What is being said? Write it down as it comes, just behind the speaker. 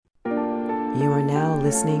You are now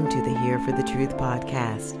listening to the Here for the Truth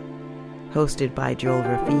podcast, hosted by Joel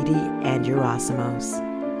Rafidi and Yerasimos.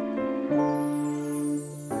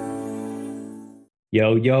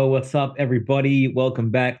 Yo, what's up, everybody? Welcome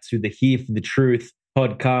back to the Here for the Truth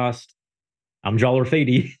podcast. I'm Joel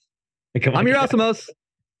Rafidi. I'm Yerasimos.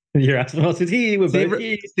 Yerasimos is here. We're both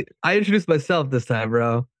here. I introduced myself this time,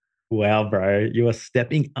 bro. Wow, bro. You are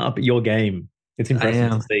stepping up your game. It's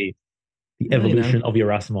impressive to see the evolution of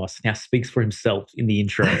Yerasimos. Now speaks for himself in the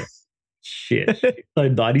intro. Shit. So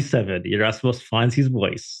 97, Yerasimos finds his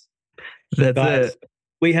voice. That's Guys, it.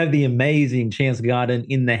 we have the amazing Chance Garden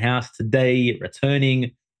in the house today,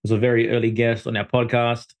 returning as a very early guest on our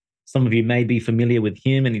podcast. Some of you may be familiar with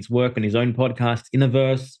him and his work on his own podcast,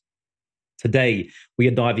 Innerverse. Today, we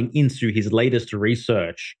are diving into his latest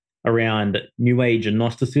research around New Age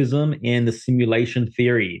Gnosticism and the simulation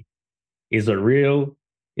theory. Is it real?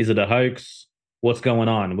 Is it a hoax? What's going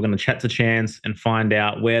on? We're going to chat to Chance and find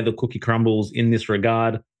out where the cookie crumbles in this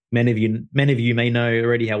regard. Many of you may know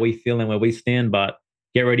already how we feel and where we stand, but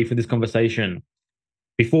get ready for this conversation.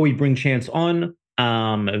 Before we bring Chance on,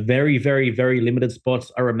 very, very, very limited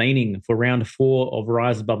spots are remaining for round 4 of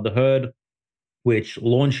Rise Above the Herd, which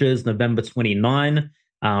launches November 29.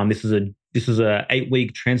 This is a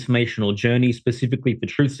 8-week transformational journey specifically for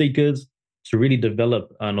truth seekers to really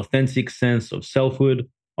develop an authentic sense of selfhood,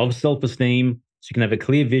 of self-esteem, so you can have a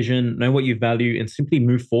clear vision, know what you value, and simply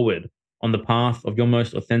move forward on the path of your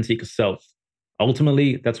most authentic self.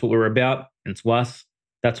 Ultimately, that's what we're about, and to us,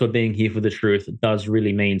 that's what being here for the truth does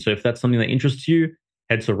really mean. So if that's something that interests you,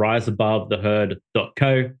 head to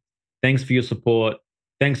riseabovetheherd.co. Thanks for your support.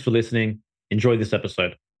 Thanks for listening. Enjoy this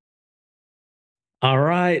episode. All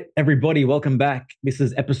right, everybody, welcome back. This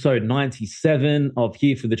is episode 97 of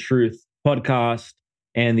Here for the Truth podcast,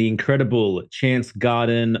 and the incredible Chance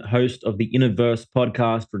Garden, host of the Innerverse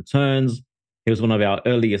podcast, returns. He was one of our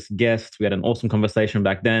earliest guests. We had an awesome conversation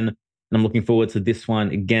back then, and I'm looking forward to this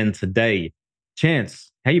one again today.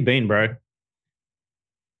 Chance, how you been, bro?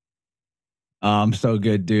 So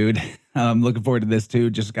good, dude. I'm looking forward to this too.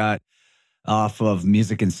 Just got off of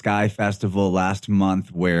Music and Sky Festival last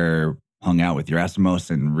month, where hung out with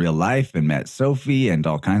Yerasimos in real life and met Sophie and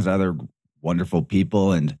all kinds of other wonderful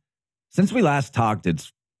people. And since we last talked,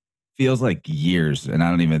 it feels like years, and I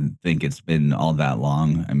don't even think it's been all that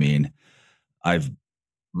long. I mean, I've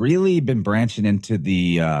really been branching into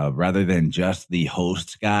the, rather than just the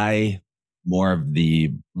host guy, more of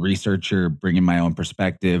the researcher, bringing my own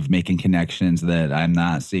perspective, making connections that I'm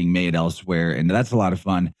not seeing made elsewhere. And that's a lot of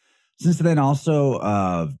fun. Since then,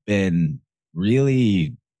 also been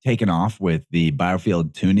really taken off with the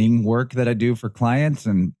biofield tuning work that I do for clients.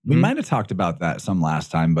 And we might have talked about that some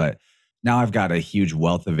last time, but now I've got a huge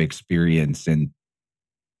wealth of experience in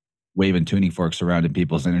wave and tuning forks surrounding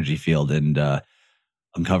people's energy field and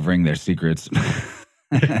uncovering their secrets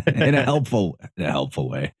in a helpful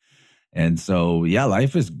way. And so, yeah,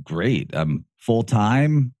 life is great. I'm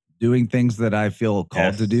full-time doing things that I feel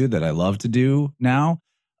called to do, that I love to do now.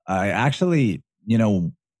 I actually,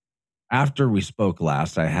 after we spoke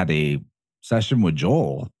last, I had a session with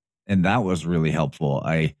Joel, and that was really helpful.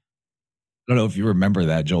 I don't know if you remember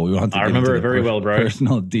that, Joel. We want to I remember it very well, bro.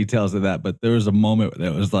 Personal details of that, but there was a moment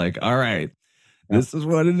that was like, all right, this is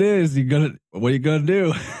what it is. What are you going to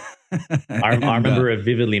do? I remember it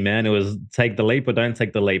vividly, man. It was take the leap or don't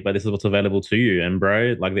take the leap, but this is what's available to you. And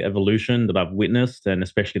bro, like the evolution that I've witnessed, and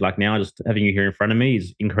especially like now, just having you here in front of me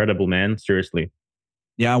is incredible, man. Seriously.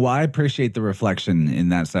 Yeah, well, I appreciate the reflection in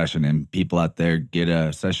that session, and people out there get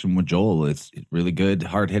a session with Joel. It's really good,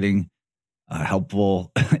 hard-hitting,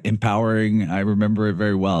 helpful, empowering. I remember it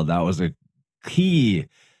very well. That was a key.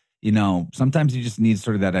 Sometimes you just need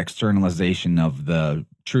sort of that externalization of the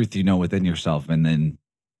truth within yourself, and then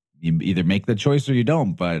you either make the choice or you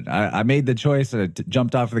don't. But I made the choice. I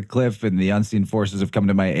jumped off the cliff, and the unseen forces have come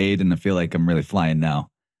to my aid, and I feel like I'm really flying now.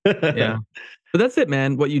 Yeah. But that's it,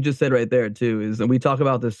 man. What you just said right there, too, is, and we talk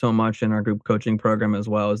about this so much in our group coaching program as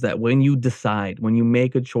well, is that when you decide, when you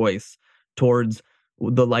make a choice towards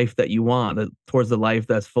the life that you want, towards the life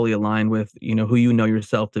that's fully aligned with, who you know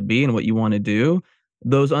yourself to be and what you want to do,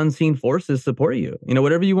 those unseen forces support you,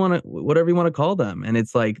 whatever you want to call them. And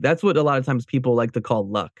it's like, that's what a lot of times people like to call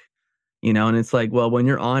luck, and it's like, well, when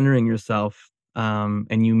you're honoring yourself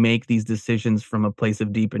and you make these decisions from a place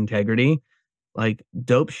of deep integrity, like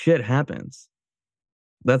dope shit happens.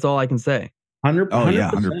 That's all I can say. 100%. Oh,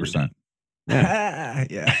 yeah, 100%. Yeah.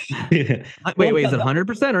 Yeah. Wait, is it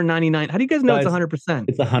 100% or 99? How do you guys know it's 100%?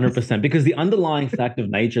 It's 100% because the underlying fact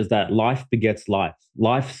of nature is that life begets life.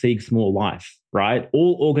 Life seeks more life, right?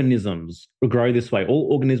 All organisms grow this way. All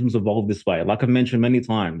organisms evolve this way. Like I've mentioned many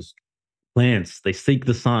times, plants, they seek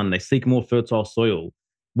the sun, they seek more fertile soil.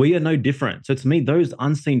 We are no different. So to me, those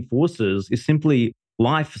unseen forces is simply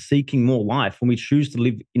life seeking more life. When we choose to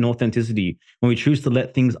live in authenticity, when we choose to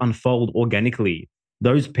let things unfold organically,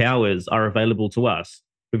 those powers are available to us.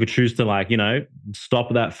 If we choose to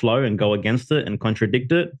stop that flow and go against it and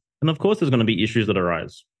contradict it, and of course there's going to be issues that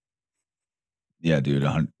arise. Yeah, dude,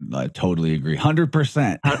 I totally agree.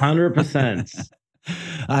 100%. 100%.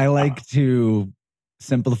 I like to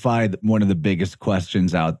simplify one of the biggest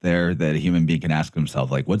questions out there that a human being can ask himself,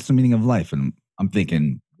 like, what's the meaning of life? And I'm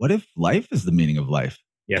thinking, what if life is the meaning of life?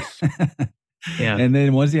 Yes. Yeah. And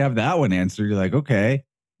then once you have that one answered, you're like, okay,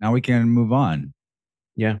 now we can move on.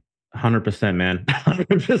 Yeah. 100%, man.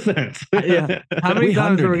 100%. Yeah. How many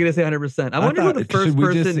times are we going to say 100%? I wonder who the first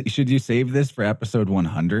person. Should you save this for episode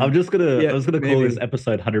 100? I was going to call maybe. this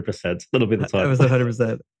episode 100%. That'll be the title. Episode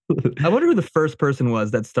 100%. I wonder who the first person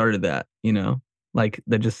was that started that, like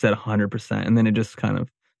that just said 100%. And then it just kind of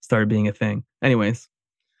started being a thing. Anyways.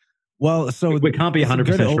 Well, so we can't be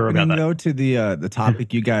 100% sure about that. Though, to the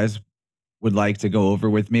topic you guys would like to go over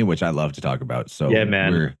with me, which I love to talk about. So yeah,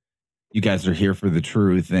 man. You guys are here for the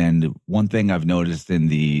truth. And one thing I've noticed in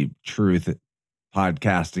the truth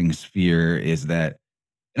podcasting sphere is that,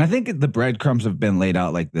 and I think the breadcrumbs have been laid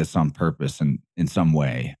out like this on purpose in some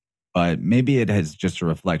way, but maybe it is just a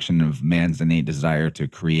reflection of man's innate desire to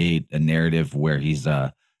create a narrative where he's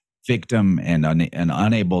a victim and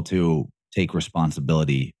unable to take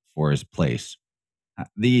responsibility for his place.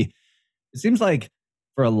 It seems like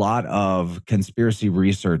for a lot of conspiracy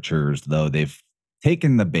researchers, though, they've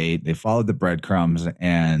taken the bait, they followed the breadcrumbs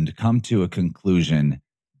and come to a conclusion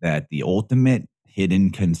that the ultimate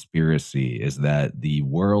hidden conspiracy is that the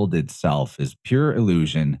world itself is pure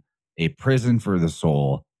illusion, a prison for the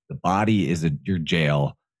soul. The body is your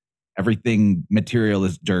jail. Everything material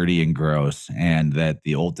is dirty and gross. And that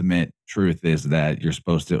the ultimate truth is that you're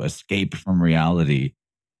supposed to escape from reality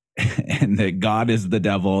and that God is the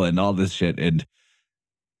devil and all this shit. And,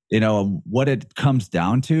 what it comes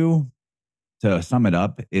down to sum it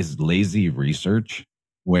up, is lazy research,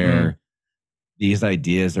 where these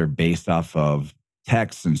ideas are based off of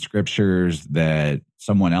texts and scriptures that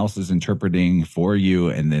someone else is interpreting for you.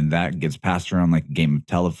 And then that gets passed around like a game of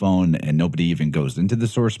telephone, and nobody even goes into the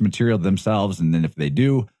source material themselves. And then if they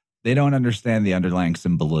do, they don't understand the underlying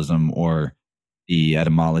symbolism or the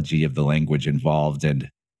etymology of the language involved.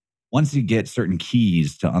 And once you get certain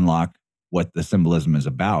keys to unlock what the symbolism is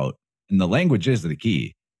about, and the language is the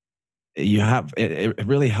key, it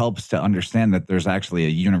really helps to understand that there's actually a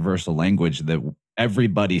universal language that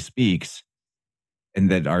everybody speaks,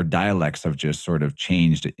 and that our dialects have just sort of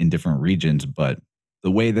changed in different regions. But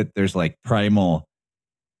the way that there's like primal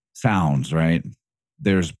sounds, right?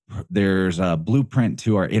 There's a blueprint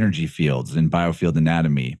to our energy fields in biofield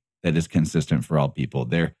anatomy that is consistent for all people.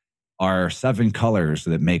 There are 7 colors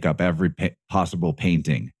that make up every possible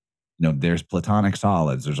painting. There's platonic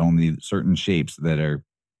solids. There's only certain shapes that are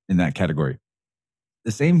in that category.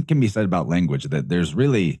 The same can be said about language, that there's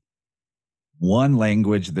really one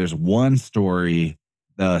language, there's one story.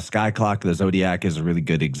 The sky clock, the zodiac is a really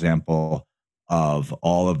good example of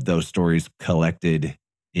all of those stories collected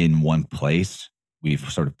in one place.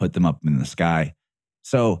 We've sort of put them up in the sky.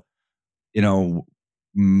 So, you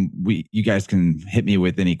guys can hit me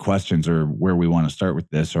with any questions or where we want to start with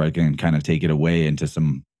this, or I can kind of take it away into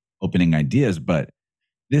some opening ideas. But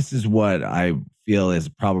this is what I feel is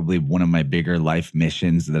probably one of my bigger life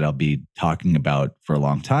missions that I'll be talking about for a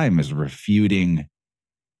long time, is refuting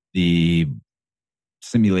the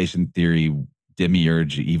simulation theory,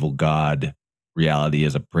 demiurge, evil god, reality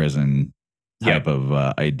as a prison type of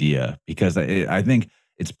idea. Because I think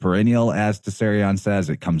it's perennial, as Tessarion says.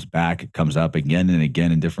 It comes back, it comes up again and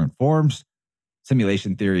again in different forms.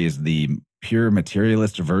 Simulation theory is the pure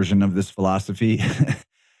materialist version of this philosophy.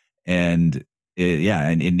 And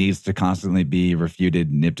it needs to constantly be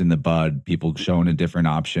refuted, nipped in the bud, people shown a different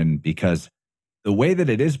option, because the way that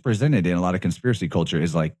it is presented in a lot of conspiracy culture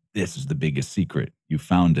is like, this is the biggest secret. You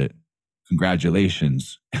found it.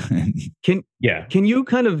 Congratulations. Can you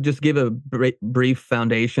kind of just give a brief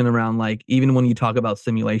foundation around, like, even when you talk about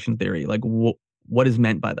simulation theory, like what is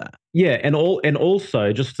meant by that? Yeah, and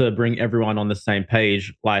also just to bring everyone on the same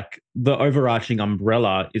page, like the overarching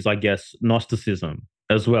umbrella is, I guess, Gnosticism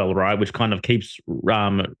as well, right? Which kind of keeps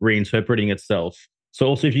reinterpreting itself. So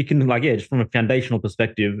also, if you can, just from a foundational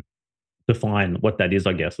perspective, define what that is,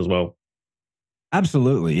 I guess, as well.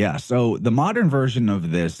 Absolutely, yeah. So the modern version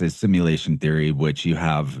of this is simulation theory, which you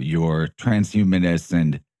have your transhumanists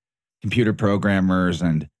and computer programmers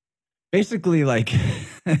and basically like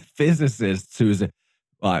physicists whose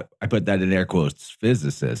well, I put that in air quotes,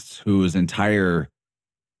 physicists whose entire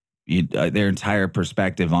their entire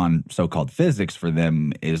perspective on so-called physics for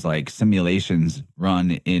them is like simulations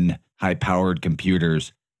run in high-powered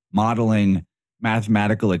computers, modeling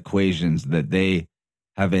mathematical equations that they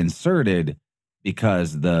have inserted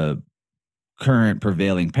because the current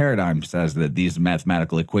prevailing paradigm says that these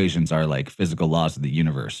mathematical equations are like physical laws of the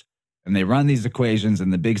universe. And they run these equations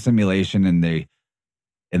in the big simulation, and they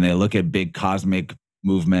look at big cosmic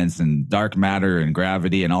movements and dark matter and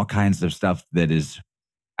gravity and all kinds of stuff that is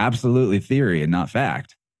absolutely theory and not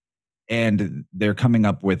fact. And they're coming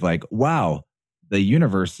up with like, wow, the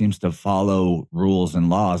universe seems to follow rules and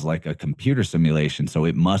laws like a computer simulation, so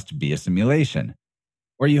it must be a simulation.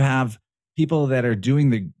 Or you have people that are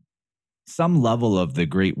doing some level of the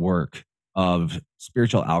great work of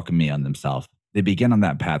spiritual alchemy on themselves. They begin on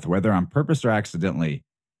that path, whether on purpose or accidentally.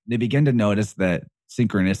 They begin to notice that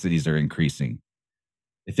synchronicities are increasing.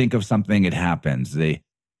 They think of something, it happens. They,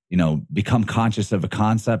 become conscious of a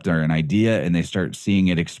concept or an idea, and they start seeing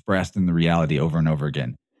it expressed in the reality over and over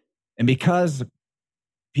again. And because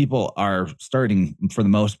people are starting, for the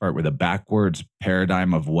most part, with a backwards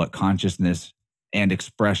paradigm of what consciousness and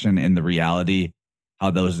expression in the reality,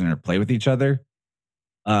 how those interplay with each other,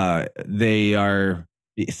 they are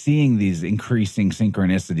seeing these increasing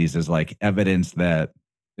synchronicities as like evidence that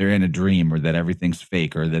they're in a dream, or that everything's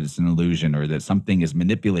fake, or that it's an illusion, or that something is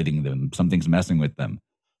manipulating them, something's messing with them.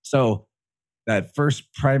 So that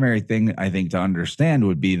first primary thing I think to understand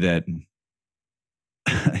would be that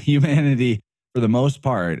humanity, for the most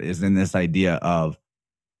part, is in this idea of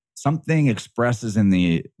something expresses in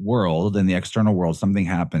the world, in the external world, something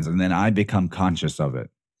happens, and then I become conscious of it.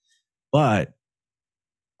 But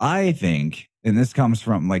I think, and this comes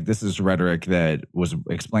from this is rhetoric that was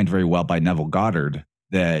explained very well by Neville Goddard,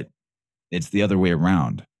 that it's the other way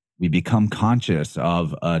around. We become conscious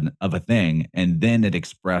of a thing, and then it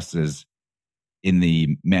expresses in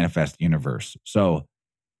the manifest universe. So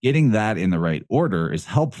getting that in the right order is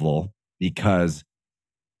helpful, because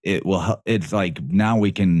it will. It's like, now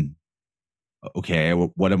we can, okay,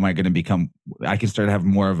 what am I going to become? I can start to have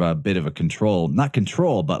more of a bit of a control, not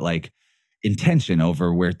control, but like intention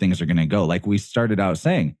over where things are going to go. Like we started out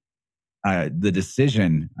saying, the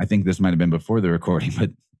decision, I think this might have been before the recording,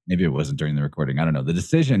 but maybe it wasn't during the recording. I don't know. The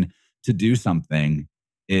decision to do something,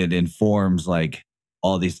 it informs like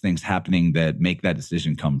all these things happening that make that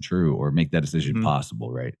decision come true, or make that decision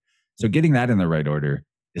possible, right? So getting that in the right order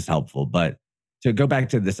is helpful. But to go back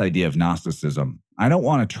to this idea of Gnosticism, I don't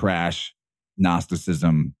want to trash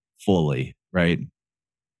Gnosticism fully, right?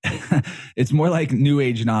 It's more like New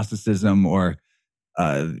Age Gnosticism, or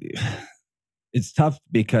it's tough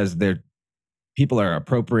because people are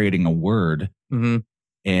appropriating a word,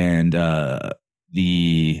 and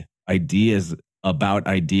the ideas about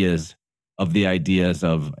ideas of the ideas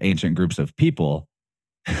of ancient groups of people.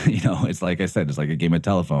 It's like I said, it's like a game of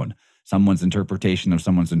telephone. Someone's interpretation of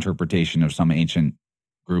someone's interpretation of some ancient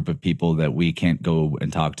group of people that we can't go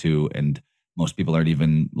and talk to, and most people aren't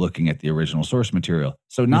even looking at the original source material.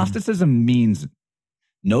 So Gnosticism means,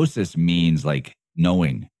 gnosis means like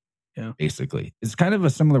knowing. Yeah. Basically, it's kind of a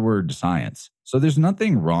similar word to science. So there's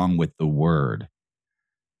nothing wrong with the word,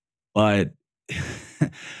 but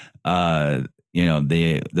the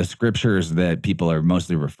scriptures that people are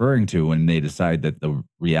mostly referring to when they decide that the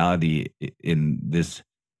reality in this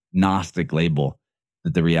Gnostic label,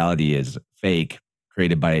 that the reality is fake,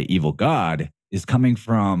 created by an evil god, is coming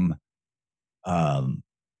from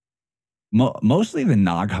mostly the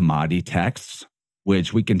Nag Hammadi texts,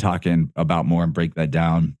 which we can talk about more and break that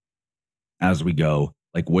down as we go.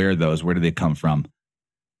 Like where do they come from?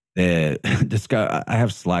 I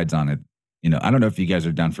have slides on it. I don't know if you guys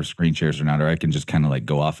are down for screen shares or not, or I can just kind of like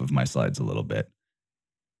go off of my slides a little bit.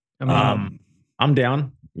 I'm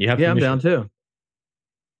down. You have I'm permission? down too.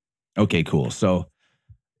 Okay, cool. So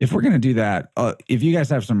if we're going to do that, if you guys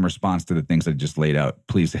have some response to the things I just laid out,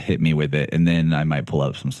 please hit me with it, and then I might pull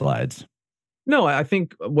up some slides. No, I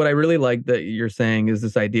think what I really like that you're saying is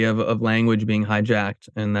this idea of language being hijacked,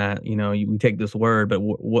 and that, we take this word, but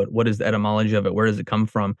what is the etymology of it? Where does it come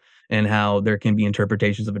from? And how there can be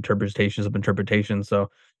interpretations of interpretations of interpretations. So,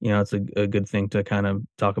 it's a good thing to kind of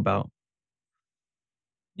talk about.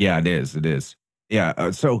 Yeah, it is. It is.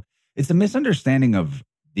 Yeah. So it's a misunderstanding of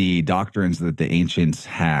the doctrines that the ancients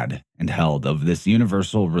had and held of this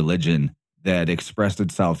universal religion that expressed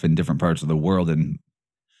itself in different parts of the world. And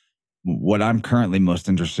what I'm currently most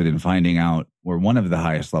interested in finding out, or one of the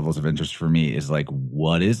highest levels of interest for me, is like,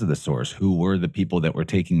 what is the source? Who were the people that were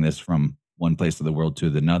taking this from one place of the world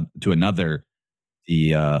to another?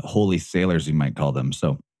 The holy sailors, you might call them.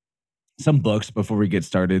 So some books before we get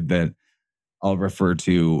started that I'll refer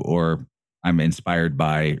to or I'm inspired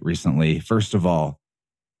by recently. First of all,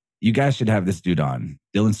 you guys should have this dude on,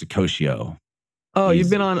 Dylan Sicoscio. Oh, you've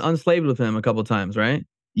been on Unslaved with him a couple times, right?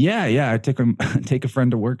 Yeah. I take a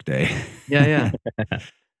friend to work day. Yeah.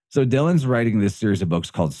 So Dylan's writing this series of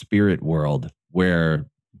books called Spirit World, where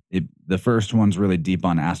the first one's really deep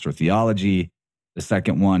on astrotheology. The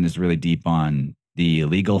second one is really deep on the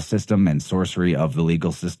legal system and sorcery of the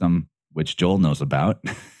legal system, which Joel knows about.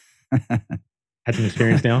 Had some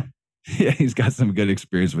experience now. Yeah, he's got some good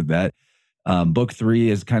experience with that. Book 3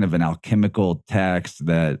 is kind of an alchemical text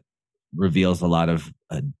that reveals a lot of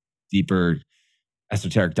deeper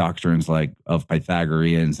esoteric doctrines like of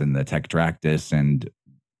Pythagoreans and the Tetractys. And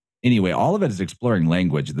anyway, all of it is exploring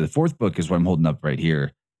language. The 4th book is what I'm holding up right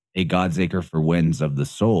here, A Godsacre for Winds of the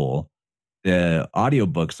Soul. The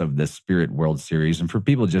audiobooks of the Spirit World series, and for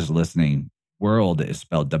people just listening, world is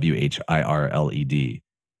spelled W-H-I-R-L-E-D.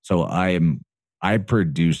 So I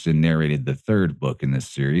produced and narrated the 3rd book in this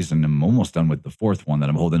series, and I'm almost done with the 4th one that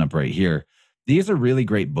I'm holding up right here. These are really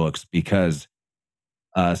great books because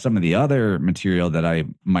some of the other material that I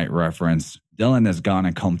might reference, Dylan has gone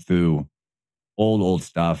and come through old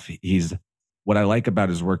stuff. What I like about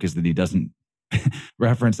his work is that he doesn't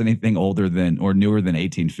reference anything older than or newer than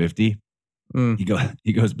 1850.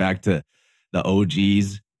 He goes back to the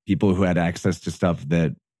OGs, people who had access to stuff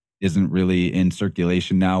that isn't really in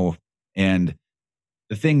circulation now. And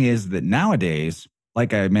the thing is that nowadays,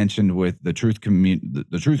 like I mentioned with the truth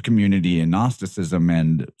community and Gnosticism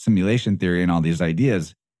and simulation theory and all these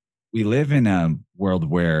ideas, we live in a world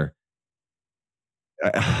where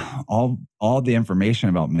all the information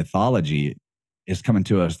about mythology is coming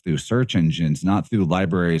to us through search engines, not through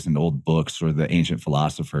libraries and old books or the ancient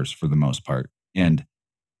philosophers for the most part. And,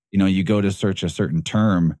 you go to search a certain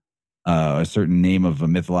term, a certain name of a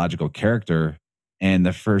mythological character, and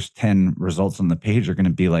the first 10 results on the page are going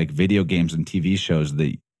to be like video games and TV shows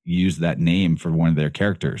that use that name for one of their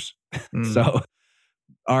characters. So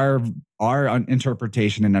our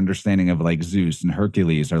interpretation and understanding of like Zeus and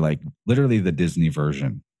Hercules are like literally the Disney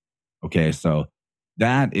version. Okay, so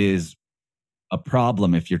that is a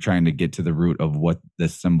problem if you're trying to get to the root of what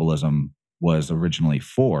this symbolism was originally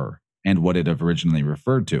for and what it originally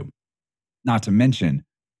referred to. Not to mention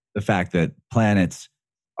the fact that planets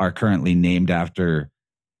are currently named after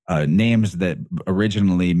names that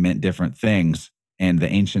originally meant different things, and the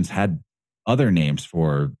ancients had other names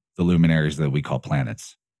for the luminaries that we call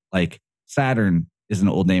planets. Like Saturn is an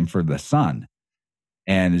old name for the sun,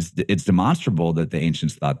 and it's demonstrable that the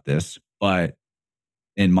ancients thought this, but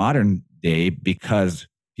in modern day, because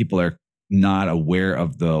people are not aware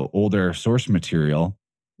of the older source material,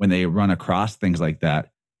 when they run across things like that,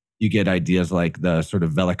 you get ideas like the sort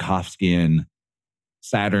of Velikovskian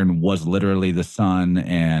Saturn was literally the sun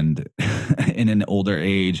and in an older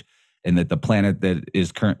age, and that the planet that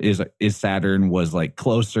is Saturn was like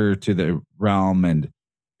closer to the realm and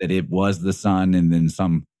that it was the sun, and then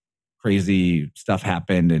some crazy stuff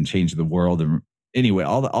happened and changed the world. And anyway,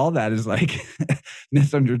 all that is like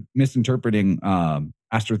misinterpreting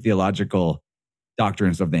astrotheological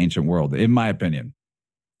doctrines of the ancient world, in my opinion.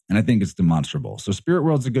 And I think it's demonstrable. So Spirit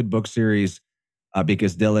World's a good book series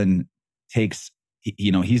because Dylan takes,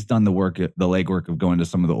 he's done the legwork of going to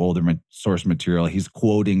some of the older source material. He's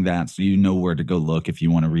quoting that, so you know where to go look if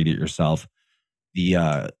you want to read it yourself.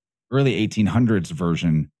 The early 1800s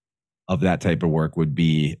version of that type of work would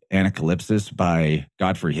be Anacalypsis by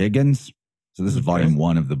Godfrey Higgins. So this is volume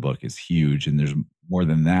 1 of the book. It's huge, and there's more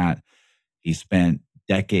than that. He spent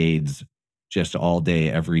decades just all day,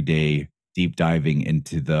 every day, deep diving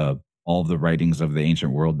into all of the writings of the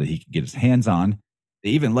ancient world that he could get his hands on.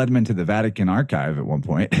 They even led him into the Vatican archive at one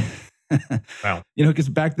point. Wow. Because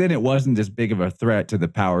back then it wasn't as big of a threat to the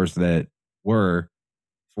powers that were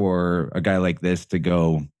for a guy like this to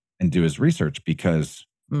go and do his research, because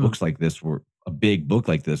books like this a big book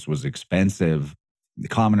like this was expensive. The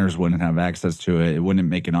commoners wouldn't have access to it. It wouldn't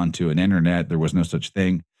make it onto an internet. There was no such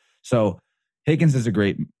thing. So Higgins is a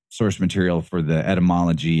great source material for the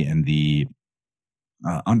etymology and the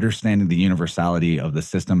understanding the universality of the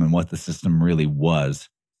system and what the system really was.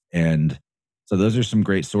 And so those are some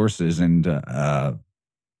great sources. And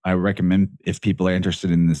I recommend, if people are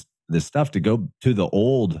interested in this stuff, to go to the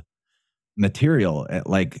old material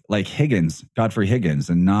like Higgins, Godfrey Higgins,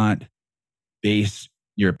 and not base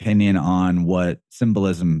your opinion on what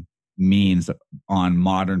symbolism means on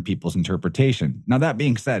modern people's interpretation. Now, that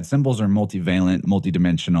being said, symbols are multivalent,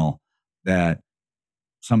 multidimensional, that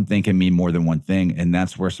something can mean more than one thing. And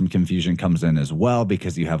that's where some confusion comes in as well,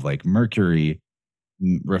 because you have like Mercury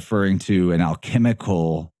referring to an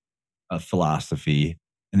alchemical philosophy.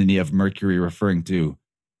 And then you have Mercury referring to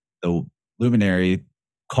the luminary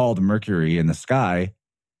called Mercury in the sky.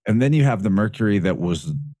 And then you have the Mercury that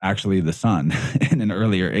was actually the sun in an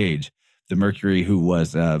earlier age. The Mercury who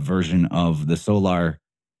was a version of the solar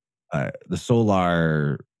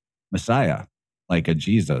Messiah, like a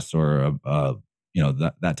Jesus or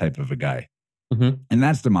that type of a guy. Mm-hmm. And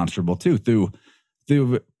that's demonstrable too through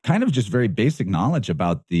kind of just very basic knowledge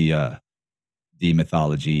about the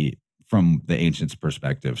mythology from the ancients'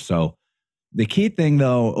 perspective. So the key thing,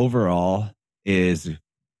 though, overall, is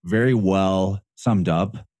very well summed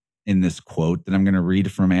up in this quote that I'm going to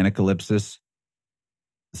read from Anacalypsis.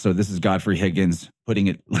 So this is Godfrey Higgins putting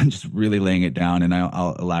it, just really laying it down, and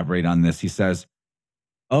I'll elaborate on this. He says,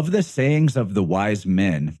 "Of the sayings of the wise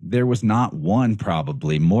men, there was not one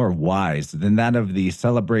probably more wise than that of the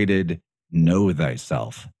celebrated Know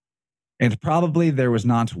Thyself. And probably there was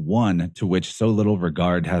not one to which so little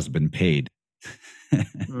regard has been paid."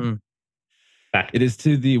 It is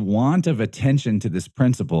to the want of attention to this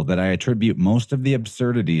principle that I attribute most of the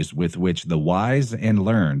absurdities with which the wise and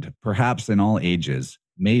learned, perhaps in all ages,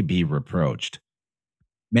 may be reproached.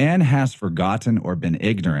 Man has forgotten or been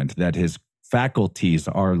ignorant that his faculties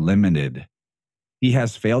are limited. He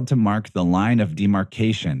has failed to mark the line of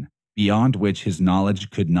demarcation beyond which his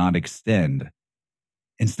knowledge could not extend.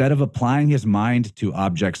 Instead of applying his mind to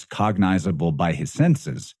objects cognizable by his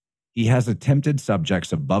senses, he has attempted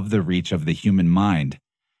subjects above the reach of the human mind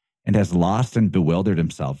and has lost and bewildered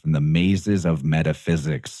himself in the mazes of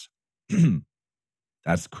metaphysics.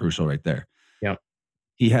 That's crucial right there. Yeah.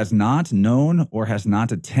 He has not known or has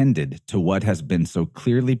not attended to what has been so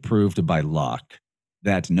clearly proved by Locke,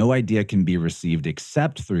 that no idea can be received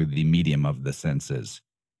except through the medium of the senses.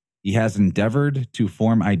 He has endeavored to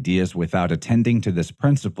form ideas without attending to this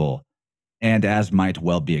principle, and as might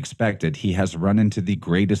well be expected, he has run into the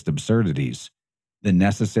greatest absurdities, the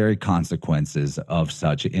necessary consequences of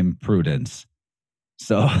such imprudence.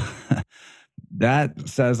 So that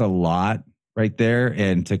says a lot right there.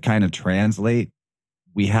 And to kind of translate,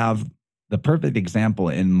 we have the perfect example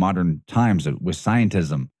in modern times with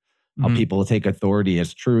scientism, how people take authority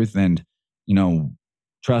as truth and,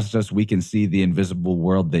 trust us, we can see the invisible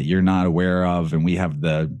world that you're not aware of, and we have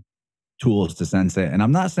the tools to sense it. And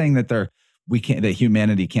I'm not saying that that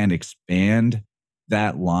humanity can't expand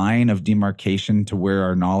that line of demarcation to where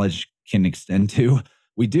our knowledge can extend to.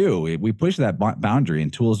 We do. We push that boundary,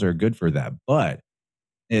 and tools are good for that. But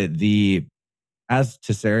as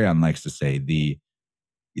Tessarion likes to say, the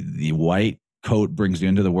white coat brings you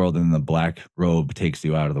into the world, and the black robe takes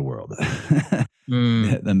you out of the world.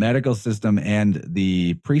 The medical system and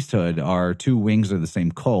the priesthood are two wings of the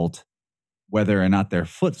same cult, whether or not their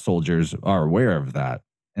foot soldiers are aware of that.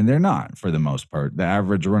 And they're not, for the most part. The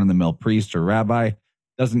average run-of-the-mill priest or rabbi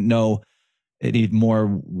doesn't know any more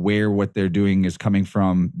where what they're doing is coming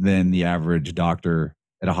from than the average doctor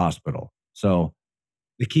at a hospital. So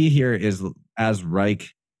the key here is, as Reich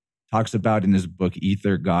talks about in his book,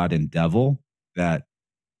 Ether, God, and Devil, that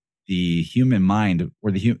the human mind,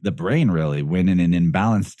 or the brain really, when in an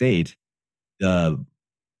imbalanced state, the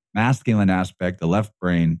masculine aspect, the left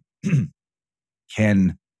brain,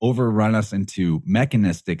 can overrun us into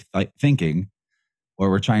mechanistic thinking, where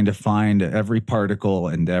we're trying to find every particle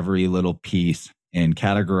and every little piece and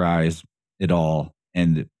categorize it all.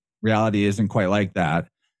 And reality isn't quite like that.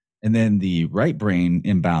 And then the right brain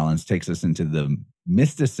imbalance takes us into the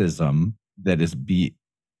mysticism that is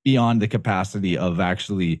beyond the capacity of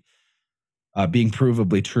actually being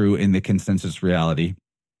provably true in the consensus reality.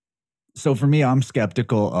 So for me, I'm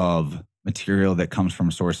skeptical of material that comes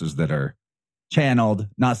from sources that are channeled.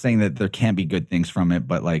 Not saying that there can't be good things from it,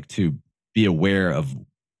 but like to be aware of,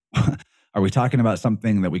 are we talking about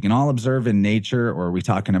something that we can all observe in nature, or are we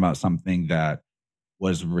talking about something that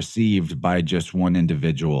was received by just one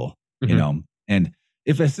individual? And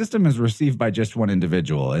if a system is received by just one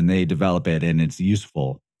individual and they develop it and it's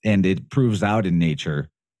useful and it proves out in nature,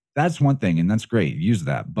 that's one thing, and that's great. Use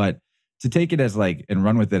that. But to take it as and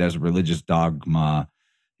run with it as religious dogma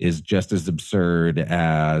is just as absurd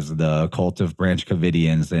as the cult of Branch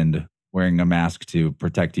Covidians and wearing a mask to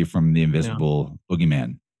protect you from the invisible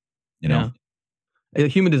boogeyman.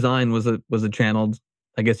 Human design was a channeled,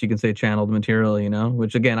 I guess you can say channeled material,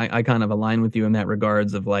 which again, I kind of align with you in that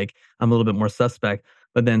regards of I'm a little bit more suspect,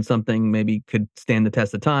 but then something maybe could stand the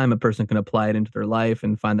test of time. A person can apply it into their life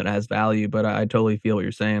and find that it has value. But I totally feel what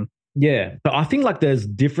you're saying. Yeah. But I think there's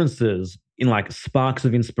differences in sparks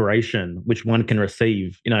of inspiration, which one can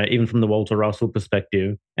receive, even from the Walter Russell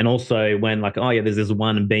perspective. And also when there's this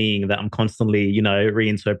one being that I'm constantly,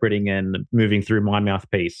 reinterpreting and moving through my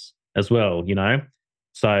mouthpiece as well,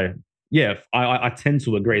 So yeah, I tend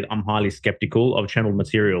to agree that I'm highly skeptical of channeled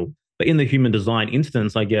material. But in the human design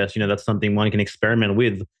instance, I guess, that's something one can experiment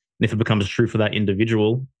with. And if it becomes true for that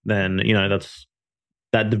individual, then,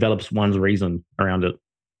 that develops one's reason around it.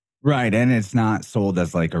 Right. And it's not sold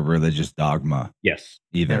as like a religious dogma Yes.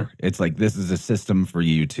 either. It's like this is a system for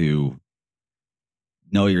you to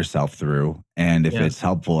know yourself through. And if it's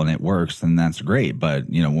helpful and it works, then that's great. But,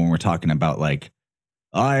 when we're talking about like,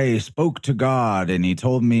 I spoke to God and he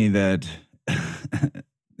told me that,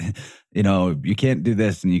 you can't do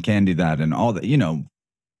this and you can do that and all that, you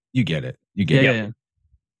get it. You get it. Yeah.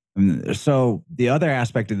 And so the other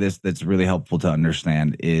aspect of this that's really helpful to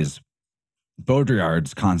understand is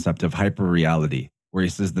Baudrillard's concept of hyperreality, where he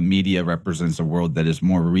says the media represents a world that is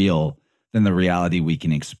more real than the reality we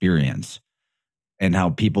can experience, and how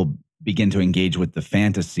people begin to engage with the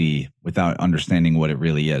fantasy without understanding what it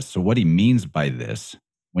really is. So what he means by this,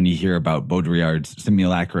 when you hear about Baudrillard's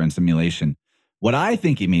simulacra and simulation, what I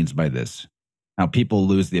think he means by this, how people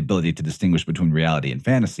lose the ability to distinguish between reality and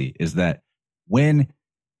fantasy, is that when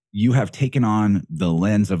you have taken on the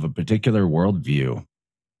lens of a particular worldview,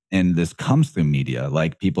 and this comes through media,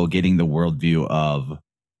 like people getting the worldview of,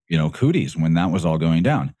 cooties when that was all going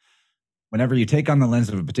down. Whenever you take on the lens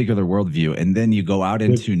of a particular worldview and then you go out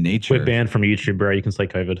into nature. We're banned from YouTube, bro. You can say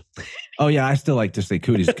COVID. Oh, yeah. I still like to say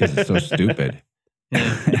cooties because it's so stupid.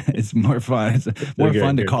 It's more fun. It's more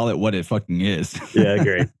fun to call it what it fucking is. Yeah, I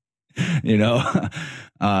agree. So,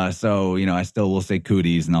 I still will say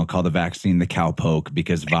cooties, and I'll call the vaccine the cowpoke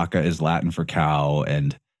because vaca is Latin for cow,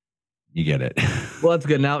 and you get it. Well, that's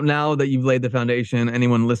good. Now that you've laid the foundation,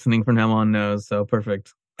 anyone listening from now on knows. So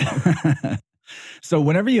perfect. So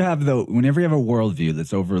whenever you have a worldview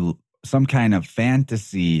that's over some kind of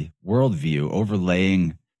fantasy worldview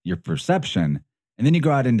overlaying your perception, and then you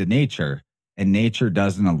go out into nature, and nature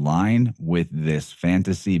doesn't align with this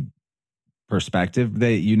fantasy perspective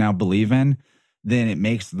that you now believe in, then it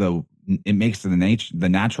makes the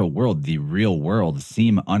natural world, the real world,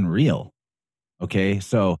 seem unreal. Okay,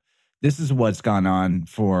 so this is what's gone on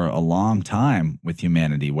for a long time with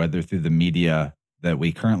humanity, whether through the media that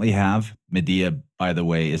we currently have. Medea, by the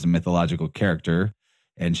way, is a mythological character,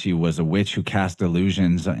 and she was a witch who cast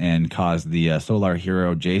illusions and caused the solar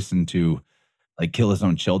hero Jason to like kill his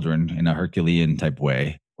own children in a Herculean type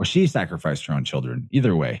way, or she sacrificed her own children.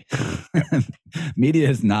 Either way, media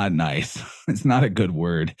is not nice. It's not a good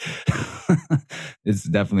word. It's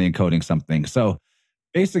definitely encoding something. So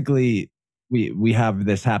basically, we have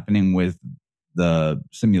this happening with the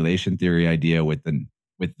simulation theory idea, with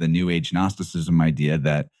the New Age Gnosticism idea,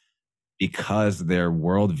 that because their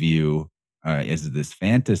worldview is this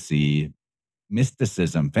fantasy,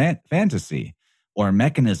 mysticism fantasy, or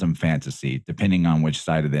mechanism fantasy, depending on which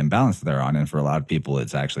side of the imbalance they're on. And for a lot of people,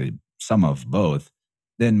 it's actually some of both.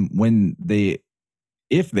 Then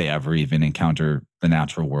if they ever even encounter the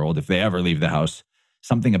natural world, if they ever leave the house,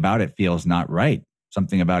 something about it feels not right.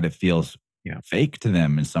 Something about it feels fake to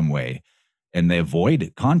them in some way. And they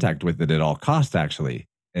avoid contact with it at all costs, actually.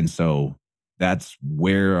 And so that's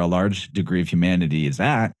where a large degree of humanity is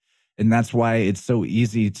at. And that's why it's so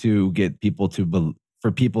easy to get people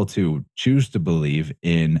for people to choose to believe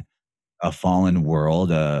in a fallen world,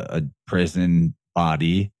 a prison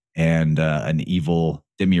body, and an evil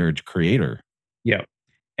demiurge creator. Yeah.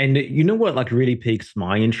 And you know what really piques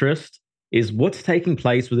my interest is what's taking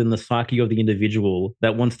place within the psyche of the individual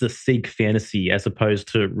that wants to seek fantasy as opposed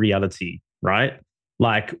to reality, right?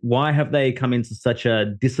 Like, why have they come into such a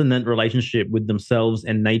dissonant relationship with themselves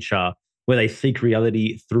and nature where they seek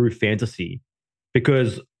reality through fantasy?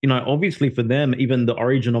 Because, obviously for them, even the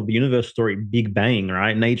origin of the universe story, Big Bang,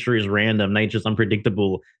 right? Nature is random, nature's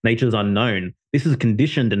unpredictable, nature's unknown. This is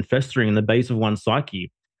conditioned and festering in the base of one's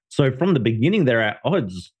psyche. So from the beginning, they're at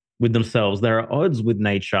odds with themselves. They're at odds with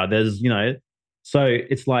nature. There's, so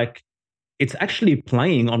it's like, it's actually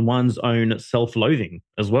playing on one's own self-loathing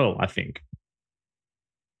as well, I think.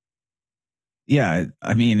 Yeah,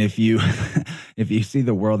 I mean, if you see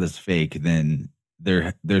the world as fake, then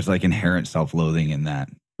there's like inherent self-loathing in that.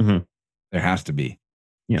 Mm-hmm. There has to be,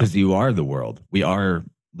 because you are the world. We are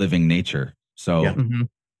living nature. So,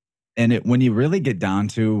 and when you really get down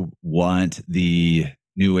to what the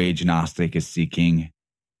New Age Gnostic is seeking,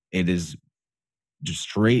 it is just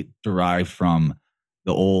straight derived from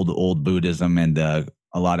the old Buddhism and a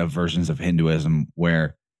lot of versions of Hinduism,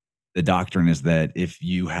 where the doctrine is that if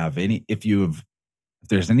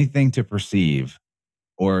there's anything to perceive,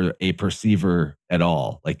 or a perceiver at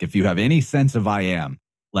all, like if you have any sense of I am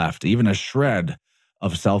left, even a shred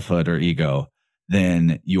of selfhood or ego,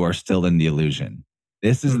 then you are still in the illusion.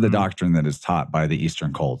 This is the doctrine that is taught by the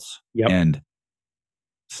Eastern cults. Yep. And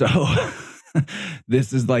So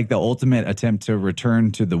this is like the ultimate attempt to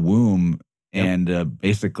return to the womb and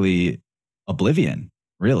basically oblivion,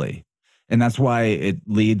 really. And that's why it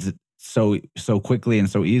leads so quickly and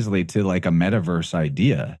so easily to like a metaverse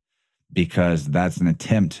idea, because that's an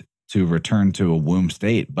attempt to return to a womb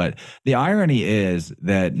state. But the irony is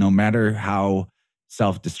that no matter how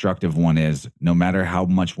self-destructive one is, no matter how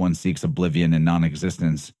much one seeks oblivion and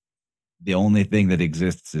non-existence, the only thing that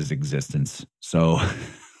exists is existence. So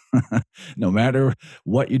no matter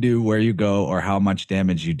what you do, where you go, or how much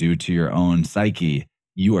damage you do to your own psyche,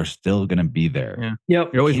 you are still going to be there. Yeah.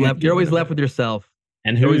 Yep. You're always Can't left. get You're always rid of left it. with yourself.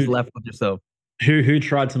 And You're who always left with yourself. who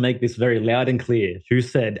tried to make this very loud and clear? Who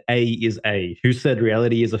said A is A? Who said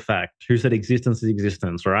reality is a fact? Who said existence is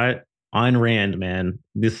existence? Right? Ayn Rand, man.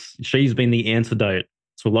 She's been the antidote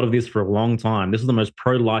to a lot of this for a long time. This is the most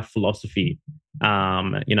pro-life philosophy.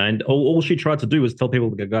 And all she tried to do was tell people,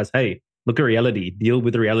 guys, hey, look at reality, deal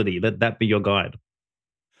with reality. Let that be your guide.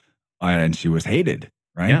 And she was hated,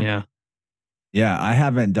 right? Yeah. Yeah. Yeah, I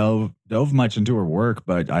haven't dove much into her work,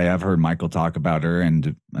 but I have heard Michael talk about her,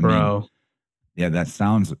 and I mean, Bro, yeah,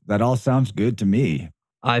 that all sounds good to me.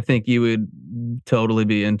 I think you would totally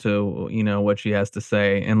be into, what she has to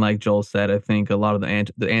say. And like Joel said, I think a lot of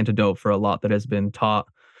the antidote for a lot that has been taught,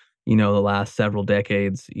 the last several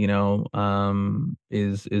decades, is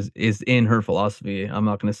in her philosophy. I'm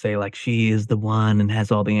not going to say like she is the one and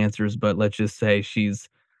has all the answers, but let's just say she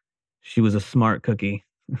was a smart cookie.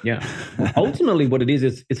 Yeah. Ultimately, what it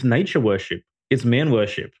is it's nature worship. It's man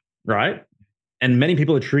worship, right? And many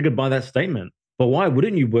people are triggered by that statement. But why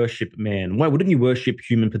wouldn't you worship man? Why wouldn't you worship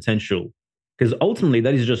human potential? Because ultimately,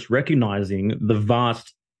 that is just recognizing the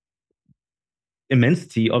vast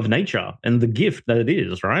immensity of nature and the gift that it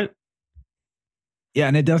is, right? Yeah,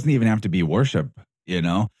 and it doesn't even have to be worship,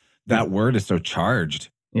 That word is so charged.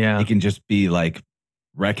 Yeah. It can just be like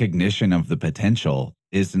recognition of the potential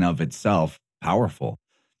is in of itself powerful.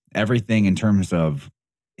 Everything in terms of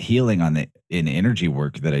healing in energy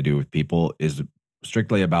work that I do with people is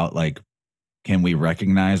strictly about like, can we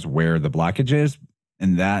recognize where the blockage is?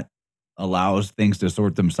 And that allows things to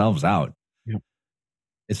sort themselves out. Yeah.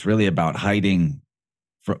 It's really about hiding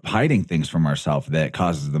things from ourselves that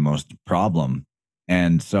causes the most problem.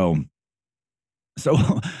 And so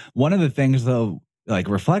one of the things though, like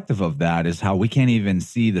reflective of that, is how we can't even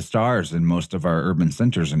see the stars in most of our urban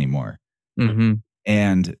centers anymore. Mm-hmm.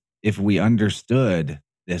 And if we understood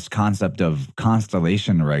this concept of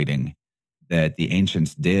constellation writing that the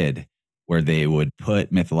ancients did, where they would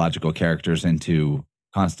put mythological characters into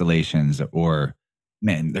constellations, or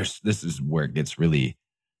man, this is where it gets really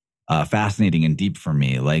fascinating and deep for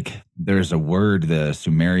me. Like there's a word the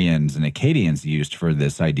Sumerians and Akkadians used for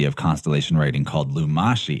this idea of constellation writing called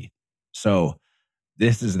Lumashi. So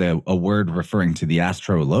this is a word referring to the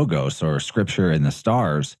astrologos, or scripture in the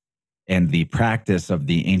stars, and the practice of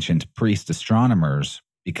the ancient priest astronomers,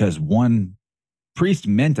 because one priest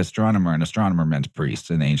meant astronomer and astronomer meant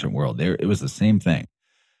priest in the ancient world. It was the same thing.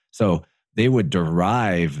 So they would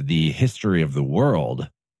derive the history of the world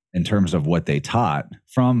in terms of what they taught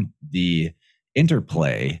from the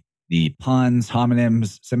interplay, the puns,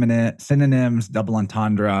 homonyms, synonyms, double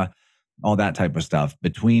entendre, all that type of stuff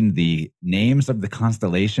between the names of the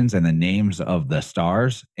constellations and the names of the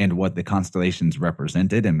stars, and what the constellations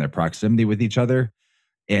represented and their proximity with each other,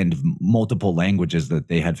 and multiple languages that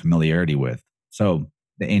they had familiarity with. So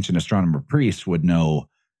the ancient astronomer priests would know,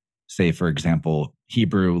 say, for example,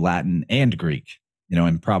 Hebrew, Latin, and Greek,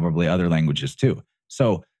 and probably other languages too.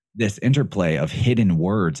 So this interplay of hidden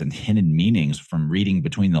words and hidden meanings from reading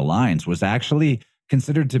between the lines was actually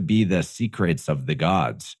considered to be the secrets of the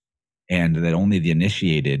gods, and that only the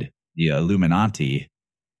initiated, the Illuminati,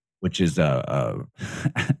 which is not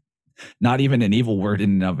even an evil word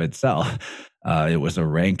in and of itself. It was a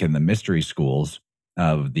rank in the mystery schools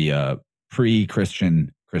of the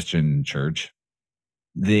pre-Christian Christian church.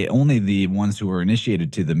 Only the ones who were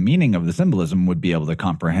initiated to the meaning of the symbolism would be able to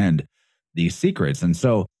comprehend these secrets. And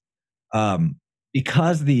so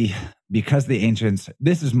because the ancients,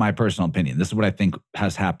 this is my personal opinion, this is what I think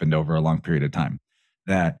has happened over a long period of time,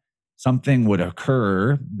 that something would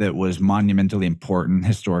occur that was monumentally important,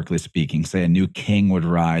 historically speaking. Say a new king would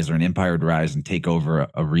rise, or an empire would rise and take over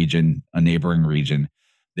a region, a neighboring region.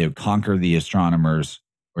 They would conquer the astronomers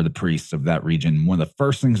or the priests of that region. One of the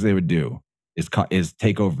first things they would do is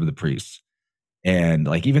take over the priests. And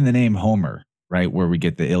like even the name Homer, right, where we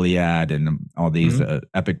get the Iliad and all these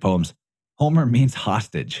epic poems, Homer means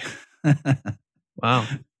hostage. Wow.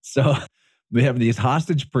 So we have these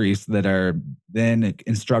hostage priests that are then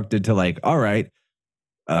instructed to like, all right,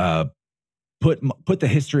 put the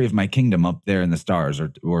history of my kingdom up there in the stars,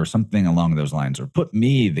 or something along those lines, or put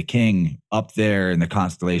me, the king, up there in the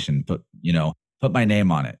constellation. Put my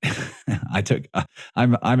name on it.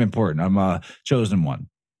 I'm important. I'm a chosen one.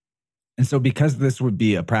 And so, because this would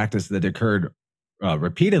be a practice that occurred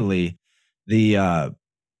repeatedly, and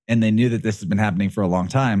they knew that this has been happening for a long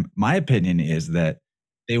time, my opinion is that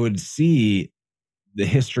they would see the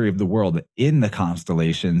history of the world in the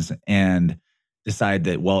constellations and decide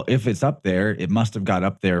that, well, if it's up there, it must have got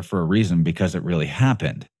up there for a reason, because it really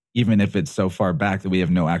happened, even if it's so far back that we have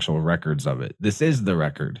no actual records of it. This is the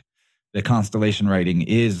record. The constellation writing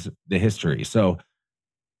is the history. So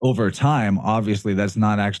over time, obviously, that's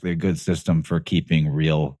not actually a good system for keeping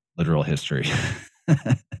real, literal history.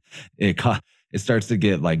 It starts to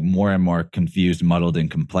get like more and more confused, muddled, and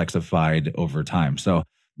complexified over time. So,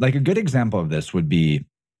 like, a good example of this would be,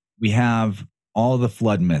 we have all the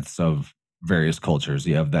flood myths of various cultures.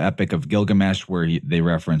 You have the Epic of Gilgamesh, where they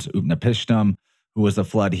reference Utnapishtim, who was a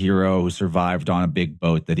flood hero who survived on a big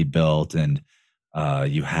boat that he built. And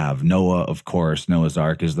you have Noah, of course. Noah's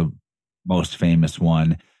Ark is the most famous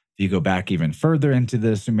one. If you go back even further into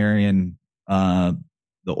the Sumerian, the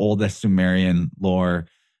oldest Sumerian lore,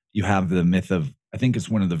 you have the myth of, I think it's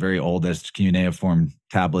one of the very oldest cuneiform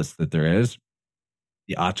tablets that there is,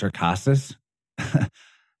 the Atrahasis.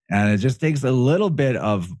 And it just takes a little bit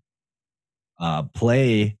of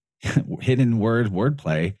play, hidden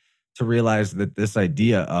wordplay, to realize that this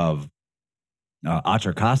idea of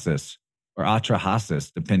Atrahasis, or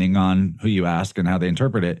Atrahasis, depending on who you ask and how they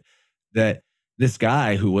interpret it, that this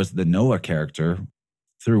guy who was the Noah character,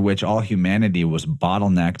 through which all humanity was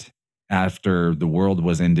bottlenecked after the world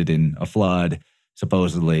was ended in a flood,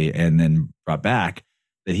 supposedly, and then brought back,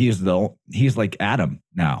 that he's like Adam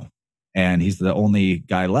now, and he's the only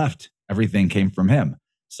guy left. Everything came from him.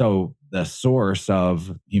 So the source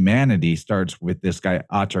of humanity starts with this guy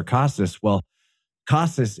Atrahasis. Well,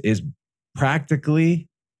 Kasis is practically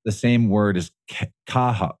the same word as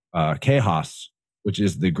chaos, which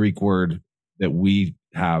is the Greek word that we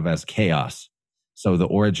have as chaos. So the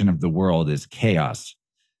origin of the world is chaos.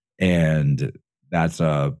 And that's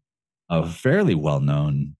a fairly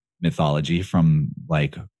well-known mythology from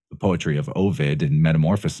like the poetry of Ovid and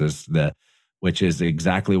Metamorphoses, which is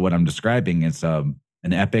exactly what I'm describing. It's an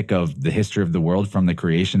epic of the history of the world from the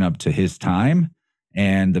creation up to his time.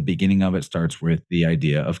 And the beginning of it starts with the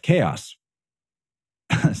idea of chaos.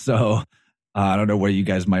 So I don't know what you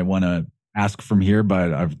guys might want to ask from here,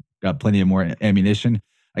 but I've got plenty of more ammunition.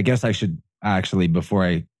 I guess I should actually, before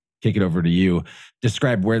I kick it over to you,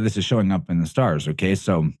 describe where this is showing up in the stars. Okay.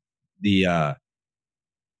 So the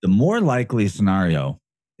more likely scenario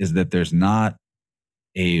is that there's not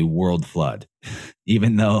a world flood,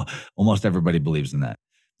 even though almost everybody believes in that.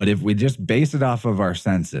 But if we just base it off of our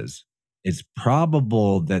senses, it's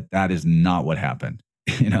probable that that is not what happened,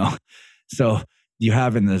 So you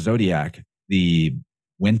have in the zodiac, the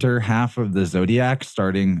winter half of the zodiac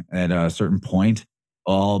starting at a certain point.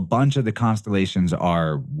 A bunch of the constellations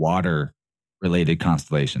are water-related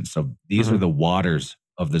constellations. So these are the waters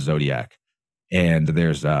of the zodiac. And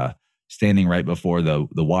there's standing right before the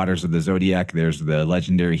waters of the zodiac, there's the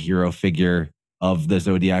legendary hero figure of the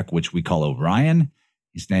zodiac, which we call Orion.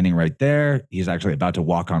 He's standing right there. He's actually about to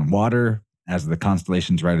walk on water, as the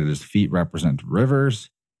constellations right at his feet represent rivers.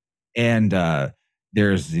 And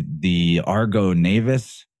there's the Argo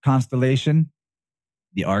Navis constellation.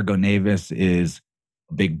 The Argo Navis is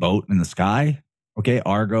a big boat in the sky. Okay,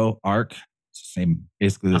 Argo, arc,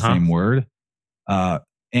 basically the same word.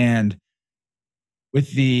 And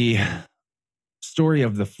with the story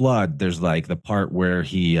of the flood, there's like the part where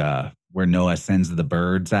where Noah sends the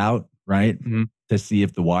birds out, right, to see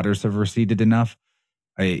if the waters have receded enough.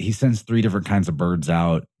 He sends 3 different kinds of birds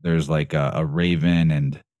out. There's like a raven,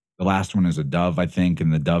 and the last one is a dove, I think,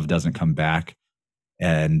 and the dove doesn't come back.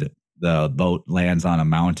 And the boat lands on a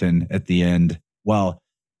mountain at the end. Well,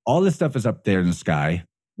 all this stuff is up there in the sky.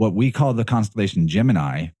 What we call the constellation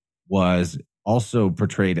Gemini was also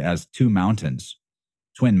portrayed as 2 mountains,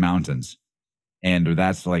 twin mountains. And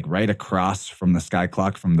that's like right across from the sky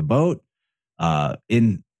clock from the boat.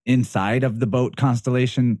 Inside of the boat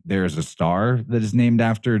constellation, there's a star that is named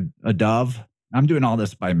after a dove. I'm doing all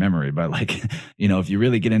this by memory, but if you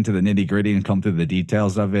really get into the nitty gritty and come through the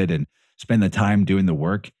details of it and spend the time doing the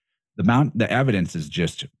work, the evidence is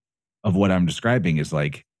just of what I'm describing is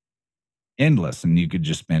like endless. And you could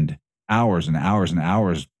just spend hours and hours and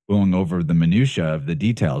hours going over the minutia of the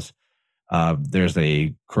details. There's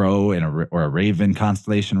a crow and or a raven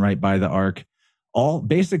constellation right by the ark.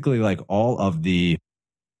 Basically all of the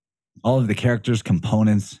characters,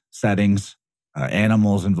 components, settings,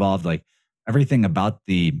 animals involved, like everything about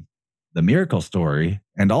the miracle story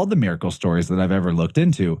and all the miracle stories that I've ever looked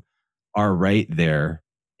into are right there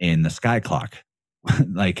in the sky clock,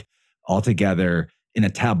 like all together in a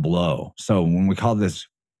tableau. So when we call this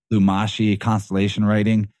Lumashi constellation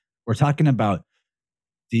writing, we're talking about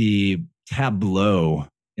the tableau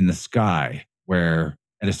in the sky where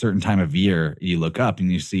at a certain time of year you look up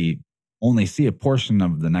and you only see a portion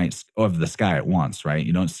of the sky at once, right?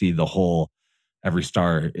 You don't see the whole every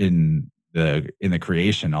star in the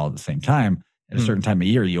creation all at the same time. At a certain time of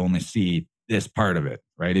year, you only see this part of it,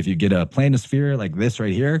 right? If you get a planisphere like this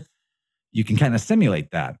right here, you can kind of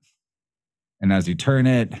simulate that. And as you turn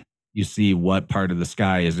it, you see what part of the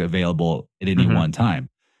sky is available at any one time.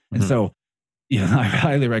 And so, I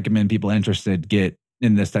highly recommend people interested get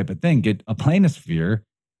in this type of thing, get a planisphere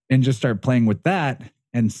and just start playing with that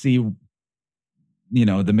and see,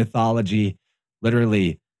 the mythology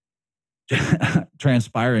literally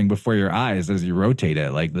transpiring before your eyes as you rotate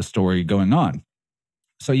it, like the story going on.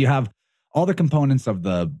 So you have all the components of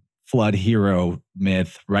the flood hero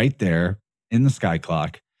myth right there in the sky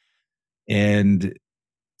clock. And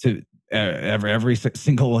to every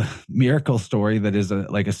single miracle story that is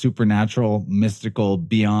like a supernatural, mystical,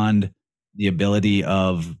 beyond the ability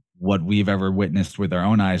of what we've ever witnessed with our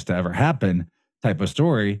own eyes to ever happen type of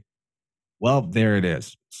story. Well, there it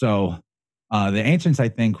is. So the ancients, I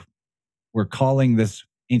think, were calling this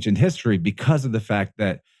ancient history because of the fact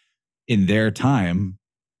that in their time,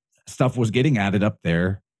 stuff was getting added up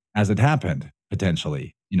there as it happened,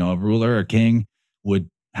 potentially. A ruler or king would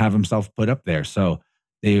have himself put up there. So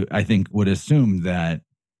they, I think, would assume that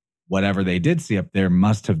whatever they did see up there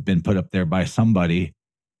must have been put up there by somebody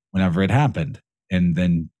whenever it happened and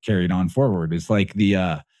then carried on forward. It's like they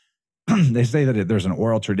say that there's an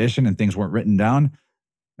oral tradition and things weren't written down.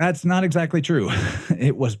 That's not exactly true.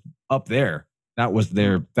 It was up there. That was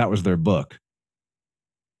their book.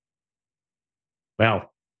 Wow.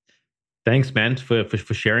 Thanks, man,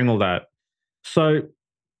 for sharing all that. So,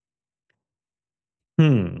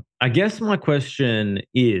 I guess my question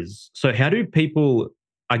is, so how do people,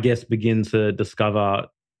 I guess, begin to discover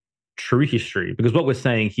true history? Because what we're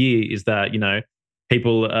saying here is that,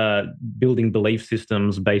 people are building belief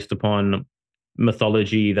systems based upon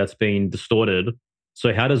mythology that's been distorted.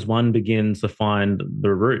 So how does one begin to find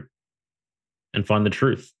the root and find the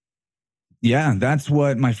truth? Yeah, that's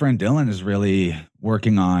what my friend Dylan is really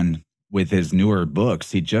working on with his newer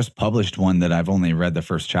books. He just published one that I've only read the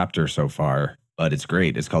first chapter so far, but it's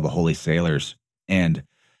great. It's called The Holy Sailors. And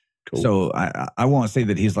cool. So I won't say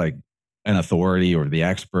that he's like an authority or the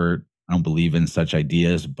expert. I don't believe in such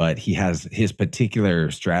ideas, but he has his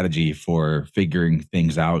particular strategy for figuring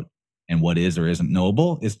things out and what is or isn't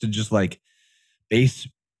knowable is to just like base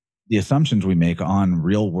the assumptions we make on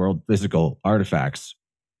real world physical artifacts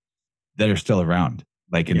that are still around,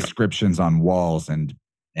 like inscriptions on walls and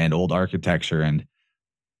old architecture, and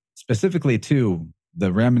specifically too,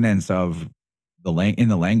 the remnants of in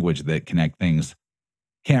the language that connect things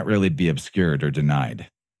can't really be obscured or denied.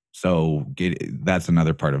 So that's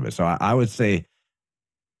another part of it. So I would say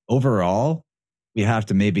overall, we have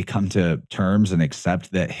to maybe come to terms and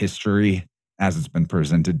accept that history, as it's been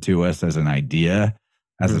presented to us as an idea,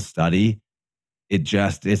 as a study, it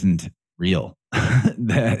just isn't real.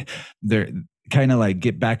 That they're kind of like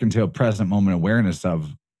get back into a present moment awareness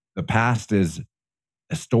of the past is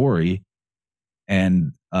a story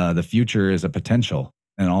and the future is a potential,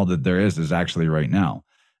 and all that there is actually right now.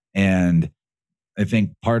 And I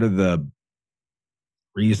think part of the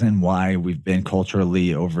reason why we've been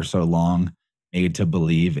culturally over so long made to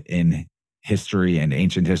believe in history and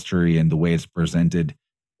ancient history and the way it's presented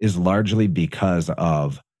is largely because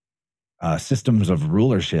of systems of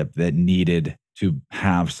rulership that needed to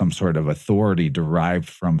have some sort of authority derived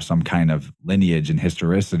from some kind of lineage and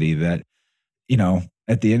historicity that,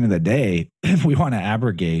 at the end of the day, if we want to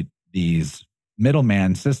abrogate these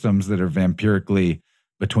middleman systems that are vampirically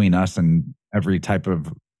between us and every type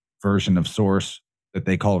of version of source that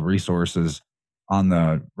they call resources on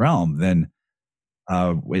the realm, then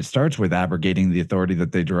it starts with abrogating the authority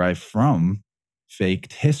that they derive from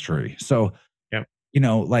faked history. So,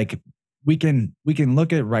 like we can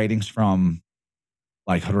look at writings from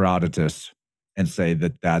like Herodotus and say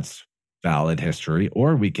that that's valid history,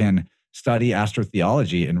 or we can study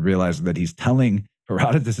astrotheology and realize that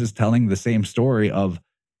Herodotus is telling the same story of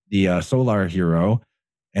the solar hero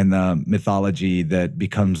and the mythology that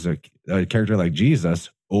becomes a character like Jesus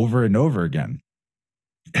over and over again.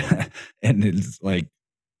 And it's like,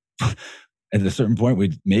 at a certain point,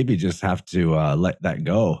 we maybe just have to let that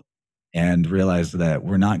go and realize that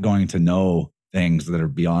we're not going to know things that are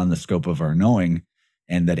beyond the scope of our knowing.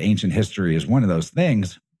 and that ancient history is one of those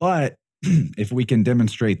things. But if we can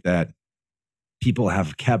demonstrate that people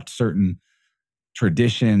have kept certain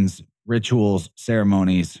traditions, rituals,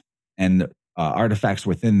 ceremonies, and artifacts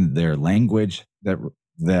within their language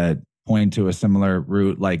that point to a similar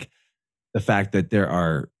root, like the fact that there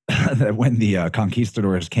are that when the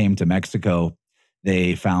conquistadors came to Mexico,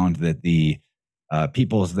 they found that the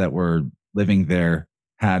peoples that were living there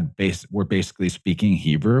were basically speaking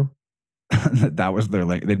Hebrew. That was their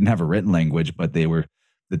they didn't have a written language, but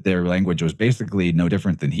their language was basically no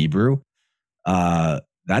different than Hebrew.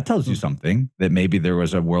 That tells you something, that maybe there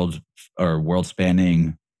was a world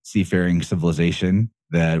spanning seafaring civilization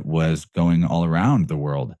that was going all around the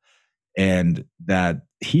world. And that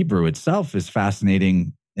Hebrew itself is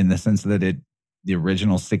fascinating in the sense that the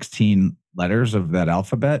original 16 letters of that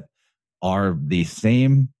alphabet are the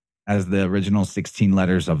same as the original 16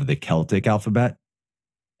 letters of the Celtic alphabet.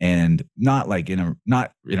 And not in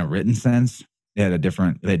a written sense. They had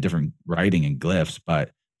different writing and glyphs,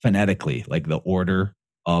 but phonetically, like the order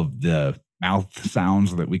of the mouth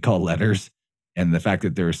sounds that we call letters, and the fact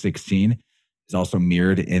that there are 16 is also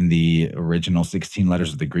mirrored in the original 16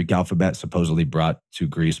 letters of the Greek alphabet, supposedly brought to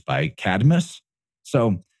Greece by Cadmus.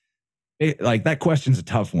 So, that question's a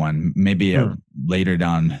tough one. Maybe later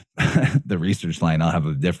down the research line, I'll have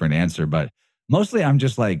a different answer. But mostly, I'm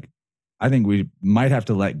just like, I think we might have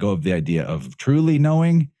to let go of the idea of truly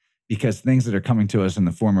knowing, because things that are coming to us in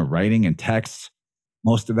the form of writing and texts,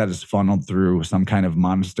 most of that is funneled through some kind of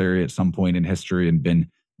monastery at some point in history, and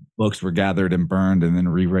books were gathered and burned and then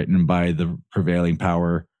rewritten by the prevailing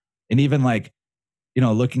power. And even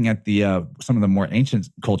looking at some of the more ancient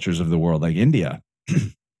cultures of the world, like India,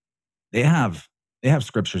 they have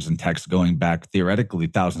scriptures and texts going back theoretically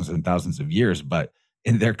thousands and thousands of years, but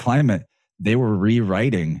in their climate, they were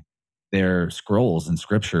rewriting their scrolls and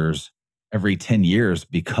scriptures every 10 years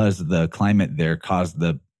because the climate there caused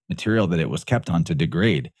the material that it was kept on to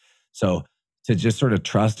degrade. So to just sort of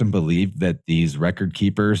trust and believe that these record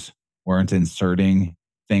keepers weren't inserting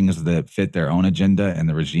things that fit their own agenda and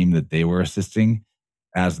the regime that they were assisting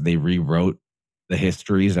as they rewrote the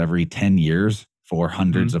histories every 10 years for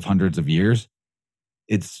hundreds of years,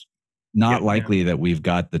 it's not likely that we've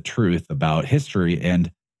got the truth about history.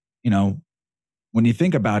 And, when you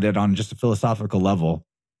think about it on just a philosophical level,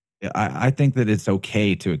 I think that it's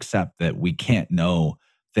okay to accept that we can't know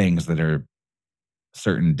things that are a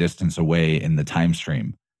certain distance away in the time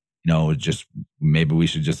stream. Just maybe we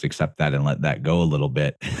should just accept that and let that go a little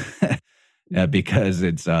bit, because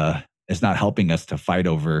it's not helping us to fight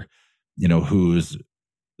over, who's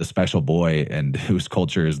the special boy and whose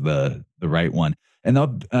culture is the right one. And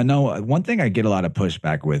no, one thing I get a lot of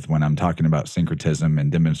pushback with when I'm talking about syncretism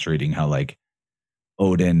and demonstrating how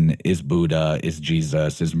Odin is Buddha, is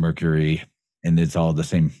Jesus, is Mercury, and it's all the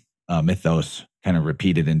same mythos kind of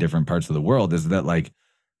repeated in different parts of the world, is that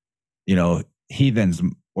heathens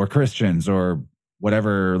or Christians or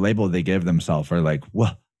whatever label they give themselves are like,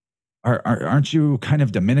 well, aren't you kind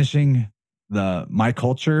of diminishing my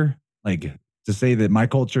culture? Like, to say that my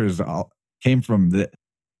culture came from the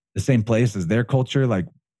same place as their culture,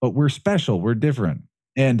 but we're special, we're different.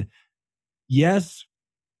 And yes,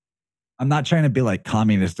 I'm not trying to be like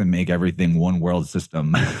communist and make everything one world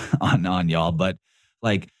system on y'all, but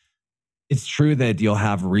it's true that you'll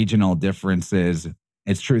have regional differences.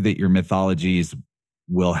 It's true that your mythologies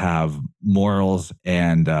will have morals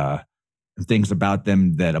and things about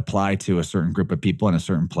them that apply to a certain group of people in a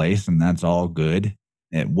certain place, and that's all good.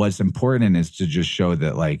 And what's important is to just show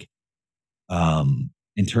that,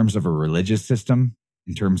 in terms of a religious system,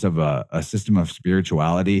 in terms of a system of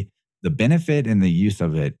spirituality, the benefit and the use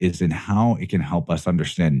of it is in how it can help us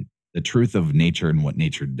understand the truth of nature and what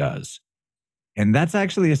nature does. And that's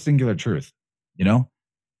actually a singular truth.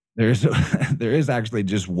 There is actually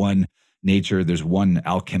just one nature. There's one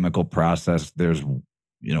alchemical process. There's,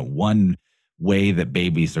 one way that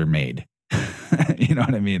babies are made. You know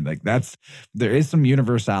what I mean? There is some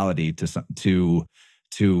universality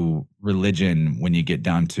to religion when you get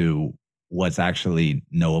down to what's actually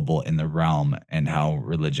knowable in the realm and how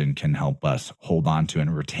religion can help us hold on to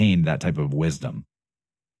and retain that type of wisdom.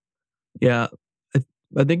 Yeah.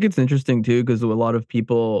 I think it's interesting too, because a lot of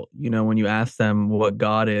people, when you ask them what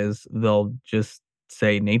God is, they'll just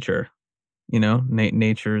say nature.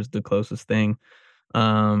 Nature is the closest thing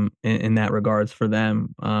in that regards for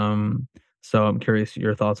them. So I'm curious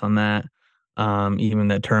your thoughts on that. Even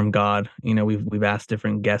that term God, we've asked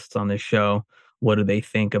different guests on this show, what do they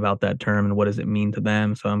think about that term and what does it mean to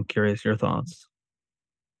them? So I'm curious your thoughts.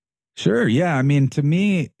 Sure. Yeah. I mean, to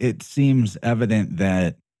me, it seems evident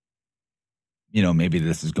that, maybe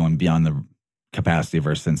this is going beyond the capacity of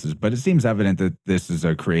our senses, but it seems evident that this is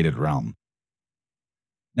a created realm.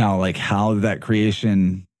 Now, like how that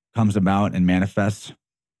creation comes about and manifests,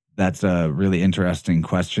 that's a really interesting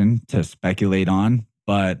question to speculate on.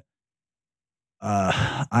 But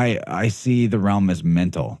I see the realm as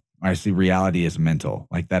mental. I see reality as mental,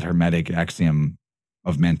 like that Hermetic axiom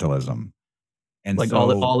of mentalism. And Like so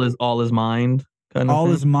all is mind kind of all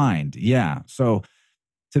thing? is mind. Yeah. So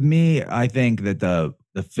to me, I think that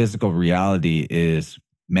the physical reality is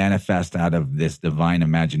manifest out of this divine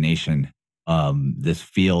imagination, this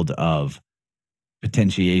field of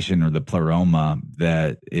potentiation or the pleroma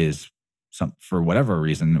that is for whatever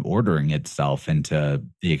reason ordering itself into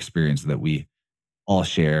the experience that we all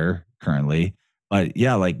share currently. But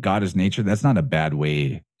yeah, like God is nature. That's not a bad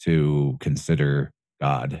way to consider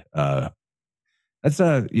God. That's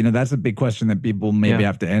a big question that people maybe Yeah.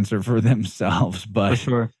 have to answer for themselves. For But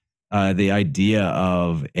sure. the idea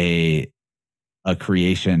of a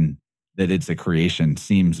creation, that it's a creation,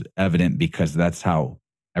 seems evident because that's how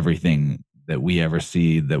everything that we ever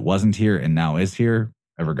see that wasn't here and now is here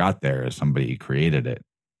ever got there, as somebody created it,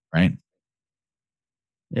 right?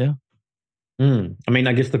 Yeah. I mean,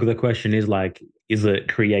 I guess the question is like, is it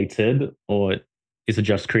created or is it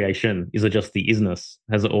just creation? Is it just the isness?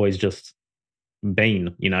 Has it always just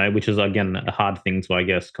been, which is again a hard thing to, I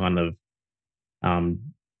guess, kind of um,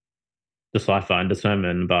 decipher and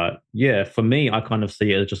determine. But yeah, for me, I kind of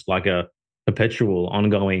see it as just like a perpetual,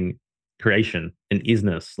 ongoing creation and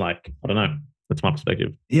isness. Like, I don't know. That's my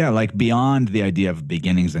perspective. Yeah, like beyond the idea of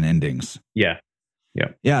beginnings and endings. Yeah.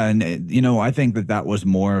 Yeah. Yeah, and I think that was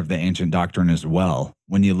more of the ancient doctrine as well.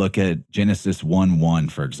 When you look at Genesis 1:1,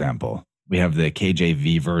 for example, we have the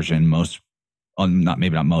KJV version.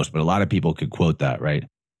 Maybe not most, but a lot of people could quote that, right?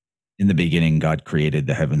 In the beginning, God created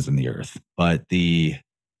the heavens and the earth. But the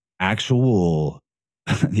actual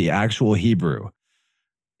Hebrew,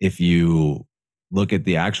 if you look at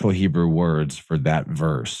the actual Hebrew words for that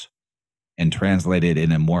verse and translate it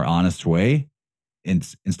in a more honest way,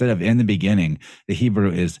 instead of in the beginning, the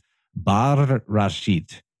Hebrew is bar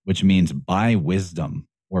rashit, which means by wisdom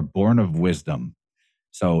or born of wisdom.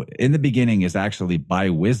 So in the beginning is actually by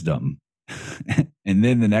wisdom. And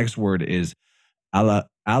then the next word is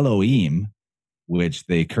Elohim, which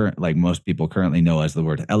like most people currently know as the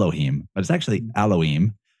word Elohim, but it's actually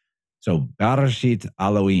Elohim. So Barashit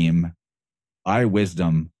Elohim, by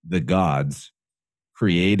wisdom, the gods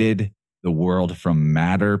created the world from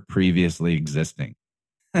matter previously existing.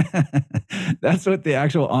 That's what the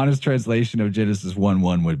actual honest translation of Genesis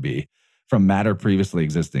 1:1 would be, from matter previously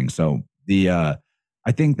existing. So I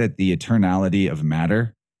think that the eternality of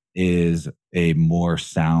matter is a more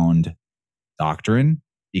sound doctrine,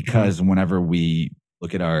 because whenever we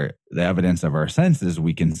look at the evidence of our senses,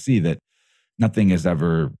 we can see that nothing is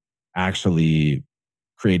ever actually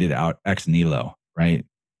created out ex nihilo, right?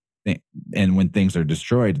 And when things are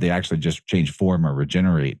destroyed, they actually just change form or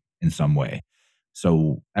regenerate in some way.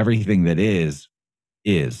 So everything that is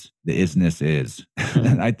the isness is.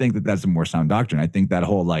 And I think that that's a more sound doctrine. I think that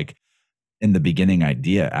whole like in the beginning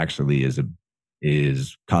idea actually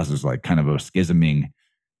causes like kind of a schisming,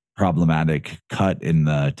 problematic cut in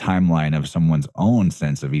the timeline of someone's own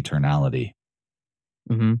sense of eternality.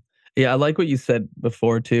 Mm-hmm. Yeah, I like what you said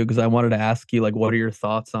before too, because I wanted to ask you, like, what are your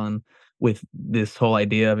thoughts on with this whole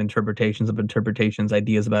idea of interpretations,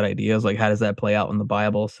 ideas about ideas? Like, how does that play out in the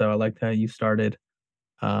Bible? So I liked how you started,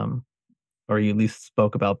 or you at least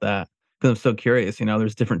spoke about that, because I'm so curious.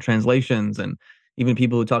 There's different translations, and even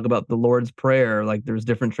people who talk about the Lord's Prayer, like there's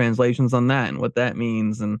different translations on that and what that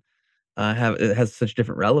means, and it has such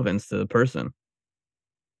different relevance to the person.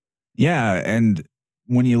 Yeah, and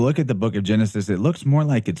when you look at the book of Genesis, it looks more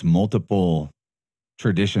like it's multiple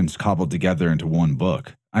traditions cobbled together into one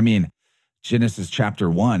book. I mean, Genesis chapter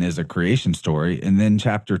 1 is a creation story, and then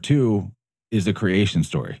chapter 2 is a creation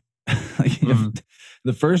story.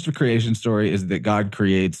 The first creation story is that God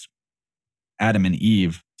creates Adam and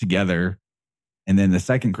Eve together, and then the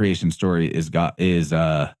second creation story is God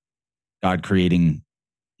creating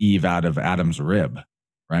Eve out of Adam's rib,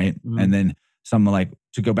 right? And then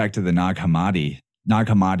to go back to the Nag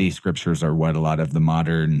Hammadi scriptures are what a lot of the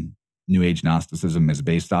modern New Age Gnosticism is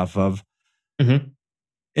based off of. Mm-hmm.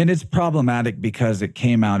 And it's problematic because it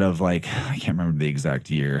came out of I can't remember the exact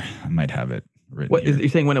year. I might have it written here. You're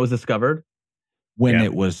saying when it was discovered? When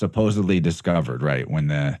it was supposedly discovered, right? When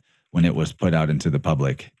it was put out into the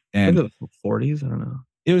public. And I think it was the 40s. I don't know.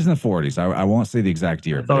 It was in the 40s. I won't say the exact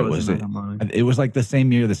year, but it was like the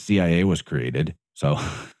same year the CIA was created. So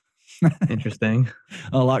interesting.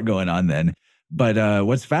 A lot going on then. But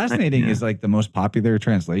what's fascinating is like the most popular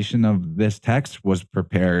translation of this text was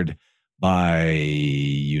prepared by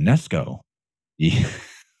UNESCO, which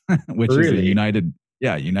is a Really? United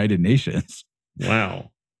Nations.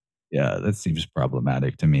 Wow. Yeah, that seems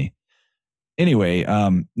problematic to me. Anyway,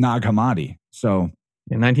 Nag Hammadi. So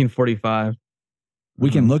In 1945. we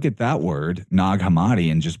can look at that word, Nag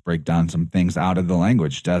Hammadi, and just break down some things out of the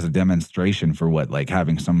language as a demonstration for what like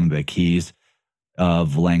having some of the keys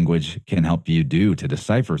of language can help you do to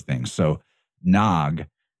decipher things. So Nagas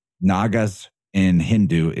in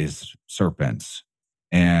Hindu is serpents,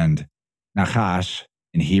 and Nachash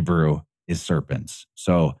in Hebrew is serpents.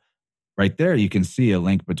 So right there, you can see a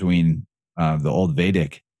link between the old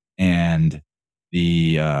Vedic and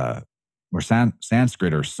the or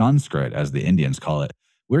Sanskrit or Sanskrit, as the Indians call it.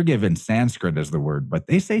 We're given Sanskrit as the word, but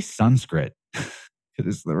they say Sanskrit because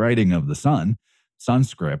it's the writing of the sun,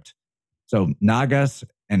 Sanskrit. So Nagas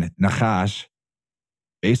and Nachash,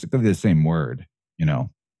 basically the same word,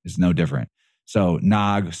 it's no different. So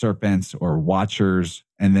Nag, serpents or watchers,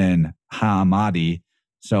 and then Hammadi.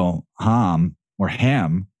 So Ham or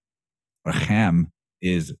Ham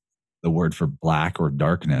is the word for black or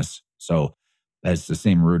darkness. So that's the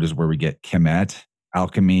same root as where we get Kemet,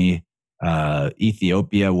 alchemy.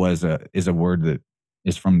 Ethiopia is a word that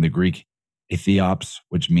is from the Greek Ethiops,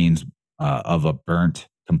 which means of a burnt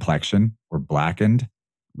complexion or blackened.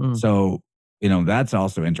 So, that's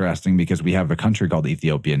also interesting because we have a country called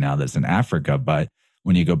Ethiopia now that's in Africa. But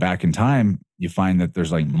when you go back in time, you find that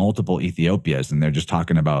there's like multiple Ethiopias, and they're just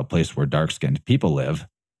talking about a place where dark-skinned people live.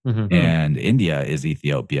 Mm-hmm. And India is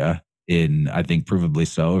Ethiopia I think provably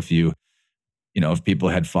so. If people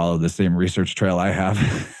had followed the same research trail I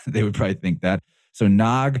have, they would probably think that. So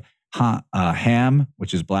Nag, Ham,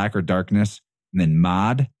 which is black or darkness, and then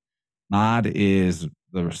Mad. Mad is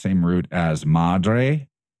the same root as madre,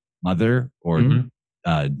 mother, or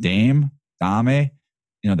dame, dame.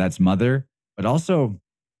 That's mother. But also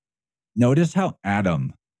notice how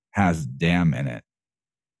Adam has dam in it,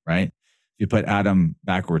 right? If you put Adam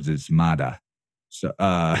backwards, it's Mada. So,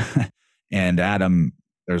 and Adam,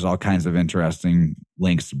 there's all kinds of interesting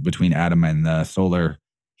links between Adam and the solar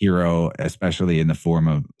hero, especially in the form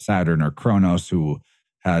of Saturn or Kronos, who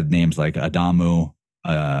had names like Adamu,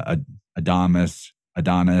 Adamus,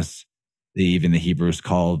 Adonis. Even the Hebrews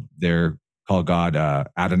call God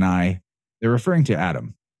Adonai. They're referring to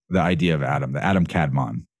Adam, the idea of Adam, the Adam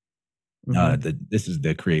Kadmon. This is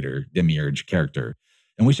the creator, demiurge character.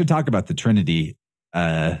 And we should talk about the Trinity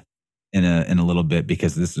in a little bit,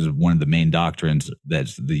 because this is one of the main doctrines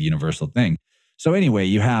that's the universal thing. So anyway,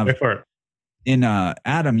 you have in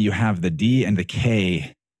Adam, you have the D and the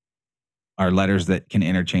K are letters that can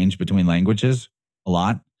interchange between languages a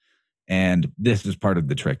lot. And this is part of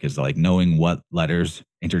the trick, is like knowing what letters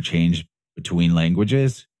interchange between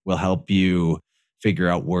languages will help you figure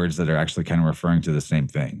out words that are actually kind of referring to the same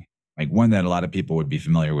thing. Like one that a lot of people would be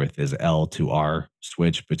familiar with is L to R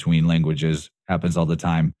switch between languages. Happens all the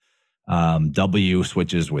time. W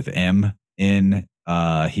switches with M in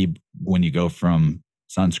when you go from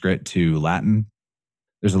Sanskrit to Latin.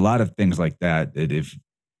 There's a lot of things like that if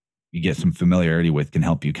you get some familiarity with, can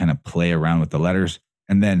help you kind of play around with the letters.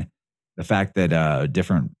 And then the fact that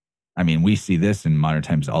we see this in modern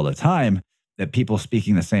times all the time, that people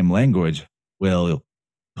speaking the same language will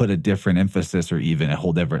put a different emphasis or even a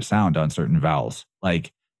whole different sound on certain vowels.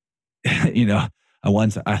 Like, it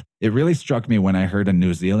really struck me when I heard a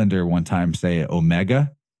New Zealander one time say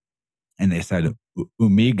omega, and they said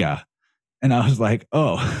umiga. And I was like,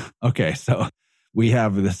 oh, okay. So we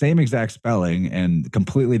have the same exact spelling and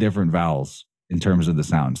completely different vowels in terms of the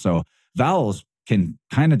sound. So vowels can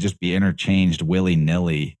kind of just be interchanged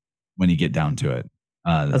willy-nilly when you get down to it.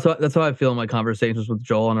 That's how I feel in my conversations with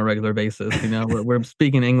Joel on a regular basis. We're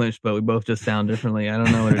speaking English, but we both just sound differently. I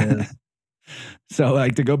don't know what it is. So,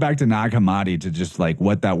 like, to go back to Nag Hammadi, to just like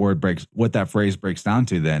what that phrase breaks down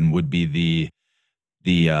to, then would be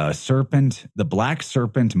the serpent, the black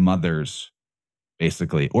serpent mothers,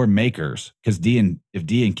 basically, or makers, because if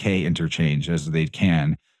D and K interchange as they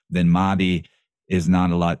can, then Madi is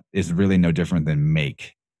really no different than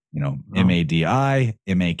make. Madi,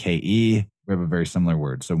 make. We have a very similar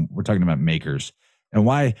word. So we're talking about makers. And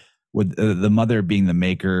why would the mother being the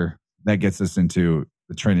maker, that gets us into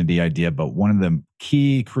the Trinity idea. But one of the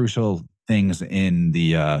key crucial things in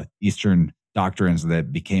the Eastern doctrines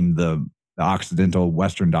that became the Occidental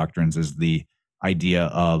Western doctrines is the idea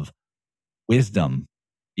of wisdom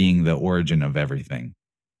being the origin of everything.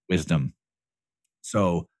 Wisdom.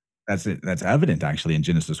 So that's evident actually in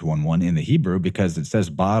Genesis 1:1 in the Hebrew, because it says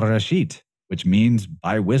Barashit, which means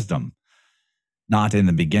by wisdom, not in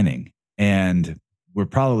the beginning. And we're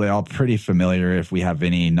probably all pretty familiar, if we have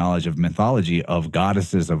any knowledge of mythology, of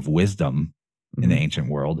goddesses of wisdom in the ancient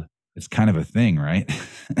world. It's kind of a thing, right?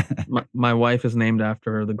 My wife is named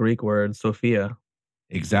after the Greek word Sophia.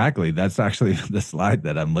 Exactly. That's actually the slide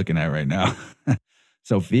that I'm looking at right now.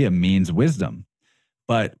 Sophia means wisdom.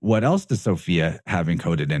 But what else does Sophia have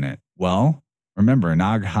encoded in it? Well, remember,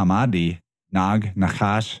 Nag Hammadi, Nag,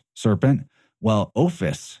 Nachash, serpent. Well,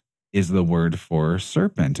 Ophis is the word for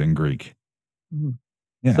serpent in Greek.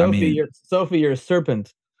 Yeah, Sophie, you're a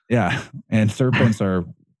serpent. Yeah, and serpents are,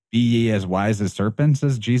 be ye as wise as serpents,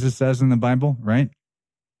 as Jesus says in the Bible, right?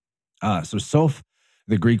 So Soph,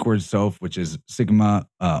 the Greek word Soph, which is sigma,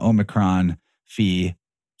 omicron, phi,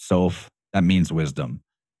 Soph, that means wisdom.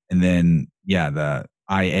 And then, the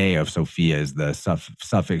IA of Sophia is the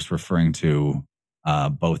suffix referring to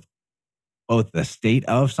both the state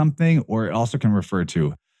of something, or it also can refer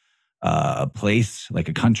to a place, like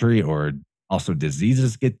a country, or also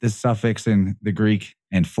diseases get this suffix in the Greek,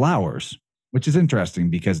 and flowers, which is interesting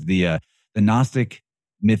because the Gnostic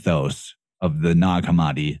mythos of the Nag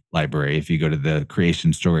Hammadi library, if you go to the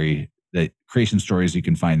creation stories you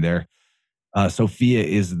can find there, Sophia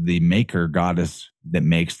is the maker goddess that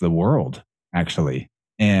makes the world, actually.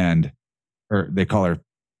 And they call her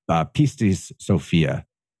Pistis Sophia.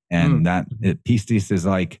 And Pistis is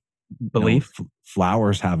like belief.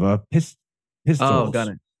 Flowers have a pistils. Oh, got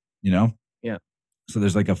it. Yeah. So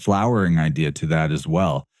there's like a flowering idea to that as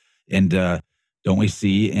well. And don't we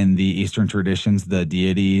see in the Eastern traditions the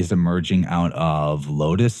deities emerging out of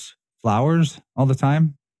lotus flowers all the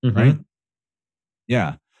time? Right?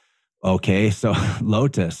 Yeah. Okay. So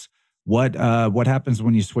lotus. What happens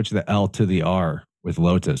when you switch the L to the R with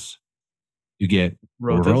lotus? You get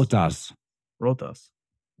rotas. Rotas.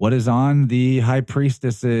 What is on the high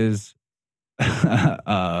priestess's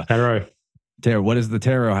tarot? Tarot. What does the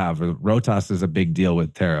tarot have? Rotas is a big deal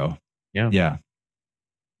with tarot. Yeah.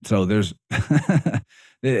 So there's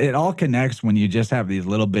it all connects when you just have these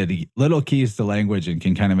little keys to language and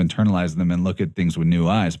can kind of internalize them and look at things with new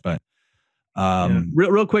eyes. But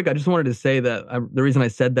real quick, I just wanted to say that the reason I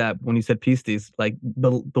said that when you said pistis, like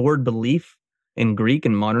the word belief in Greek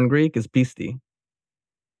and modern Greek is pisti.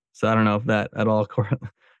 So I don't know if that at all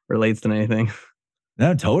relates to anything.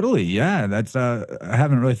 No, totally. Yeah, that's I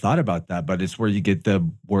haven't really thought about that, but it's where you get the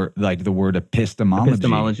word, like the word epistemology.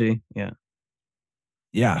 Epistemology, yeah.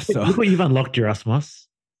 Yeah. So look what you've unlocked, Erasmus.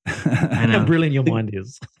 I know. How brilliant your mind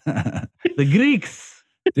is. The Greeks.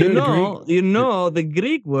 Dude, the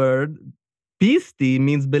Greek word pisti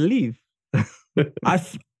means belief.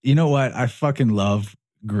 You know what? I fucking love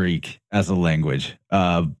Greek as a language.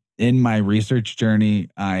 In my research journey,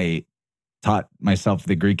 I taught myself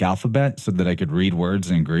the Greek alphabet so that I could read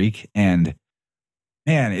words in Greek. And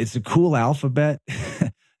man, it's a cool alphabet.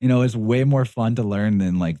 It's way more fun to learn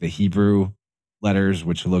than like the Hebrew letters,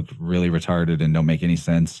 which look really retarded and don't make any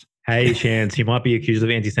sense. Hey, Chance, you might be accused of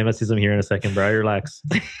anti-Semitism here in a second, bro. Relax.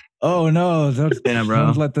 Oh, no.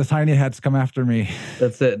 Don't let the tiny hats come after me.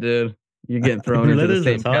 That's it, dude. You're getting thrown into the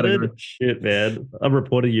same category. Shit, man. I've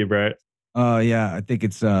reported you, bro. Yeah, I think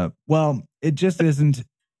it's, it just isn't.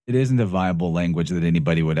 It isn't a viable language that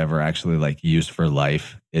anybody would ever actually like use for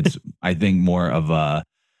life. It's, I think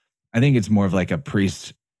it's more of like a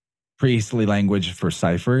priestly language for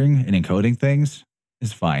ciphering and encoding things.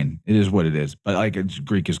 It's fine. It is what it is. But like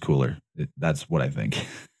Greek is cooler. That's what I think.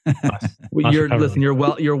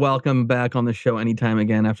 You're welcome back on the show anytime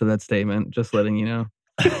again after that statement. Just letting you know.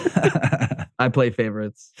 I play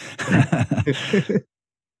favorites.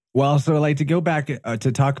 Well, so like to go back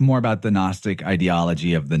to talk more about the Gnostic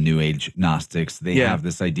ideology of the New Age Gnostics, they have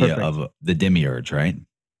this idea of the demiurge, right?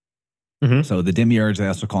 Mm-hmm. So the demiurge, they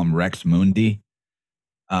also call him Rex Mundi.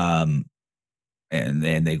 And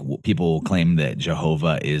people claim that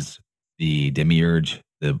Jehovah is the demiurge,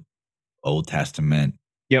 the Old Testament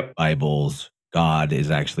Bibles. God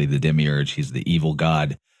is actually the demiurge. He's the evil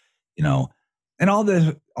God, and all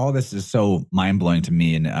this is so mind blowing to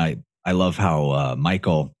me. And I love how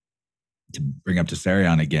Michael, to bring up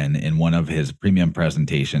Tsarion again, in one of his premium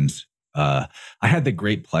presentations, I had the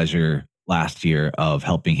great pleasure last year of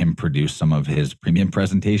helping him produce some of his premium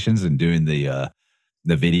presentations and doing the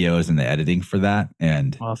videos and the editing for that.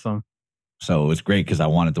 And awesome. So it was great because I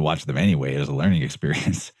wanted to watch them anyway. It was a learning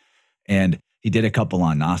experience. And he did a couple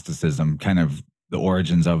on Gnosticism, kind of the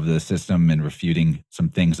origins of the system and refuting some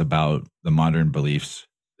things about the modern beliefs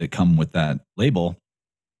that come with that label.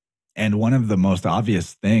 And one of the most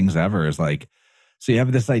obvious things ever is like, so you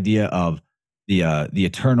have this idea of the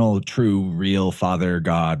eternal, true, real Father,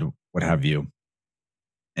 God, what have you,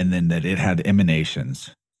 and then that it had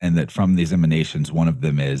emanations, and that from these emanations, one of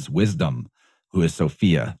them is wisdom, who is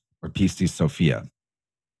Sophia, or Pistis Sophia,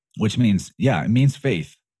 which means, it means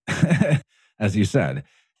faith, as you said,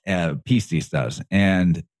 Pistis does.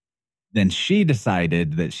 And then she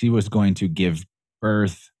decided that she was going to give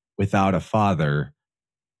birth without a father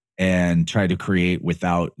and try to create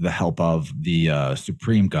without the help of the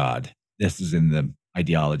supreme God. This is in the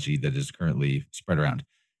ideology that is currently spread around.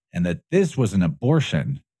 And that this was an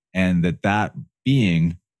abortion, and that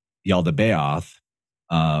being Yaldabaoth,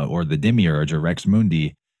 or the Demiurge, or Rex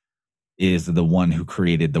Mundi, is the one who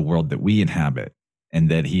created the world that we inhabit,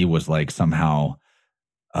 and that he was like somehow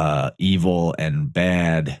evil and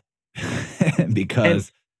bad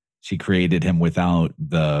because she created him without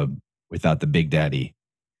the Big Daddy.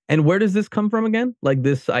 And where does this come from again? Like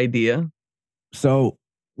this idea? So,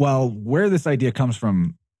 well, where this idea comes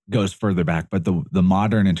from goes further back, but the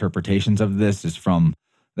modern interpretations of this is from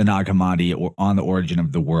the Nag Hammadi, or On the Origin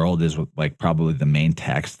of the World, is like probably the main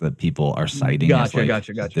text that people are citing.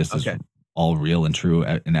 Gotcha. This is all real and true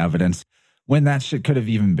and evidence, when that shit could have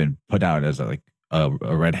even been put out as a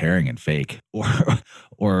red herring and fake,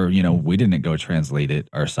 or we didn't go translate it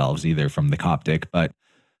ourselves either from the Coptic. But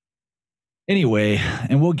anyway,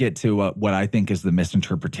 and we'll get to what I think is the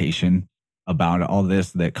misinterpretation about all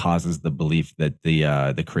this that causes the belief that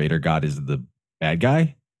the creator God is the bad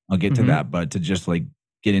guy. I'll get to that, but to just like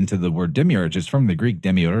get into the word demiurge, is from the Greek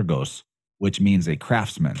demiurgos, which means a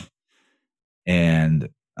craftsman, and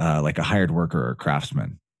like a hired worker or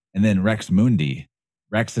craftsman. And then Rex Mundi,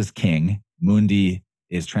 Rex is king, Mundi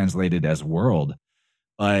is translated as world.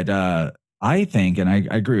 But I think, and I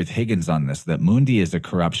agree with Higgins on this, that Mundi is a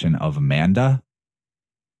corruption of Manda,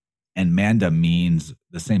 and Manda means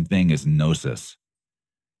the same thing as Gnosis.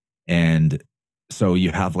 And so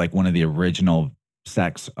you have like one of the original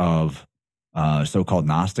sects of so-called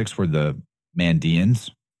Gnostics were the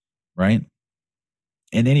Mandeans, right?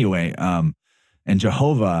 And anyway, and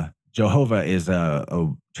Jehovah is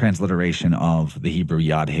a transliteration of the Hebrew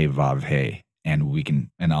Yad He Vav He,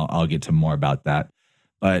 and I'll get to more about that.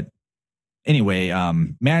 But anyway,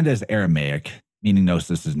 Manda is Aramaic, meaning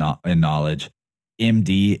Gnosis is not in knowledge.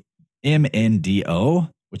 MNDO,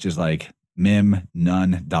 which is like Mim,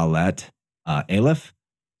 Nun, Dalet, Aleph,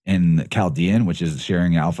 in Chaldean, which is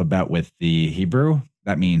sharing alphabet with the Hebrew,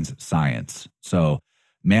 that means science. So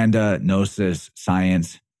Manda, Gnosis,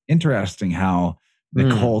 science. Interesting how the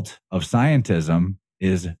cult of scientism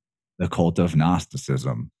is the cult of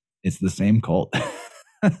Gnosticism. It's the same cult.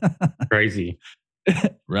 Crazy.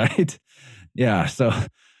 Right? Yeah. So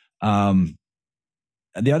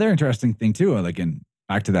the other interesting thing too, like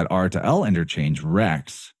back to that R to L interchange,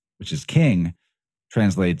 Rex, which is king,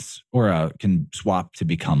 translates or can swap to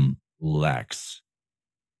become Lex,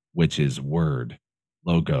 which is word,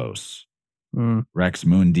 logos. Rex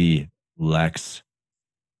Mundi, Lex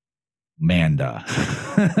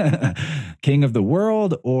Manda, king of the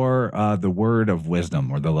world, or the word of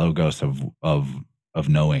wisdom, or the logos of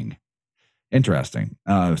knowing. Interesting.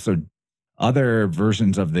 So other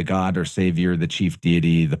versions of the god or savior, the chief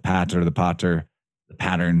deity, the pater, the pater, the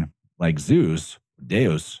pattern, like Zeus,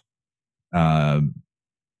 Deus,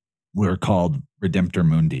 were called Redemptor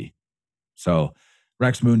Mundi. So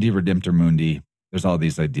Rex Mundi, Redemptor Mundi, there's all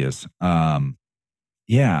these ideas.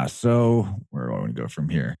 Yeah, so where do I want to go from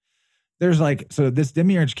here? There's so this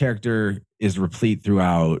demiurge character is replete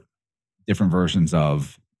throughout different versions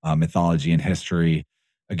of mythology and history.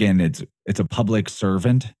 Again, it's a public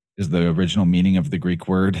servant is the original meaning of the Greek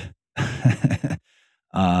word.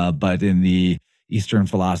 But in the Eastern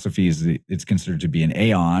philosophies, it's considered to be an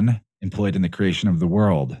aeon employed in the creation of the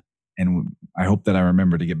world. And I hope that I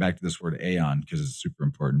remember to get back to this word aeon because it's super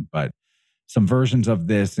important. But some versions of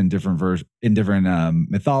this in different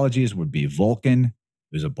mythologies would be Vulcan,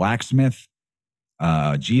 who's a blacksmith,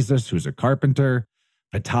 Jesus, who's a carpenter,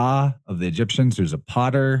 Ptah of the Egyptians, who's a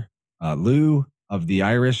potter, Lu of the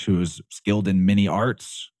Irish, who's skilled in many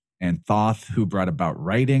arts, and Thoth, who brought about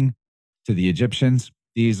writing to the Egyptians.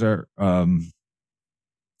 These are Thoth,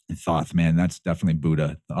 man, that's definitely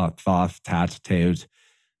Buddha. Thoth, Tat, Teos.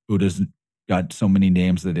 Buddha's got so many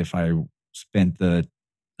names that if I spent the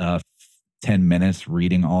 10 minutes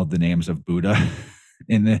reading all the names of Buddha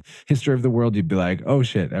in the history of the world, you'd be like, oh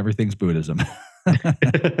shit, everything's Buddhism.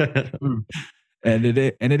 And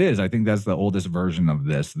it is. I think that's the oldest version of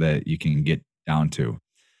this that you can get down to.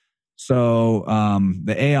 So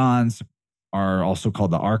the aeons are also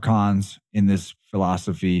called the archons in this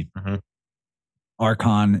philosophy.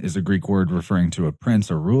 Archon is a Greek word referring to a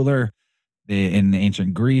prince or ruler. In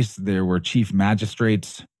ancient Greece, there were chief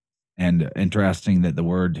magistrates, and interesting that the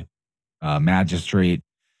word magistrate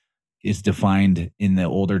is defined in the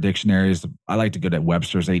older dictionaries. I like to go to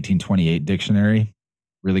Webster's 1828 dictionary.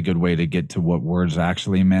 Really good way to get to what words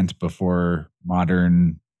actually meant before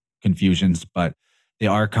modern confusions. But the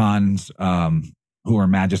archons, who are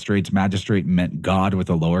magistrates, magistrate meant God with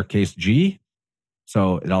a lowercase g.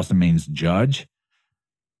 So it also means judge.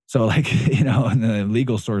 So like, in the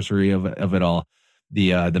legal sorcery of it all,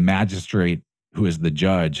 the magistrate, who is the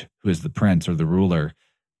judge, who is the prince or the ruler,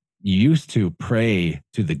 used to pray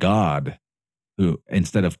to the god who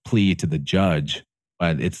instead of plea to the judge,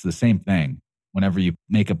 but it's the same thing. Whenever you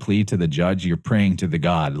make a plea to the judge, you're praying to the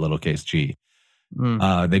god, lowercase g.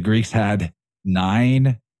 The Greeks had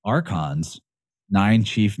 9 archons, 9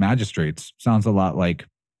 chief magistrates. Sounds a lot like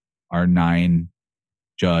our 9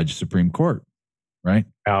 judge Supreme Court, right?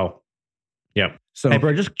 Wow. Yeah. So, hey,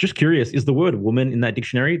 bro, just curious, is the word woman in that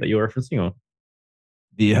dictionary that you're referencing, or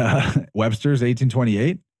the Webster's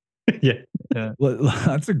 1828? Yeah. Well,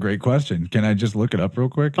 that's a great question. Can I just look it up real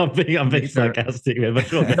quick? I'm being sarcastic, man, but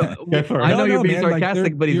sure, go for it. I know you're No, being man, like,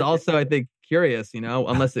 sarcastic, but he's also, I think, curious,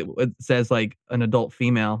 unless it says like an adult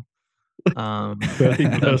female. I'm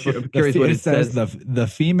curious what it says. The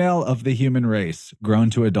female of the human race grown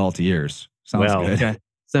to adult years. Sounds Well, good. Okay.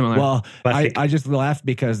 Similar. Well, Classic. I just laughed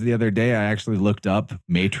because the other day I actually looked up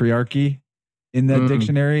matriarchy in that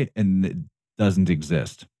dictionary, and it doesn't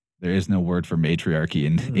exist. There is no word for matriarchy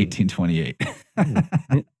in 1828.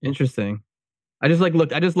 Interesting. I just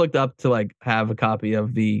looked up to like have a copy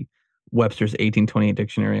of the Webster's 1828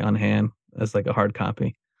 dictionary on hand as like a hard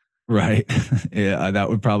copy. Right. Yeah, that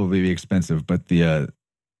would probably be expensive, but there's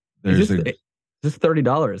just $30,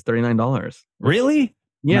 $39. Really?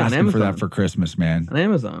 Yeah, I'm on asking Amazon. for that for Christmas, man. On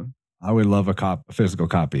Amazon. I would love a physical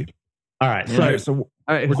copy. All right. Yeah. So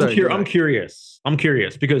All right. I'm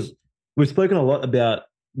curious because we've spoken a lot about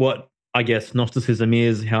what I guess Gnosticism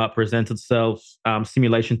is, how it presents itself,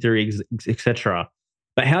 simulation theory, etc.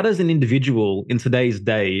 But how does an individual in today's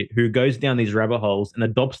day who goes down these rabbit holes and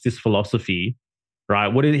adopts this philosophy, right?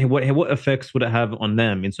 What effects would it have on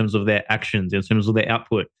them in terms of their actions, in terms of their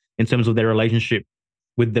output, in terms of their relationship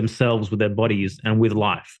with themselves, with their bodies, and with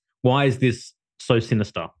life? Why is this so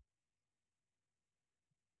sinister?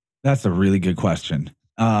 That's a really good question.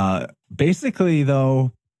 Basically,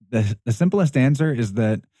 though, the simplest answer is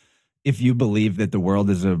that if you believe that the world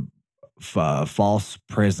is a false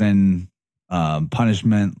prison,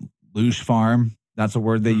 punishment, loosh farm, that's a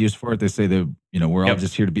word they use for it. They say that, we're all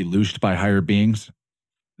just here to be looshed by higher beings.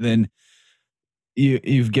 Then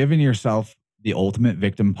you've given yourself the ultimate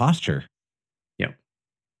victim posture. Yeah.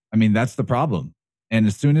 I mean, that's the problem. And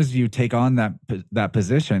as soon as you take on that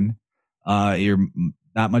position, you're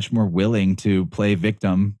that much more willing to play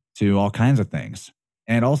victim to all kinds of things.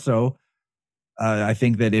 And also, I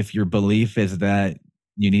think that if your belief is that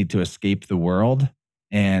you need to escape the world,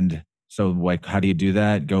 and so like, how do you do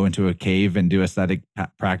that? Go into a cave and do ascetic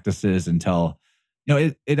practices until,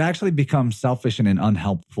 it actually becomes selfish in an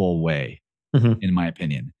unhelpful way, in my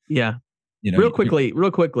opinion. Yeah. Real quickly,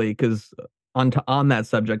 because on that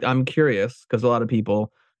subject, I'm curious because a lot of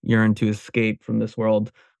people yearn to escape from this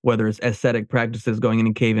world, whether it's ascetic practices, going in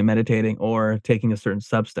a cave and meditating, or taking a certain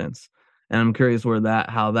substance. And I'm curious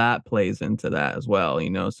how that plays into that as well,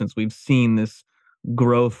 since we've seen this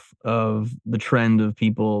growth of the trend of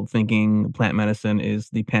people thinking plant medicine is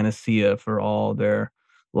the panacea for all their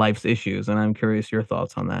life's issues. And I'm curious your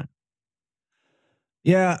thoughts on that.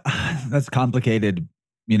 Yeah, that's complicated,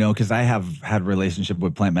 because I have had relationship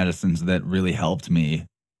with plant medicines that really helped me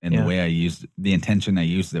in the way I used the intention I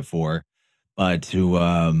used it for. But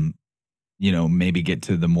to, maybe get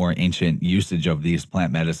to the more ancient usage of these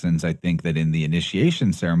plant medicines, I think that in the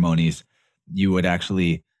initiation ceremonies, you would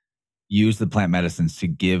actually use the plant medicines to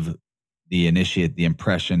give the initiate the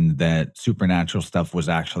impression that supernatural stuff was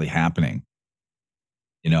actually happening.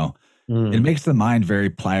 It makes the mind very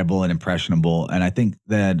pliable and impressionable. And I think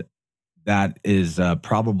that is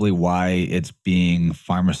probably why it's being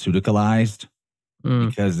pharmaceuticalized,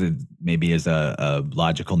 because it maybe is a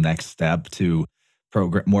logical next step to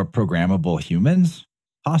more programmable humans,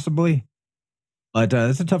 possibly. But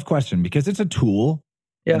it's a tough question because it's a tool.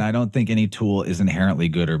 Yeah. And I don't think any tool is inherently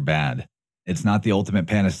good or bad. It's not the ultimate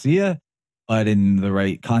panacea, but in the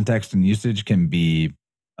right context and usage can be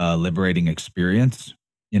a liberating experience.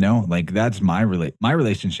 Like that's my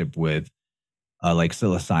relationship with like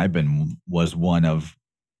psilocybin was one of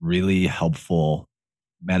really helpful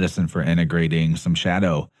medicine for integrating some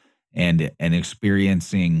shadow and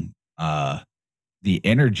experiencing the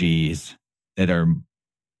energies that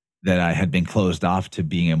I had been closed off to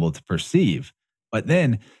being able to perceive. But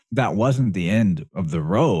then that wasn't the end of the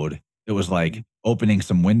road. It was like opening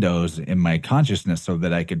some windows in my consciousness so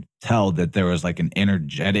that I could tell that there was like an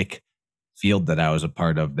energetic field that I was a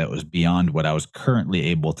part of that was beyond what I was currently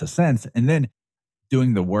able to sense. And then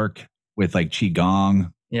doing the work with like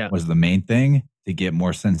Qigong was the main thing to get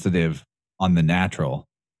more sensitive on the natural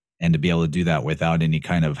and to be able to do that without any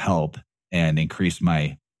kind of help and increase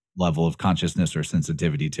my level of consciousness or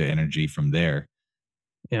sensitivity to energy from there.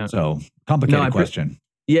 Yeah. So complicated question.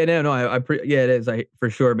 Yeah, it is. For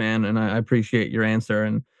sure, man. And I appreciate your answer.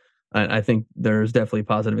 And I think there's definitely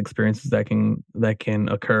positive experiences that can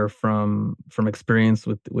occur from experience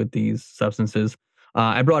with these substances.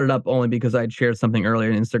 I brought it up only because I'd shared something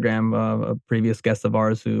earlier on Instagram. A previous guest of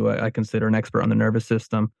ours, who I consider an expert on the nervous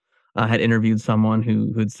system, had interviewed someone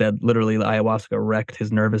who'd said literally ayahuasca wrecked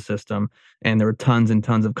his nervous system, and there were tons and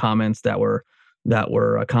tons of comments that were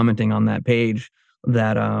commenting on that page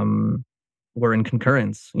that were in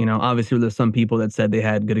concurrence. Obviously there's some people that said they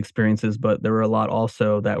had good experiences, but there were a lot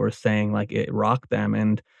also that were saying like it rocked them.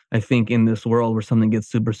 And I think in this world where something gets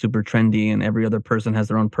super, super trendy and every other person has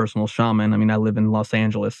their own personal shaman. I mean, I live in Los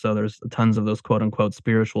Angeles, so there's tons of those quote unquote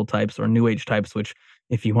spiritual types or new age types, which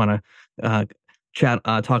if you want to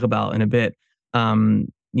talk about in a bit,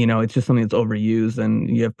 it's just something that's overused.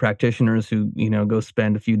 And you have practitioners who, go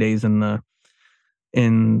spend a few days in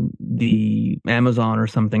the Amazon or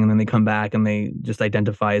something, and then they come back and they just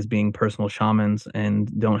identify as being personal shamans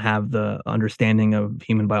and don't have the understanding of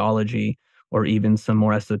human biology or even some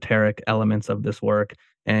more esoteric elements of this work.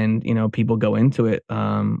 And, people go into it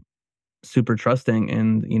super trusting,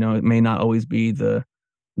 and, it may not always be the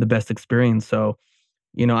best experience. So,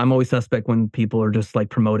 I'm always suspect when people are just like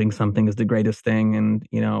promoting something as the greatest thing, and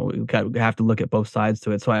we have to look at both sides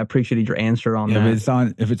to it. So I appreciated your answer on that.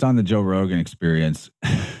 If it's on the Joe Rogan Experience,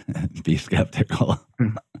 be skeptical.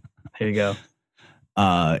 There you go.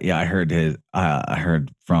 I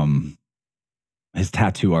heard from his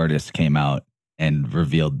tattoo artist came out and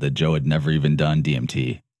revealed that Joe had never even done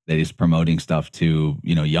DMT. That he's promoting stuff to,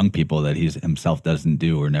 young people that he's himself doesn't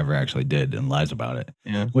do or never actually did, and lies about it.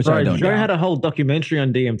 Yeah. Which I don't know. Joe had a whole documentary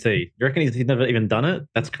on DMT. You reckon he's never even done it?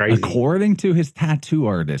 That's crazy. According to his tattoo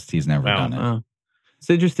artist, he's never done it. It's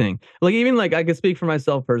interesting. Like, even like I could speak for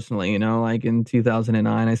myself personally, like in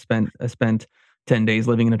 2009, I spent 10 days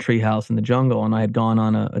living in a treehouse in the jungle, and I had gone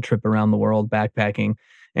on a trip around the world backpacking.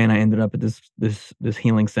 And I ended up at this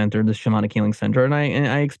healing center, this shamanic healing center, and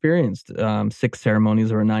I experienced 6 ceremonies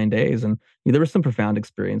over 9 days, and there were some profound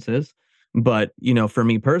experiences. But for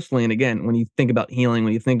me personally, and again, when you think about healing,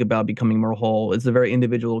 when you think about becoming more whole, it's a very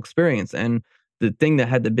individual experience. And the thing that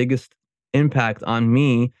had the biggest impact on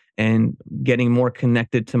me and getting more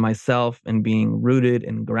connected to myself and being rooted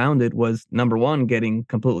and grounded was, number one, getting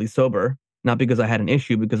completely sober, not because I had an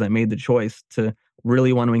issue, because I made the choice to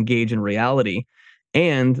really want to engage in reality.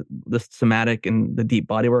 And the somatic and the deep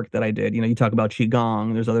body work that I did, you talk about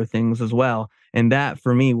Qigong, there's other things as well. And that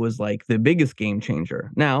for me was like the biggest game changer.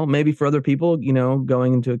 Now, maybe for other people,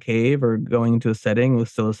 going into a cave or going into a setting with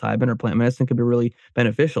psilocybin or plant medicine could be really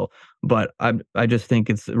beneficial. But I just think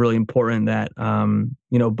it's really important that,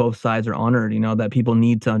 both sides are honored, that people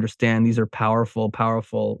need to understand these are powerful,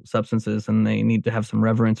 powerful substances, and they need to have some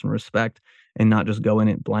reverence and respect and not just go in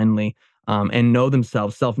it blindly. And know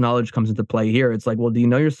themselves. Self-knowledge comes into play here. It's like, well, do you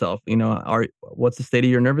know yourself? What's the state of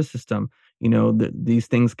your nervous system? These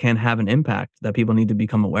things can have an impact that people need to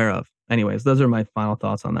become aware of. Anyways, those are my final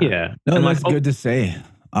thoughts on that. Yeah. No, that's good to say.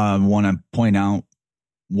 I want to point out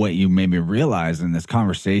what you made me realize in this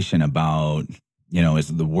conversation about, is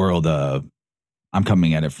the world I'm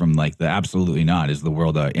coming at it from like the absolutely not, is the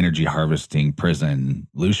world a energy harvesting prison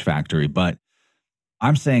loosh factory. But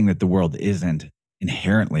I'm saying that the world isn't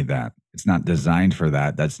inherently that. It's not designed for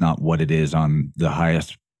that. That's not what it is on the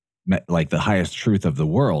highest truth of the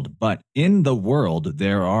world. But in the world,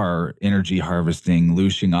 there are energy harvesting,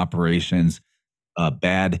 looshing operations,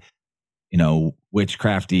 bad,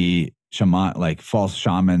 witchcrafty shaman, like false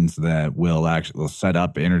shamans that will actually set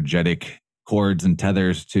up energetic cords and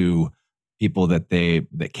tethers to people that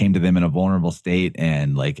came to them in a vulnerable state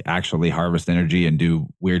and like actually harvest energy and do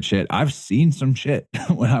weird shit. I've seen some shit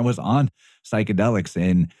when I was on psychedelics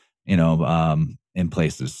in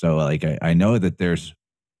places. So like, I know that there's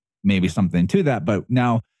maybe something to that, but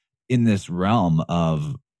now in this realm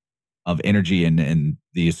of energy and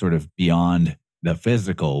the sort of beyond the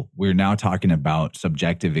physical, we're now talking about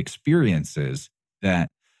subjective experiences that,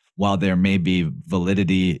 while there may be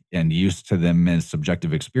validity and use to them as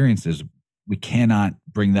subjective experiences, we cannot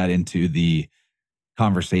bring that into the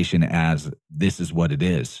conversation as this is what it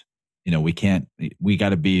is. We got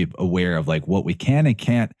to be aware of like what we can and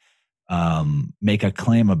can't make a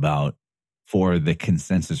claim about for the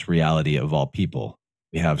consensus reality of all people.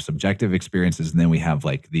 We have subjective experiences, and then we have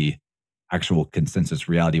like the actual consensus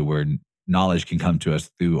reality where knowledge can come to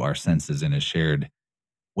us through our senses in a shared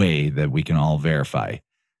way that we can all verify.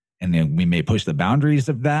 And then we may push the boundaries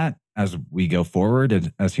of that as we go forward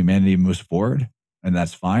and as humanity moves forward, and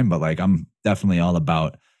that's fine. But like, I'm definitely all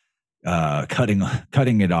about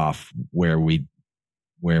cutting it off where we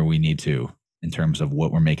need to in terms of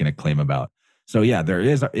what we're making a claim about. So yeah, there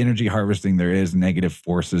is energy harvesting. There is negative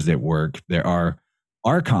forces at work. There are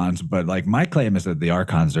archons, but like my claim is that the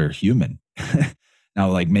archons are human. Now,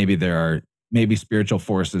 like maybe spiritual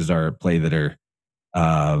forces are at play that are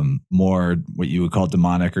more what you would call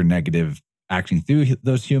demonic or negative acting through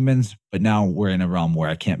those humans. But now we're in a realm where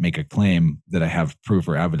I can't make a claim that I have proof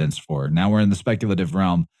or evidence for. Now we're in the speculative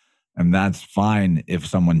realm, and that's fine if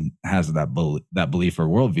someone has that belief or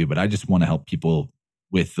worldview. But I just want to help people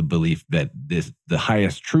with the belief that the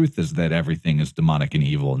highest truth is that everything is demonic and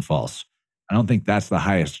evil and false. I don't think that's the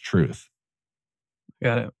highest truth.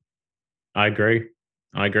 Got it. I agree.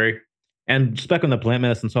 And just back on the plant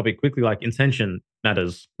medicine topic quickly, like intention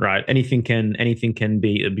matters, right? Anything can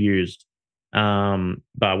be abused.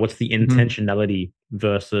 But what's the intentionality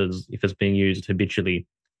versus if it's being used habitually?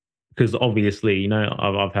 Because obviously, you know,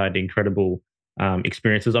 I've had incredible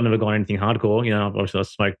experiences. I've never gone anything hardcore. You know, I've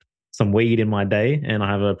smoked some weed in my day, and I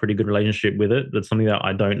have a pretty good relationship with it. That's something that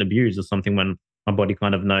I don't abuse. It's something when my body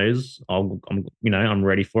kind of knows I'm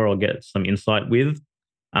ready for. I'll get some insight with,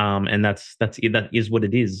 and that's it. That is what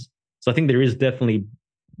it is. So I think there is definitely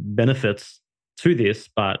benefits to this,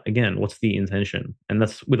 but again, what's the intention? And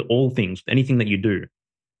that's with all things, anything that you do.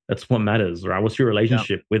 That's what matters, right? What's your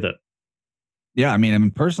relationship with it? Yeah, I mean,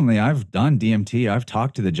 personally, I've done DMT. I've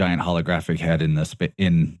talked to the giant holographic head in the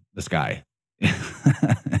sky.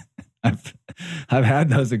 I've had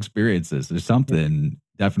those experiences. There's something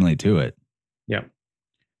definitely to it. Yeah.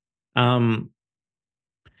 I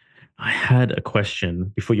had a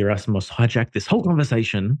question before Yerasimos hijacked this whole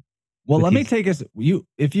conversation. Well, let me take us.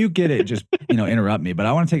 If you get it, just interrupt me. But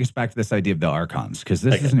I want to take us back to this idea of the archons, because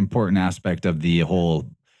this is an important aspect of the whole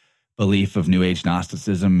belief of New Age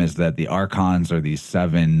Gnosticism, is that the archons are these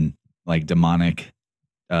 7 like demonic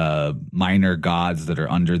minor gods that are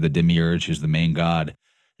under the demiurge, who's the main god,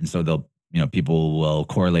 and so they'll people will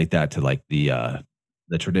correlate that to like the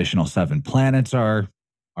traditional 7 planets are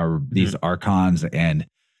these archons, and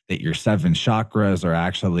that your 7 chakras are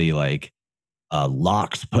actually like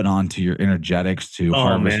locks put onto your energetics to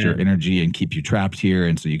harvest your energy and keep you trapped here.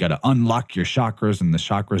 And so you got to unlock your chakras, and the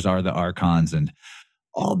chakras are the archons, and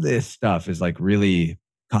all this stuff is like really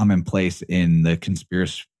commonplace in the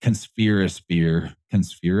conspirasphere.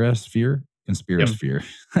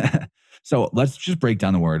 So let's just break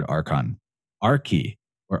down the word archon. Arche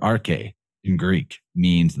or arche in Greek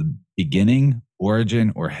means the beginning,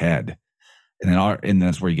 origin, or head. And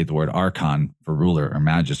that's where you get the word archon for ruler or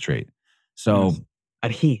magistrate. So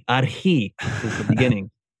archi is the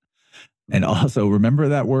beginning. And also remember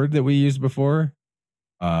that word that we used before?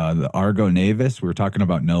 The Argo Navis. We were talking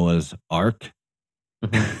about Noah's Ark.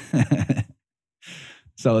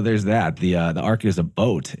 So there's that. The Ark is a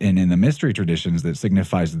boat, and in the mystery traditions, that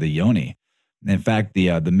signifies the yoni. In fact,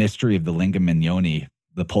 the mystery of the lingam and yoni,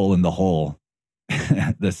 the pole in the hole.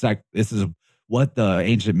 This is what the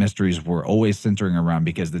ancient mysteries were always centering around,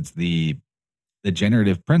 because it's the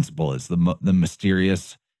generative principle. It's the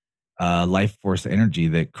mysterious life force energy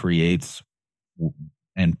that creates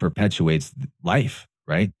and perpetuates life.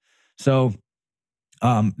 Right. So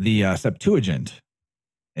the Septuagint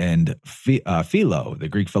and Philo, the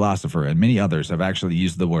Greek philosopher, and many others have actually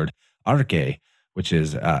used the word arche, which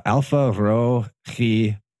is alpha rho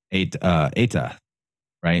chi eta.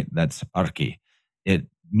 Right. That's arche. It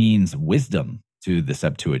means wisdom to the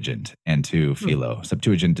Septuagint and to Philo.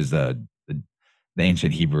 Septuagint is the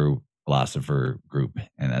ancient Hebrew philosopher group,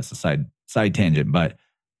 and that's a side tangent. But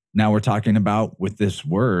now we're talking about, with this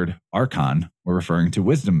word archon, we're referring to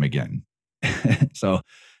wisdom again. So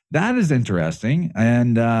that is interesting.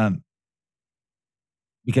 And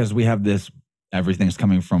because we have this, everything's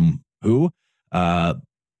coming from who?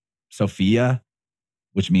 Sophia,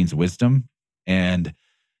 which means wisdom. And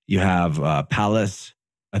you have Pallas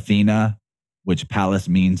Athena, which Pallas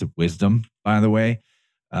means wisdom, by the way.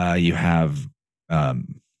 You have,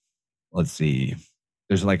 let's see,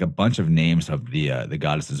 there's like a bunch of names of the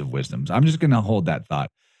goddesses of wisdom. So I'm just going to hold that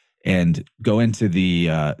thought and go into the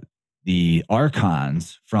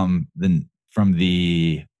archons from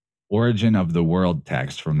the origin of the world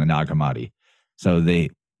text, from the Nag Hammadi. So they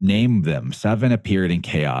name them. 7 appeared in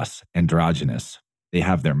chaos, androgynous. They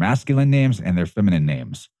have their masculine names and their feminine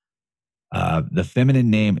names. The feminine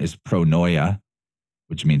name is Pronoia,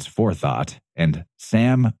 which means forethought, and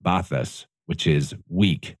Sam Bathus, which is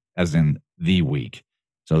week, as in the week.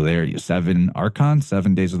 So there you 7 archons,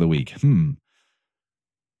 7 days of the week.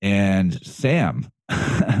 And Sam,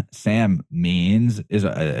 Sam is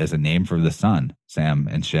a name for the sun. Sam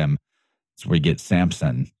and Shem. It's where you get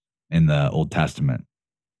Samson in the Old Testament.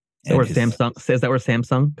 Is that where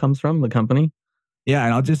Samsung comes from, the company? Yeah,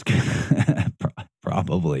 and I'll just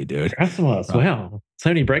probably, dude. Rasmus, wow, so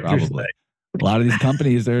many breakthroughs today. A lot of these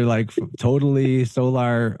companies are like totally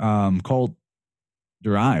solar cult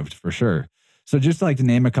derived for sure. So just like to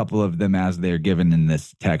name a couple of them as they're given in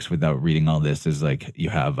this text without reading all this is like you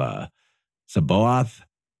have Sabaoth,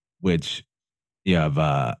 which you have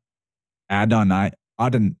Adonaeos.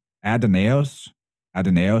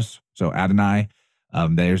 So Adonai,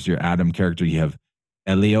 there's your Adam character. You have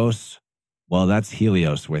Elios. Well, that's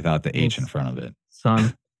Helios without the H in front of it.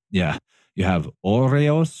 Sun. Yeah. You have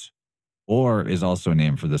Oreos. Or is also a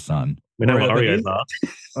name for the sun. We know what Oreos are.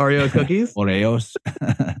 Oreo cookies? Oreos.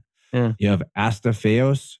 Yeah. You have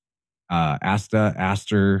Astapheos.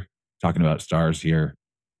 Aster, talking about stars here.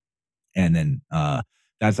 And then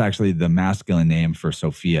that's actually the masculine name for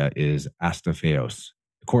Sophia is Astapheos,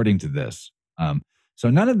 according to this. So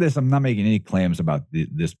none of this, I'm not making any claims about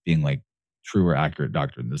this being like true or accurate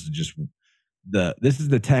doctrine. This is just this is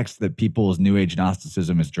the text that people's New Age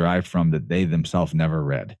Gnosticism is derived from that they themselves never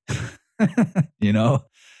read. You know?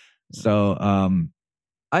 So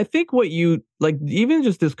I think what you like, even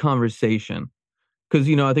just this conversation, because,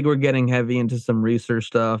 you know, I think we're getting heavy into some research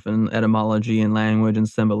stuff and etymology and language and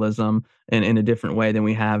symbolism and in a different way than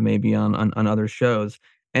we have maybe on other shows.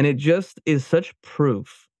 And it just is such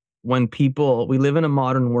proof when we live in a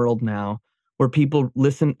modern world now where people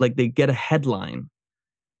listen, like they get a headline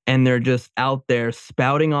and they're just out there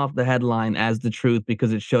spouting off the headline as the truth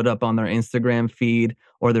because it showed up on their Instagram feed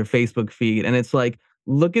or their Facebook feed. And it's like,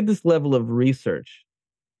 look at this level of research,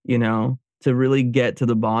 you know, to really get to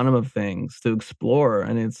the bottom of things, to explore.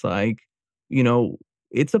 And it's like, you know,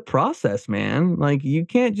 it's a process, man. Like you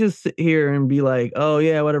can't just sit here and be like, oh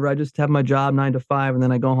yeah, whatever. I just have my job 9 to 5 and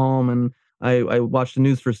then I go home and I watch the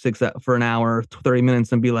news for an hour, 30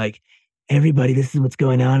 minutes and be like, everybody, this is what's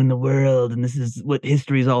going on in the world. And this is what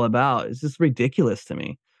history is all about. It's just ridiculous to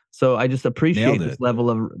me. So I just appreciate this level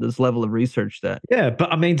of research that. Yeah,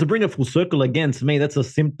 but I mean, to bring it full circle again, to me, that's a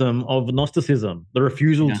symptom of Gnosticism, the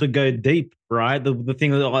refusal to go deep, right? The thing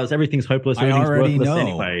that everything's hopeless, everything's worthless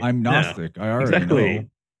anyway. I'm Gnostic. Yeah. I already know.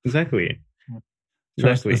 Exactly.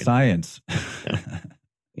 Trust the science.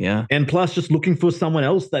 Yeah. And plus just looking for someone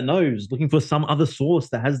else that knows, looking for some other source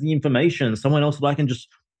that has the information, someone else that I can just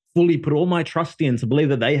fully put all my trust in to believe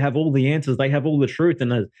that they have all the answers, they have all the truth.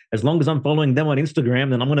 And as long as I'm following them on Instagram,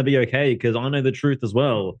 then I'm going to be okay because I know the truth as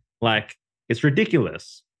well. Like, it's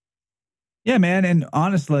ridiculous. Yeah, man. And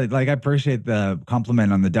honestly, like, I appreciate the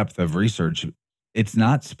compliment on the depth of research. It's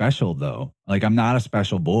not special, though. Like, I'm not a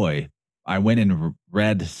special boy. I went and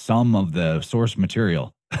read some of the source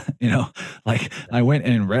material. You know, like I went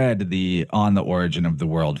and read On the Origin of the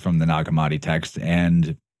World from the Nag Hammadi text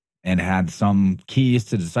and had some keys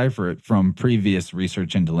to decipher it from previous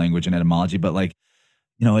research into language and etymology. But like,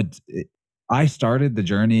 you know, I started the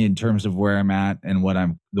journey in terms of where I'm at and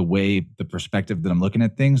the perspective that I'm looking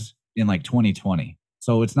at things in like 2020.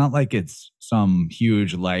 So it's not like it's some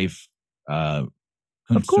huge life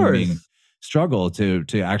consuming struggle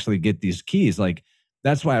to actually get these keys. Like,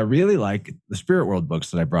 that's why I really like the Spirit World books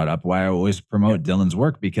that I brought up, why I always promote Dylan's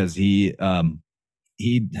work, because he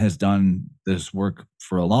has done this work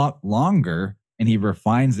for a lot longer and he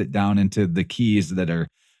refines it down into the keys that are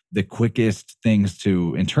the quickest things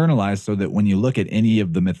to internalize, so that when you look at any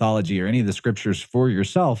of the mythology or any of the scriptures for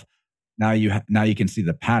yourself, now you can see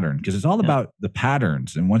the pattern, because it's all about the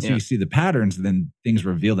patterns. And once you see the patterns, then things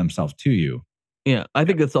reveal themselves to you. Yeah, I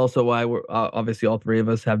think that's also why we're obviously all three of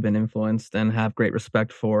us have been influenced and have great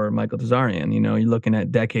respect for Michael Tazarian. You know, you're looking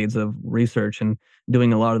at decades of research and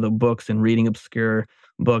doing a lot of the books and reading obscure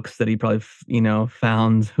books that he probably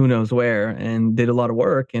found who knows where and did a lot of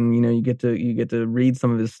work. And you know, you get to read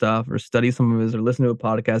some of his stuff or study some of his or listen to a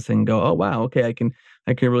podcast and go, oh wow, okay, I can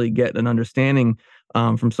really get an understanding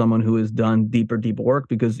from someone who has done deeper work.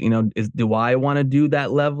 Because, you know, do I want to do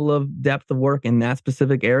that level of depth of work in that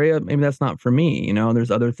specific area? Maybe that's not for me. You know,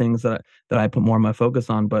 there's other things that I put more of my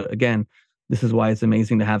focus on. But again, this is why it's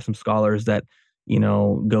amazing to have some scholars that, you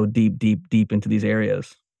know, go deep into these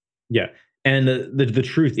areas. Yeah. And the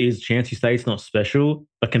truth is, Chance, you say it's not special,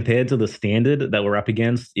 but compared to the standard that we're up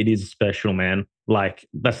against, it is special, man. Like,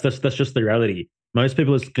 that's just the reality. Most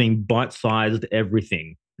people are getting bite-sized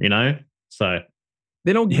everything, you know? So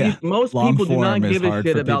They don't. Yeah, Most long people do not form is give a hard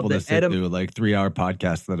shit for about people to the sit through, like 3-hour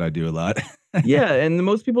podcasts that I do a lot. Yeah, and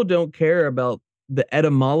most people don't care about the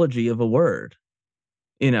etymology of a word.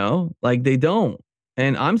 Like they don't.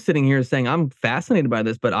 And I'm sitting here saying I'm fascinated by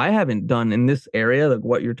this, but I haven't done in this area, like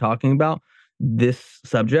what you're talking about. This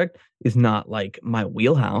subject is not like my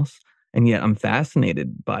wheelhouse, and yet I'm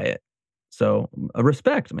fascinated by it. So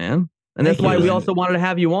respect, man. And that's Thank why you. we And also wanted to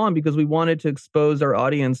have you on, because we wanted to expose our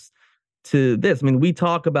audience to this. I mean, we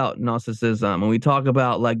talk about Gnosticism and we talk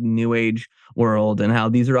about like New Age world and how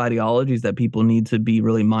these are ideologies that people need to be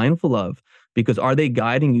really mindful of, because are they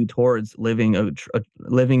guiding you towards living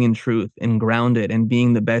in truth and grounded and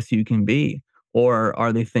being the best you can be, or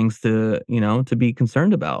are they things to be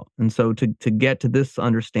concerned about? And so to get to this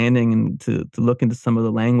understanding and to look into some of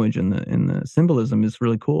the language and the symbolism is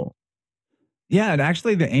really cool. yeah, and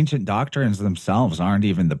actually, the ancient doctrines themselves aren't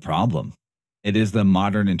even the problem. It is the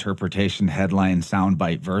modern interpretation, headline,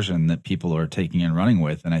 soundbite version that people are taking and running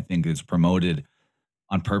with. And I think it's promoted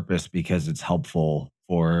on purpose because it's helpful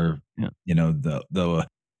for, Yeah.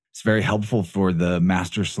 it's very helpful for the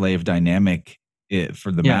master slave dynamic.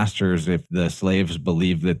 For the Yeah. masters, if the slaves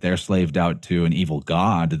believe that they're slaved out to an evil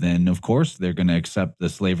god, then of course they're going to accept the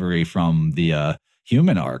slavery from the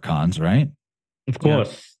human archons, right? Of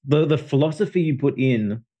course, the philosophy you put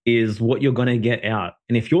in is what you're going to get out.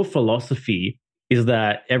 And if your philosophy is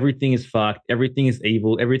that everything is fucked, everything is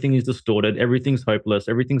evil, everything is distorted, everything's hopeless,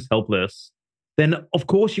 everything's helpless, then of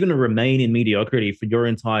course you're going to remain in mediocrity for your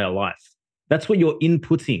entire life. That's what you're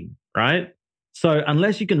inputting, right? So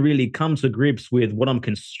unless you can really come to grips with what I'm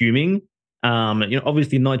consuming,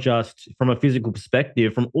 obviously not just from a physical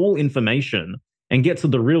perspective, from all information, and get to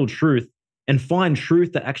the real truth and find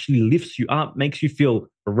truth that actually lifts you up, makes you feel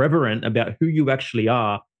reverent about who you actually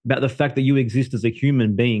are, about the fact that you exist as a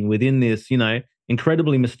human being within this,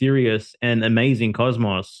 incredibly mysterious and amazing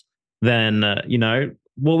cosmos, then,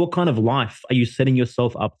 well, what kind of life are you setting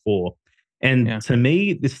yourself up for? And to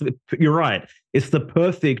me, you're right. It's the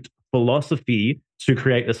perfect philosophy to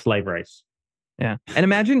create a slave race. Yeah. And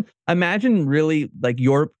imagine really like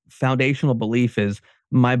your foundational belief is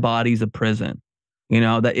my body's a prison,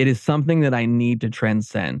 that it is something that I need to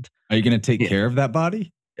transcend. Are you going to take care of that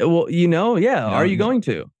body? Well, yeah. Are you going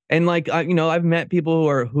to? And like, I've met people who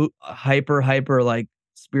are hyper like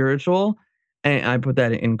spiritual, and I put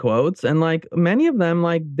that in quotes, and like many of them,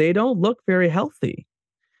 like they don't look very healthy,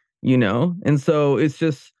 And so it's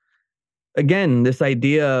just, again, this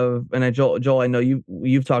idea of, and Joel, I know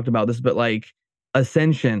you've talked about this, but like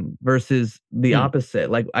ascension versus the opposite.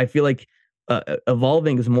 Like I feel like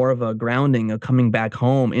evolving is more of a grounding, a coming back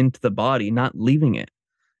home into the body, not leaving it.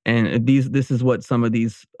 And this is what some of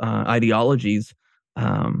these ideologies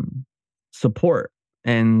support.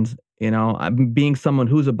 And I'm being someone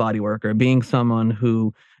who's a body worker, being someone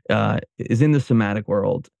who is in the somatic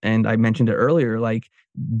world, and I mentioned it earlier, like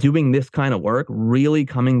doing this kind of work, really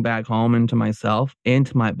coming back home into myself,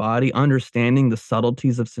 into my body, understanding the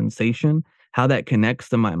subtleties of sensation, how that connects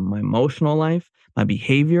to my emotional life, my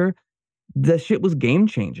behavior. That shit was game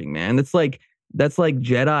changing, man. That's like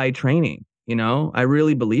Jedi training. I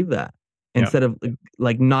really believe that. Instead of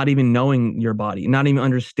like not even knowing your body, not even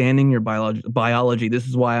understanding your biology. This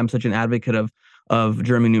is why I'm such an advocate of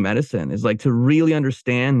German New Medicine, is like to really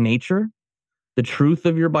understand nature, the truth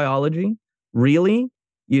of your biology, really,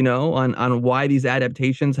 on why these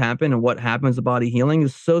adaptations happen and what happens to body healing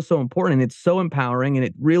is so important. And it's so empowering, and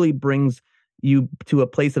it really brings you to a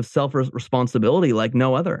place of self-responsibility like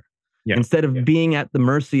no other. Instead of being at the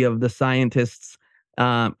mercy of the scientists,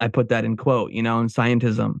 I put that in quote, and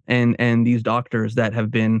scientism and these doctors that have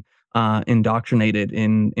been indoctrinated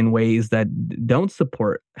in ways that don't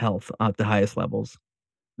support health at the highest levels.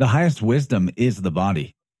 The highest wisdom is the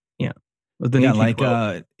body. Yeah.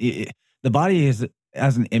 The body is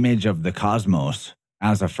as an image of the cosmos,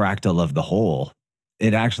 as a fractal of the whole.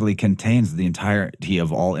 It actually contains the entirety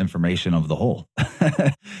of all information of the whole.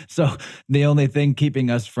 So the only thing keeping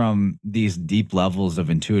us from these deep levels of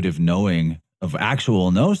intuitive knowing, of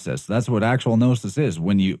actual gnosis, that's what actual gnosis is,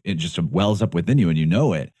 when it just wells up within you and you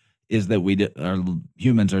know it, is that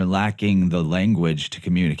humans are lacking the language to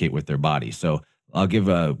communicate with their body. So I'll give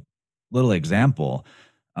a little example.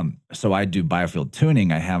 So I do biofield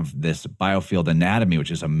tuning. I have this biofield anatomy,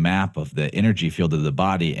 which is a map of the energy field of the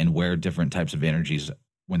body and where different types of energies,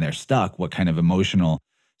 when they're stuck, what kind of emotional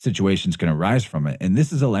situations can arise from it. And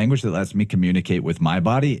this is a language that lets me communicate with my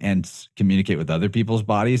body and communicate with other people's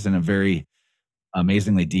bodies in a very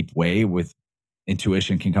amazingly deep way, with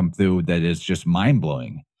intuition can come through that is just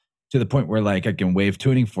mind-blowing, to the point where like I can wave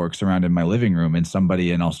tuning forks around in my living room, and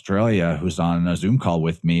somebody in Australia who's on a Zoom call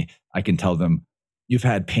with me, I can tell them, you've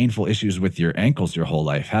had painful issues with your ankles your whole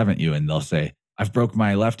life, haven't you? And they'll say, I've broke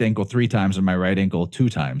my left ankle 3 times and my right ankle 2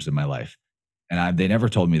 times in my life. And they never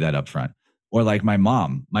told me that up front. Or like my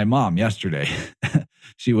mom yesterday,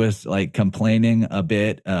 she was like complaining a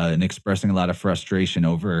bit and expressing a lot of frustration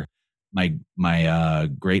over my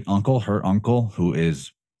great uncle, her uncle, who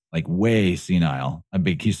is like way senile. I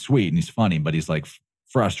mean, he's sweet and he's funny, but he's like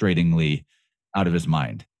frustratingly out of his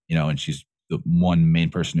mind, and she's the one main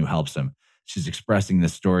person who helps him. She's expressing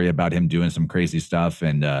this story about him doing some crazy stuff.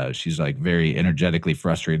 And she's like very energetically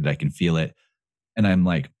frustrated. I can feel it. And I'm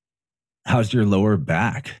like, how's your lower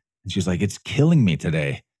back? And she's like, it's killing me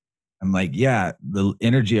today. I'm like, yeah, the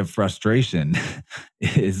energy of frustration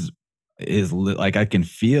is like, I can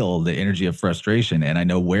feel the energy of frustration, and I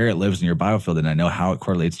know where it lives in your biofield, and I know how it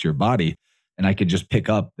correlates to your body. And I could just pick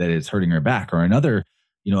up that it's hurting her back. Or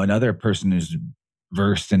another person who's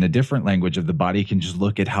versed in a different language of the body can just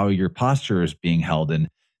look at how your posture is being held, and,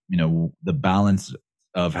 the balance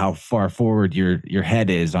of how far forward your head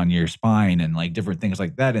is on your spine, and like different things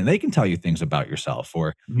like that. And they can tell you things about yourself.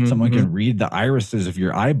 Or someone can read the irises of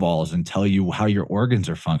your eyeballs and tell you how your organs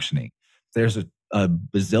are functioning. There's a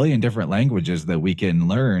bazillion different languages that we can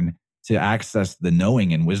learn to access the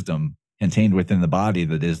knowing and wisdom contained within the body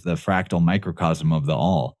that is the fractal microcosm of the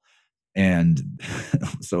all. And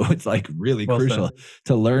so it's like really crucial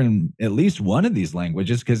to learn at least one of these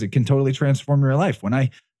languages, because it can totally transform your life.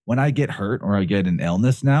 When I get hurt or I get an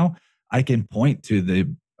illness now, I can point to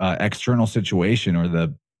the external situation or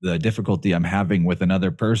the difficulty I'm having with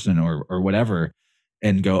another person or whatever,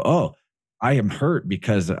 and go, oh, I am hurt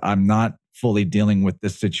because I'm not fully dealing with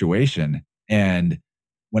this situation. And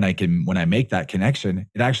when I make that connection,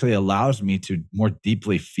 it actually allows me to more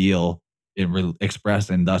deeply feel and express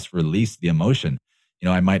and thus release the emotion.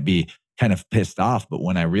 I might be kind of pissed off, but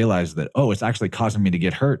when I realize that, oh, it's actually causing me to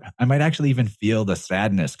get hurt, I might actually even feel the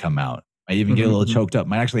sadness come out. I even get a little choked up,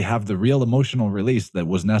 might actually have the real emotional release that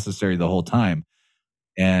was necessary the whole time.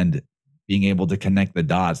 And being able to connect the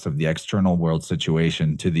dots of the external world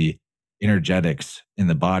situation to the energetics in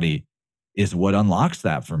the body is what unlocks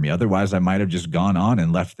that for me. Otherwise, I might have just gone on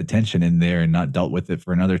and left the tension in there and not dealt with it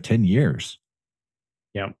for another 10 years.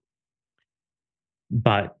 Yeah.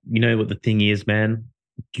 But you know what the thing is, man?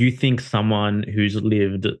 Do you think someone who's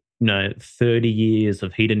lived, 30 years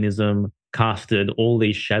of hedonism, casted all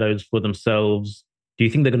these shadows for themselves, do you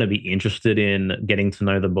think they're going to be interested in getting to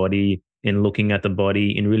know the body, in looking at the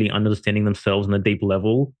body, in really understanding themselves on a deep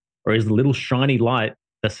level? Or is the little shiny light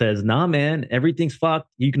that says, nah, man, everything's fucked.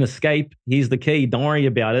 You can escape. Here's the key. Don't worry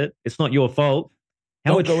about it. It's not your fault.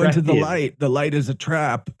 Don't go into the light. The light is a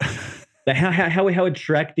trap. How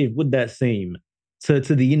attractive would that seem to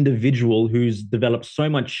the individual who's developed so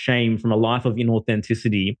much shame from a life of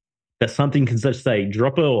inauthenticity that something can just say,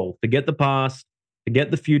 drop it all, forget the past,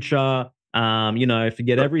 forget the future,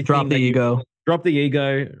 forget everything. Drop the ego. Drop the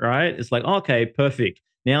ego, right? It's like, okay, perfect.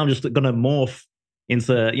 Now I'm just going to morph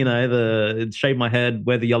into, shave my head,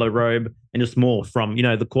 wear the yellow robe, and just morph from,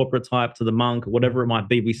 the corporate type to the monk, whatever it might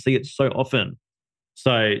be. We see it so often.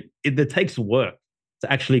 So it takes work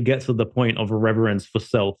to actually get to the point of reverence for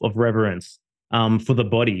self, of reverence for the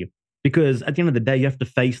body. Because at the end of the day, you have to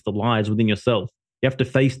face the lies within yourself. You have to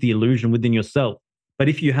face the illusion within yourself. But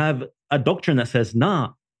if you have a doctrine that says,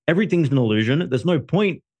 nah, everything's an illusion, there's no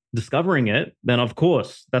point discovering it, then of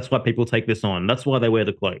course, that's why people take this on. That's why they wear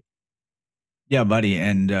the cloak. Yeah, buddy.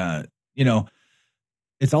 And,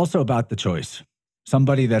 it's also about the choice.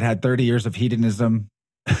 Somebody that had 30 years of hedonism,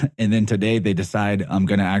 and then today they decide, I'm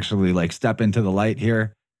going to actually step into the light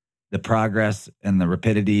here, the progress and the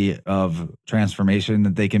rapidity of transformation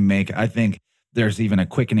that they can make. I think there's even a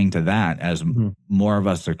quickening to that as more of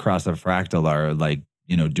us across a fractal are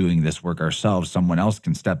doing this work ourselves. Someone else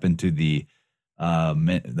can step into the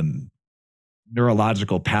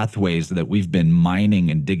neurological pathways that we've been mining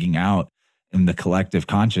and digging out in the collective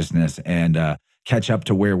consciousness and catch up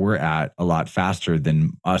to where we're at a lot faster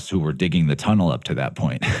than us who were digging the tunnel up to that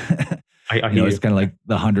point. It's kind of like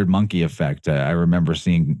the 100 monkey effect. I remember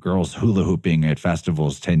seeing girls hula hooping at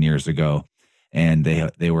festivals 10 years ago, and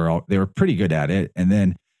they were pretty good at it. And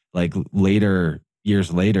then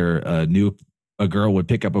years later, a girl would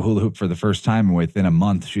pick up a hula hoop for the first time, and within a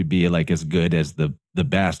month she'd be as good as the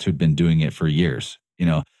best who'd been doing it for years.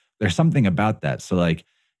 There's something about that. So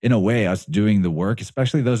in a way, us doing the work,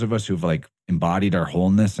 especially those of us who've embodied our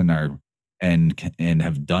wholeness and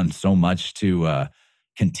have done so much to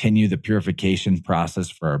continue the purification process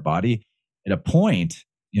for our body. At a point,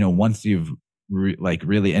 once you've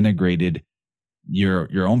really integrated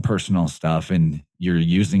your own personal stuff and you're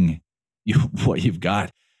using what you've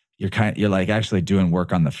got, you're like actually doing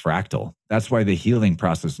work on the fractal. That's why the healing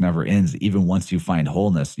process never ends. Even once you find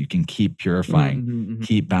wholeness, you can keep purifying,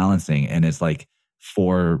 keep balancing. And it's like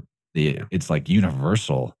it's like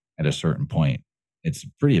universal at a certain point. It's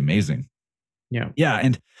pretty amazing. Yeah. Yeah.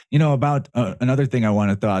 And, about another thing I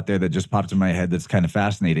want to throw out there that just popped in my head that's kind of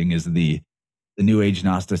fascinating is the New Age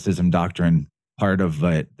Gnosticism doctrine. Part of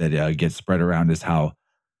it that gets spread around is how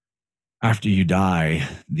after you die,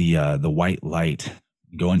 the white light,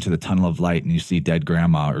 you go into the tunnel of light and you see dead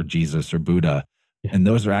grandma or Jesus or Buddha. Yeah. And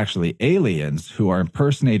those are actually aliens who are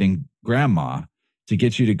impersonating grandma to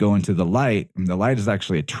get you to go into the light. And the light is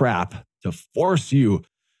actually a trap to force you.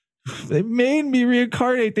 They made me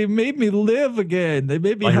reincarnate. They made me live again. They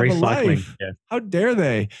made me have a life. Yeah. How dare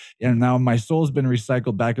they? And now my soul's been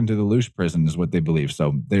recycled back into the Loosh prison is what they believe.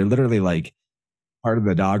 So they're literally like, part of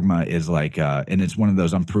the dogma is like, and it's one of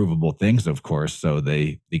those unprovable things, of course. So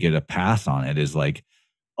they get a pass on it is like,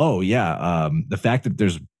 oh yeah, the fact that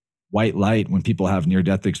there's white light when people have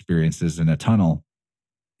near-death experiences in a tunnel,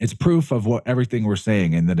 it's proof of everything we're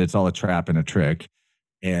saying and that it's all a trap and a trick.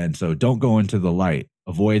 And so don't go into the light,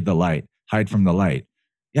 avoid the light, hide from the light.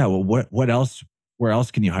 Yeah, well, what else? Where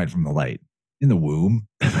else can you hide from the light? In the womb.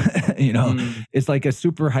 It's like a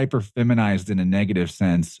super hyper feminized in a negative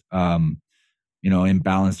sense,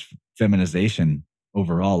 imbalanced feminization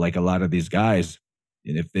overall. Like a lot of these guys,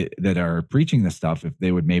 that are preaching this stuff, if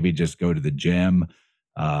they would maybe just go to the gym,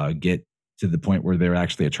 get to the point where they're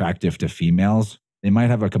actually attractive to females, they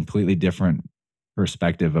might have a completely different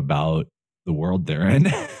perspective about the world they're in.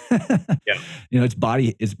 Yeah. It's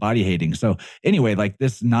body hating. So anyway, like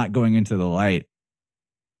this not going into the light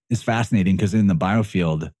is fascinating because in the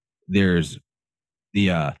biofield, there's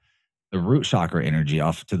the root chakra energy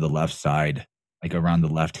off to the left side, like around the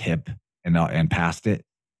left hip and past it.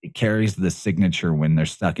 It carries the signature when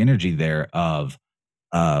there's stuck energy there of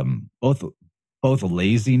both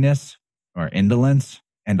laziness or indolence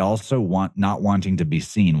and also not wanting to be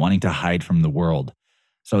seen, wanting to hide from the world.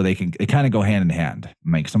 So they kind of go hand in hand.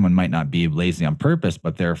 Like someone might not be lazy on purpose,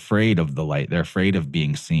 but they're afraid of the light. They're afraid of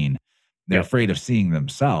being seen. They're afraid of seeing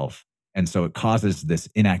themselves. And so it causes this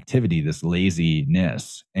inactivity, this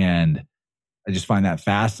laziness. And I just find that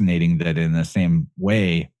fascinating that in the same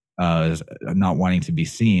way, as not wanting to be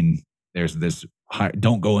seen, there's this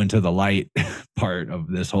don't go into the light part of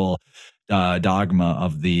this whole dogma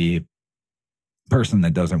of the person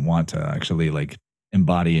that doesn't want to actually like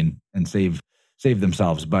embody and save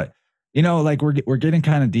themselves. But like we're getting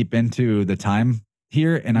kind of deep into the time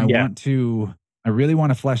here, and I really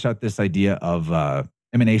want to flesh out this idea of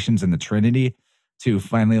emanations in the Trinity to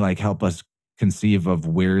finally like help us conceive of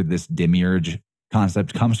where this demiurge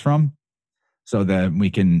concept comes from, so that we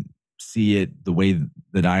can see it the way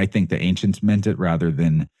that I think the ancients meant it, rather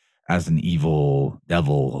than as an evil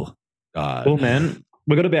devil god. Cool, man.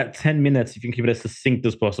 We've got about 10 minutes. If you can keep it as succinct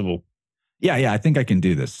as possible. Yeah, I think I can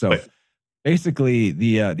do this. So basically,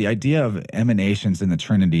 the idea of emanations in the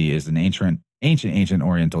Trinity is an ancient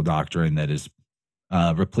Oriental doctrine that is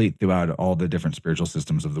replete throughout all the different spiritual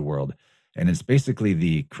systems of the world. And it's basically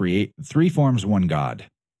the three forms, one God,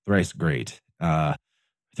 thrice great.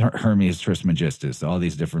 Hermes Trismegistus, all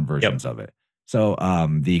these different versions of it. So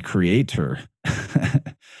the creator,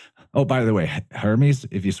 oh, by the way, Hermes,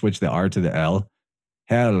 if you switch the R to the L,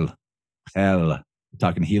 hell, we're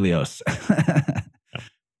talking Helios.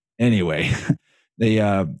 Anyway,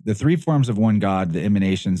 the three forms of one God, the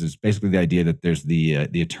emanations, is basically the idea that there's the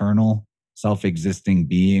eternal, self-existing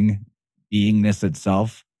beingness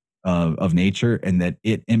itself of nature, and that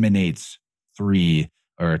it emanates three,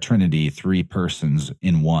 or a trinity, three persons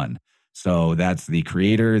in one. So that's the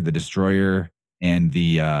creator, the destroyer, and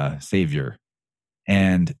the savior.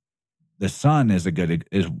 And the sun is an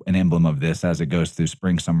emblem of this as it goes through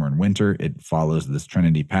spring, summer, and winter. It follows this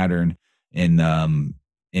trinity pattern. In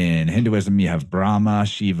Hinduism, you have Brahma,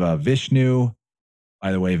 Shiva, Vishnu.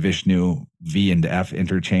 By the way, Vishnu, V and F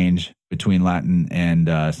interchange between Latin and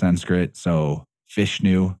Sanskrit. So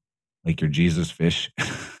Vishnu, like your Jesus fish.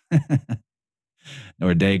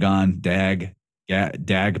 Or Dagon, Dag.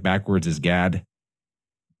 Dag backwards is Gad.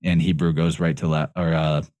 And Hebrew goes right to left,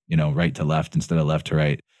 or right to left instead of left to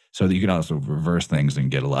right. So that you can also reverse things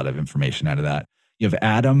and get a lot of information out of that. You have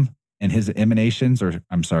Adam and his emanations,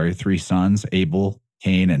 three sons, Abel,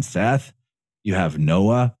 Cain, and Seth. You have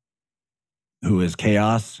Noah, who is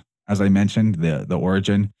chaos, as I mentioned, the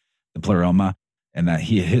origin, the pleroma, and that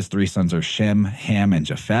his three sons are Shem, Ham, and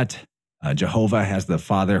Japhet. Jehovah has the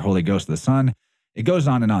Father, Holy Ghost, the Son. It goes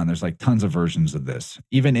on and on. There's like tons of versions of this.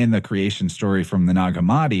 Even in the creation story from the Nag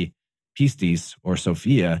Hammadi, Pistis, or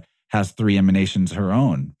Sophia, has three emanations her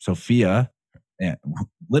own. Sophia and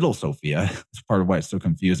little Sophia. It's part of why it's so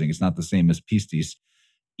confusing. It's not the same as Pistis,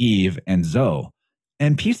 Eve, and Zoe.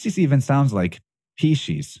 And Pistis even sounds like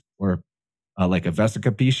Pisces, or like a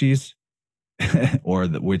Vesica Pisces,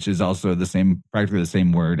 which is also practically the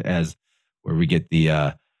same word as where we get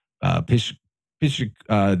the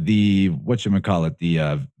the whatchamacallit,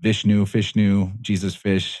 the Vishnu, Jesus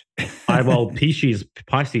fish.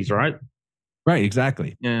 Pisces, right? Right,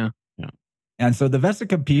 exactly. Yeah. And so the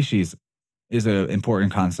Vesica Pisces is an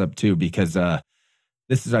important concept too, because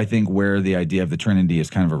this is, I think, where the idea of the Trinity is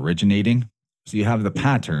kind of originating. So you have the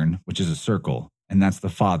pattern, which is a circle, and that's the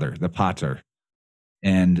Father, the Pater.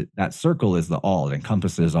 And that circle is the all, it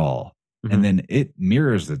encompasses all. Mm-hmm. And then it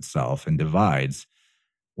mirrors itself and divides,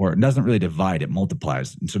 or it doesn't really divide, it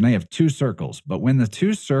multiplies. And so now you have two circles. But when the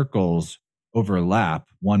two circles overlap,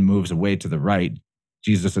 one moves away to the right,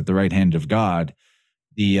 Jesus at the right hand of God,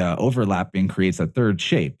 the overlapping creates a third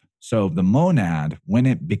shape. So the monad,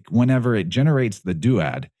 whenever it generates the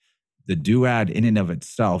duad in and of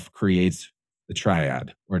itself creates the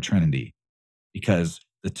triad or trinity, because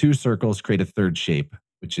the two circles create a third shape,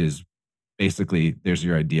 which is basically, there's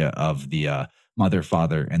your idea of the mother,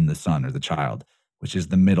 father, and the son or the child, which is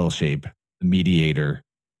the middle shape, the mediator,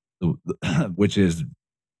 which is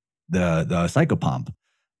the psychopomp,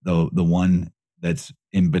 the one that's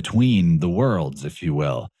in between the worlds, if you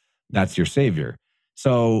will. That's your savior.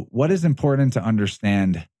 So what is important to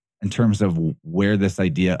understand in terms of where this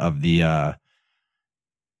idea of the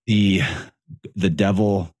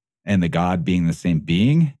devil and the God being the same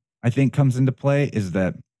being, I think, comes into play, is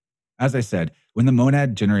that, as I said, when the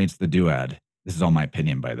monad generates the duad, this is all my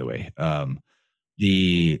opinion, by the way,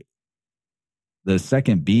 the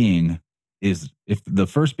second being is, if the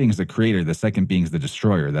first being is the creator, the second being is the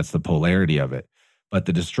destroyer. That's the polarity of it. But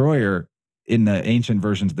the destroyer, in the ancient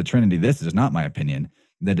versions of the Trinity, this is not my opinion,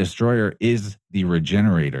 the destroyer is the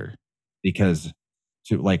regenerator, because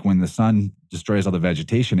like when the sun destroys all the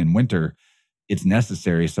vegetation in winter, it's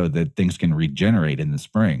necessary so that things can regenerate in the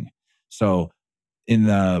spring. So in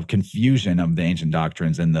the confusion of the ancient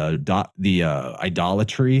doctrines and the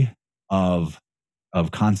idolatry of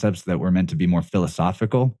concepts that were meant to be more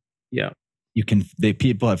philosophical,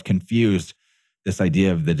 people have confused this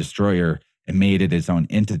idea of the destroyer and made it its own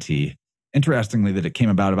entity. Interestingly, that it came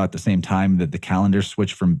about the same time that the calendar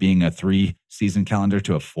switched from being a 3-season calendar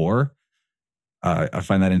to a 4. I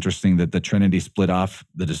find that interesting that the Trinity split off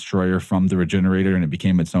the destroyer from the regenerator and it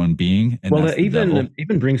became its own being. And well, it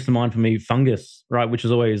even brings to mind for me fungus, right, which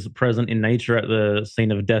is always present in nature at the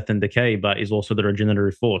scene of death and decay, but is also the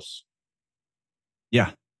regenerative force.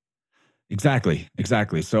 Yeah, exactly.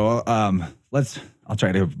 So I'll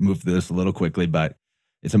try to move through this a little quickly, but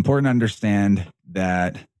it's important to understand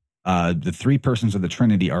that the three persons of the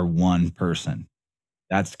Trinity are one person.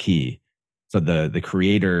 That's key. So the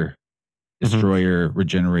creator, destroyer,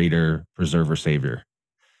 regenerator, preserver, savior.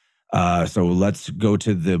 So let's go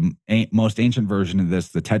to the most ancient version of this,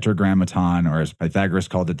 the Tetragrammaton, or as Pythagoras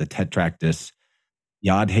called it, the Tetractys,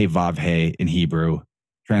 Yod-He-Vav-He in Hebrew,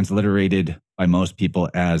 transliterated by most people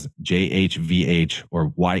as JHVH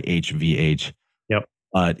or YHVH. Yep.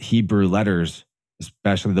 But Hebrew letters,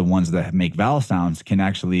 especially the ones that make vowel sounds, can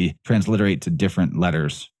actually transliterate to different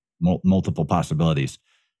letters, multiple possibilities.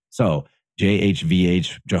 So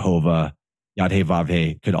JHVH, Jehovah,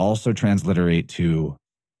 Yod-He-Vav-He could also transliterate to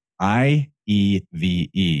IEVE,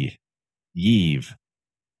 Yev.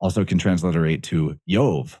 Also can transliterate to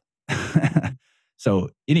Yov. So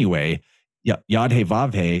anyway,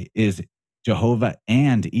 Yod-He-Vav-He is Jehovah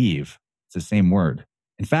and Eve. It's the same word.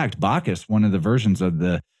 In fact, Bacchus, one of the versions of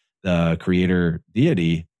the creator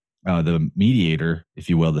deity, the mediator, if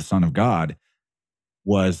you will, the Son of God,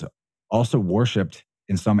 was also worshipped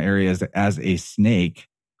in some areas as a snake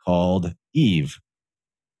called Eve.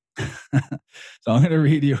 So I'm going to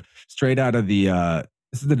read you straight out of this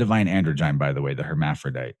is the divine androgyne, by the way, the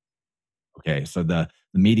hermaphrodite. Okay, so the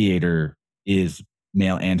mediator is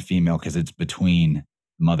male and female because it's between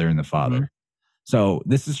the mother and the father. Mm-hmm. So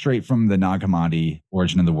this is straight from the Nag Hammadi,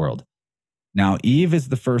 Origin of the World. Now, Eve is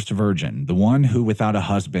the first virgin, the one who without a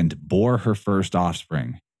husband bore her first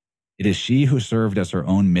offspring. It is she who served as her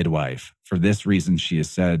own midwife. For this reason, she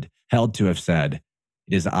is held to have said,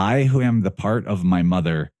 "It is I who am the part of my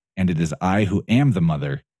mother, and it is I who am the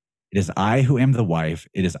mother. It is I who am the wife.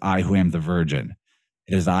 It is I who am the virgin.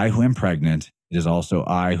 It is I who am pregnant. It is also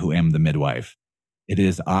I who am the midwife. It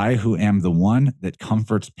is I who am the one that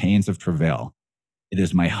comforts pains of travail. It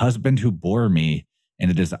is my husband who bore me, and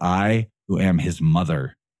it is I who am his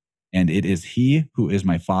mother. And it is he who is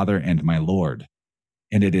my father and my Lord.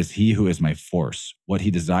 And it is he who is my force. What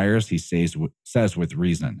he desires, he says with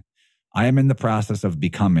reason. I am in the process of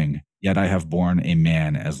becoming, yet I have borne a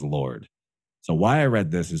man as Lord. So why I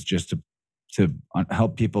read this is just to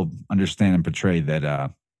help people understand and portray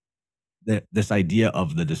that this idea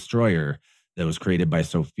of the destroyer that was created by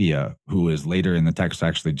Sophia, who is later in the text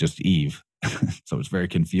actually just Eve. So it's very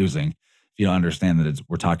confusing if you don't understand that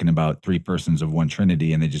we're talking about three persons of one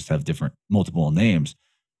Trinity and they just have different multiple names.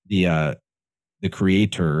 The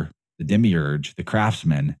creator, the demiurge, the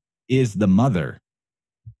craftsman is the mother,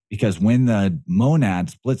 because when the monad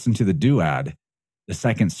splits into the duad, the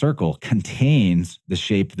second circle contains the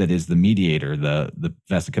shape that is the mediator, the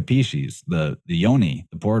vesica piscis, the yoni,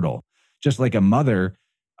 the portal. Just like a mother,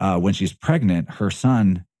 when she's pregnant, her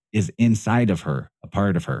son is inside of her, a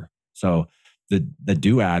part of her. So the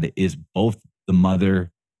duad is both the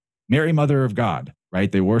mother, Mary, mother of God,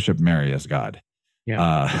 right? They worship Mary as God.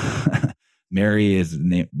 Yeah. Mary is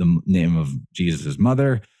the name of Jesus'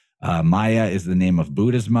 mother. Maya is the name of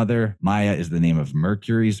Buddha's mother. Maya is the name of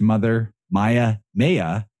Mercury's mother. Maya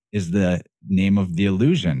is the name of the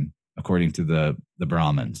illusion, according to the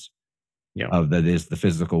Brahmins. Yeah. That is the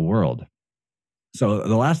physical world. So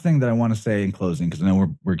the last thing that I want to say in closing, because I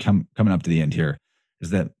know we're coming up to the end here, is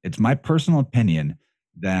that it's my personal opinion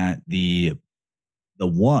that the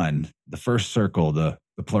first circle, the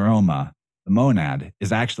pleroma, the monad,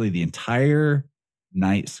 is actually the entire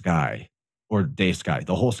night sky or day sky,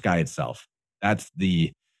 the whole sky itself. That's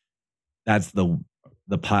the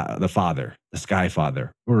father, the sky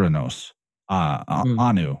father, Uranos,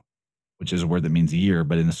 Anu, which is a word that means year,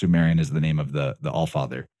 but in the Sumerian is the name of the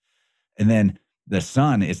All-Father. And then the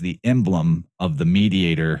sun is the emblem of the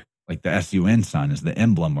mediator, like the sun sun is the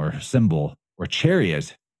emblem or symbol or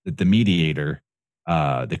chariot that the mediator,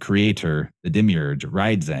 the creator, the demiurge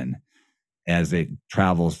rides in as it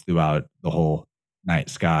travels throughout the whole night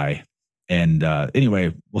sky. And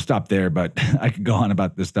anyway, we'll stop there, but I could go on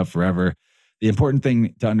about this stuff forever. The important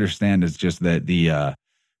thing to understand is just that the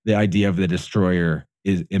idea of the destroyer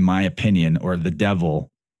is, in my opinion, or the devil,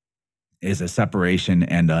 is a separation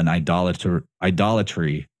and an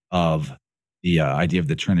idolatry of the idea of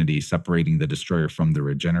the Trinity, separating the destroyer from the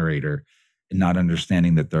regenerator, and not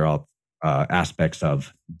understanding that they're all aspects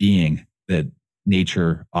of being, that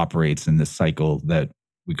nature operates in this cycle that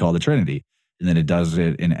we call the Trinity. And then it does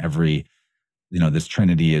it in every, this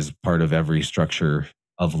Trinity is part of every structure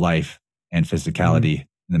of life and physicality in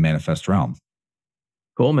the manifest realm.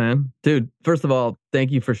 Cool, man. Dude, first of all,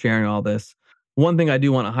 thank you for sharing all this. One thing I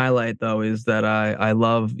do want to highlight, though, is that I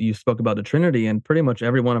love you spoke about the Trinity, and pretty much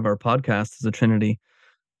every one of our podcasts is a Trinity.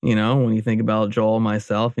 When you think about Joel,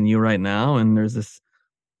 myself, and you right now, and there's this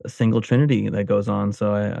a single Trinity that goes on.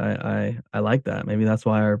 So I like that. Maybe that's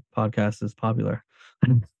why our podcast is popular.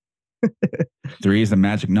 3 is a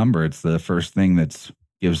magic number. It's the first thing that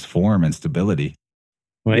gives form and stability.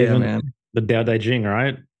 Well, yeah, man. The Tao Te Ching,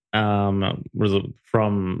 right? Was it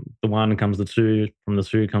from the 1 comes the 2, from the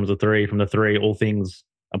 2 comes the 3, from the 3 all things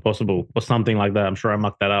are possible, or something like that. I'm sure I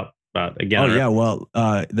mucked that up, but again. Oh yeah, well,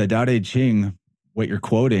 the Tao Te Ching, what you're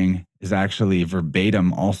quoting is actually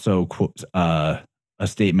verbatim also a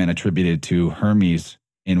statement attributed to Hermes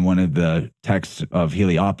in one of the texts of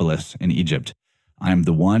Heliopolis in Egypt. I'm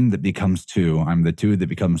the 1 that becomes 2. I'm the 2 that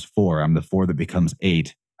becomes 4. I'm the 4 that becomes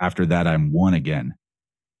 8. After that, I'm 1 again.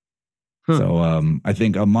 So I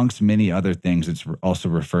think amongst many other things, it's also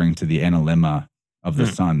referring to the analemma of the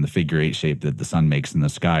sun, the figure 8 shape that the sun makes in the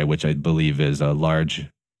sky, which I believe is a large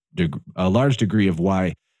degree of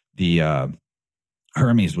why the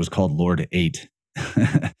Hermes was called Lord 8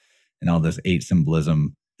 and all this 8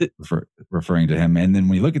 symbolism referring to him. And then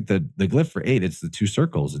when you look at the glyph for 8, it's the 2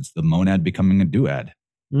 circles. It's the monad becoming a duad.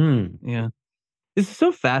 Yeah. This is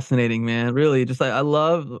so fascinating, man. Really, just I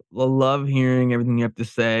love hearing everything you have to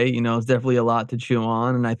say. It's definitely a lot to chew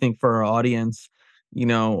on. And I think for our audience,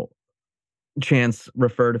 Chance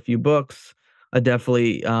referred a few books. I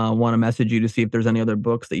definitely want to message you to see if there's any other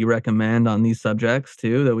books that you recommend on these subjects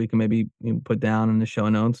too, that we can maybe put down in the show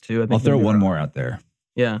notes too. I'll throw one more out there.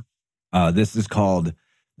 Yeah. This is called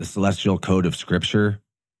The Celestial Code of Scripture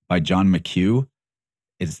by John McHugh.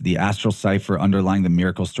 It's the astral cipher underlying the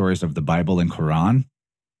miracle stories of the Bible and Quran.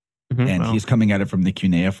 And he's coming at it from the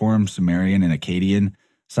cuneiform, Sumerian, and Akkadian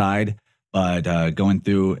side, but going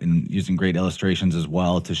through and using great illustrations as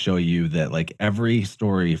well to show you that like every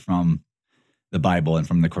story from the Bible and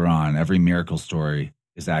from the Quran, every miracle story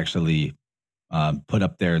is actually put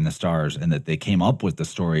up there in the stars, and that they came up with the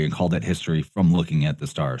story and called it history from looking at the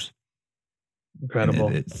stars. Incredible.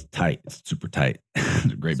 It's tight. It's super tight. It's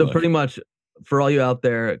a great book. Pretty much, for all you out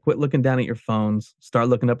there, quit looking down at your phones, start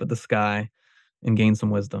looking up at the sky, and gain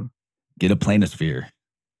some wisdom. Get a planisphere.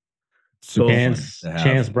 super fun Chance, to have.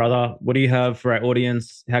 Chance, brother, what do you have for our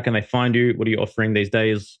audience? How can they find you? What are you offering these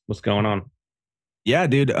days? What's going on? Yeah,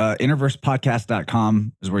 dude.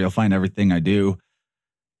 Interversepodcast.com is where you'll find everything I do.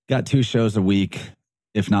 Got 2 shows a week,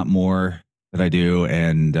 if not more, that I do.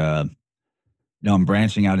 And, I'm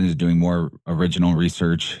branching out into doing more original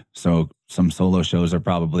research. So some solo shows are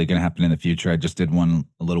probably going to happen in the future. I just did one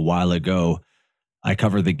a little while ago. I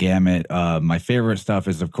cover the gamut. My favorite stuff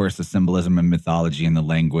is, of course, the symbolism and mythology and the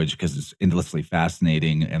language, because it's endlessly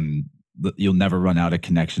fascinating and you'll never run out of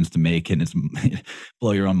connections to make. And it's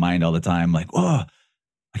blow your own mind all the time. Like, oh,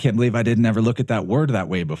 I can't believe I didn't ever look at that word that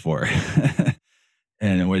way before.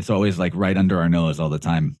 And it's always like right under our nose all the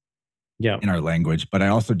time in our language. But I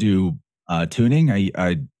also do tuning.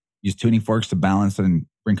 I use tuning forks to balance and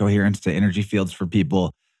bring coherence to energy fields for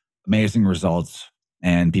people. Amazing results.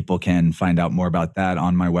 And people can find out more about that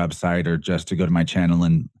on my website or just to go to my channel.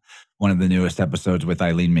 And one of the newest episodes with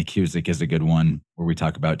Eileen McCusick is a good one where we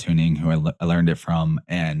talk about tuning, who I learned it from.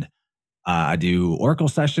 And I do Oracle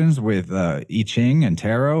sessions with I Ching and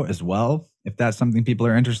Tarot as well. If that's something people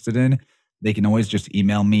are interested in, they can always just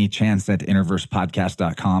email me,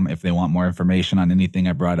 chance@interversepodcast.com, if they want more information on anything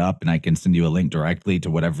I brought up. And I can send you a link directly to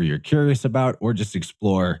whatever you're curious about, or just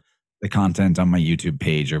explore the content on my YouTube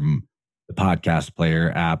page or the podcast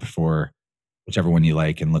player app for whichever one you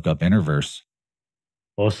like, and look up Interverse.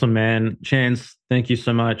 Awesome, man. Chance, thank you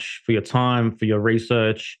so much for your time, for your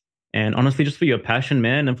research, and honestly, just for your passion,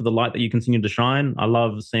 man, and for the light that you continue to shine. I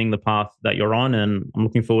love seeing the path that you're on, and I'm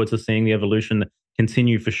looking forward to seeing the evolution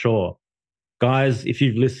continue for sure. Guys, if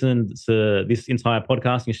you've listened to this entire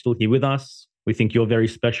podcast and you're still here with us, we think you're very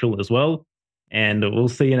special as well. And we'll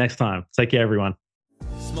see you next time. Take care, everyone.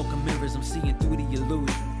 Smoking mirrors, I'm seeing through the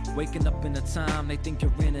illusion. Waking up in a time, they think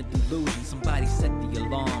you're in a delusion. Somebody set the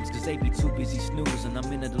alarms, cause they be too busy snoozing.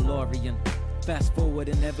 I'm in a DeLorean, fast forward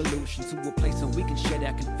in evolution to a place where we can share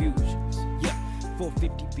our confusions. Yeah,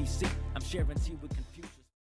 450 BC, I'm sharing tea with confusion.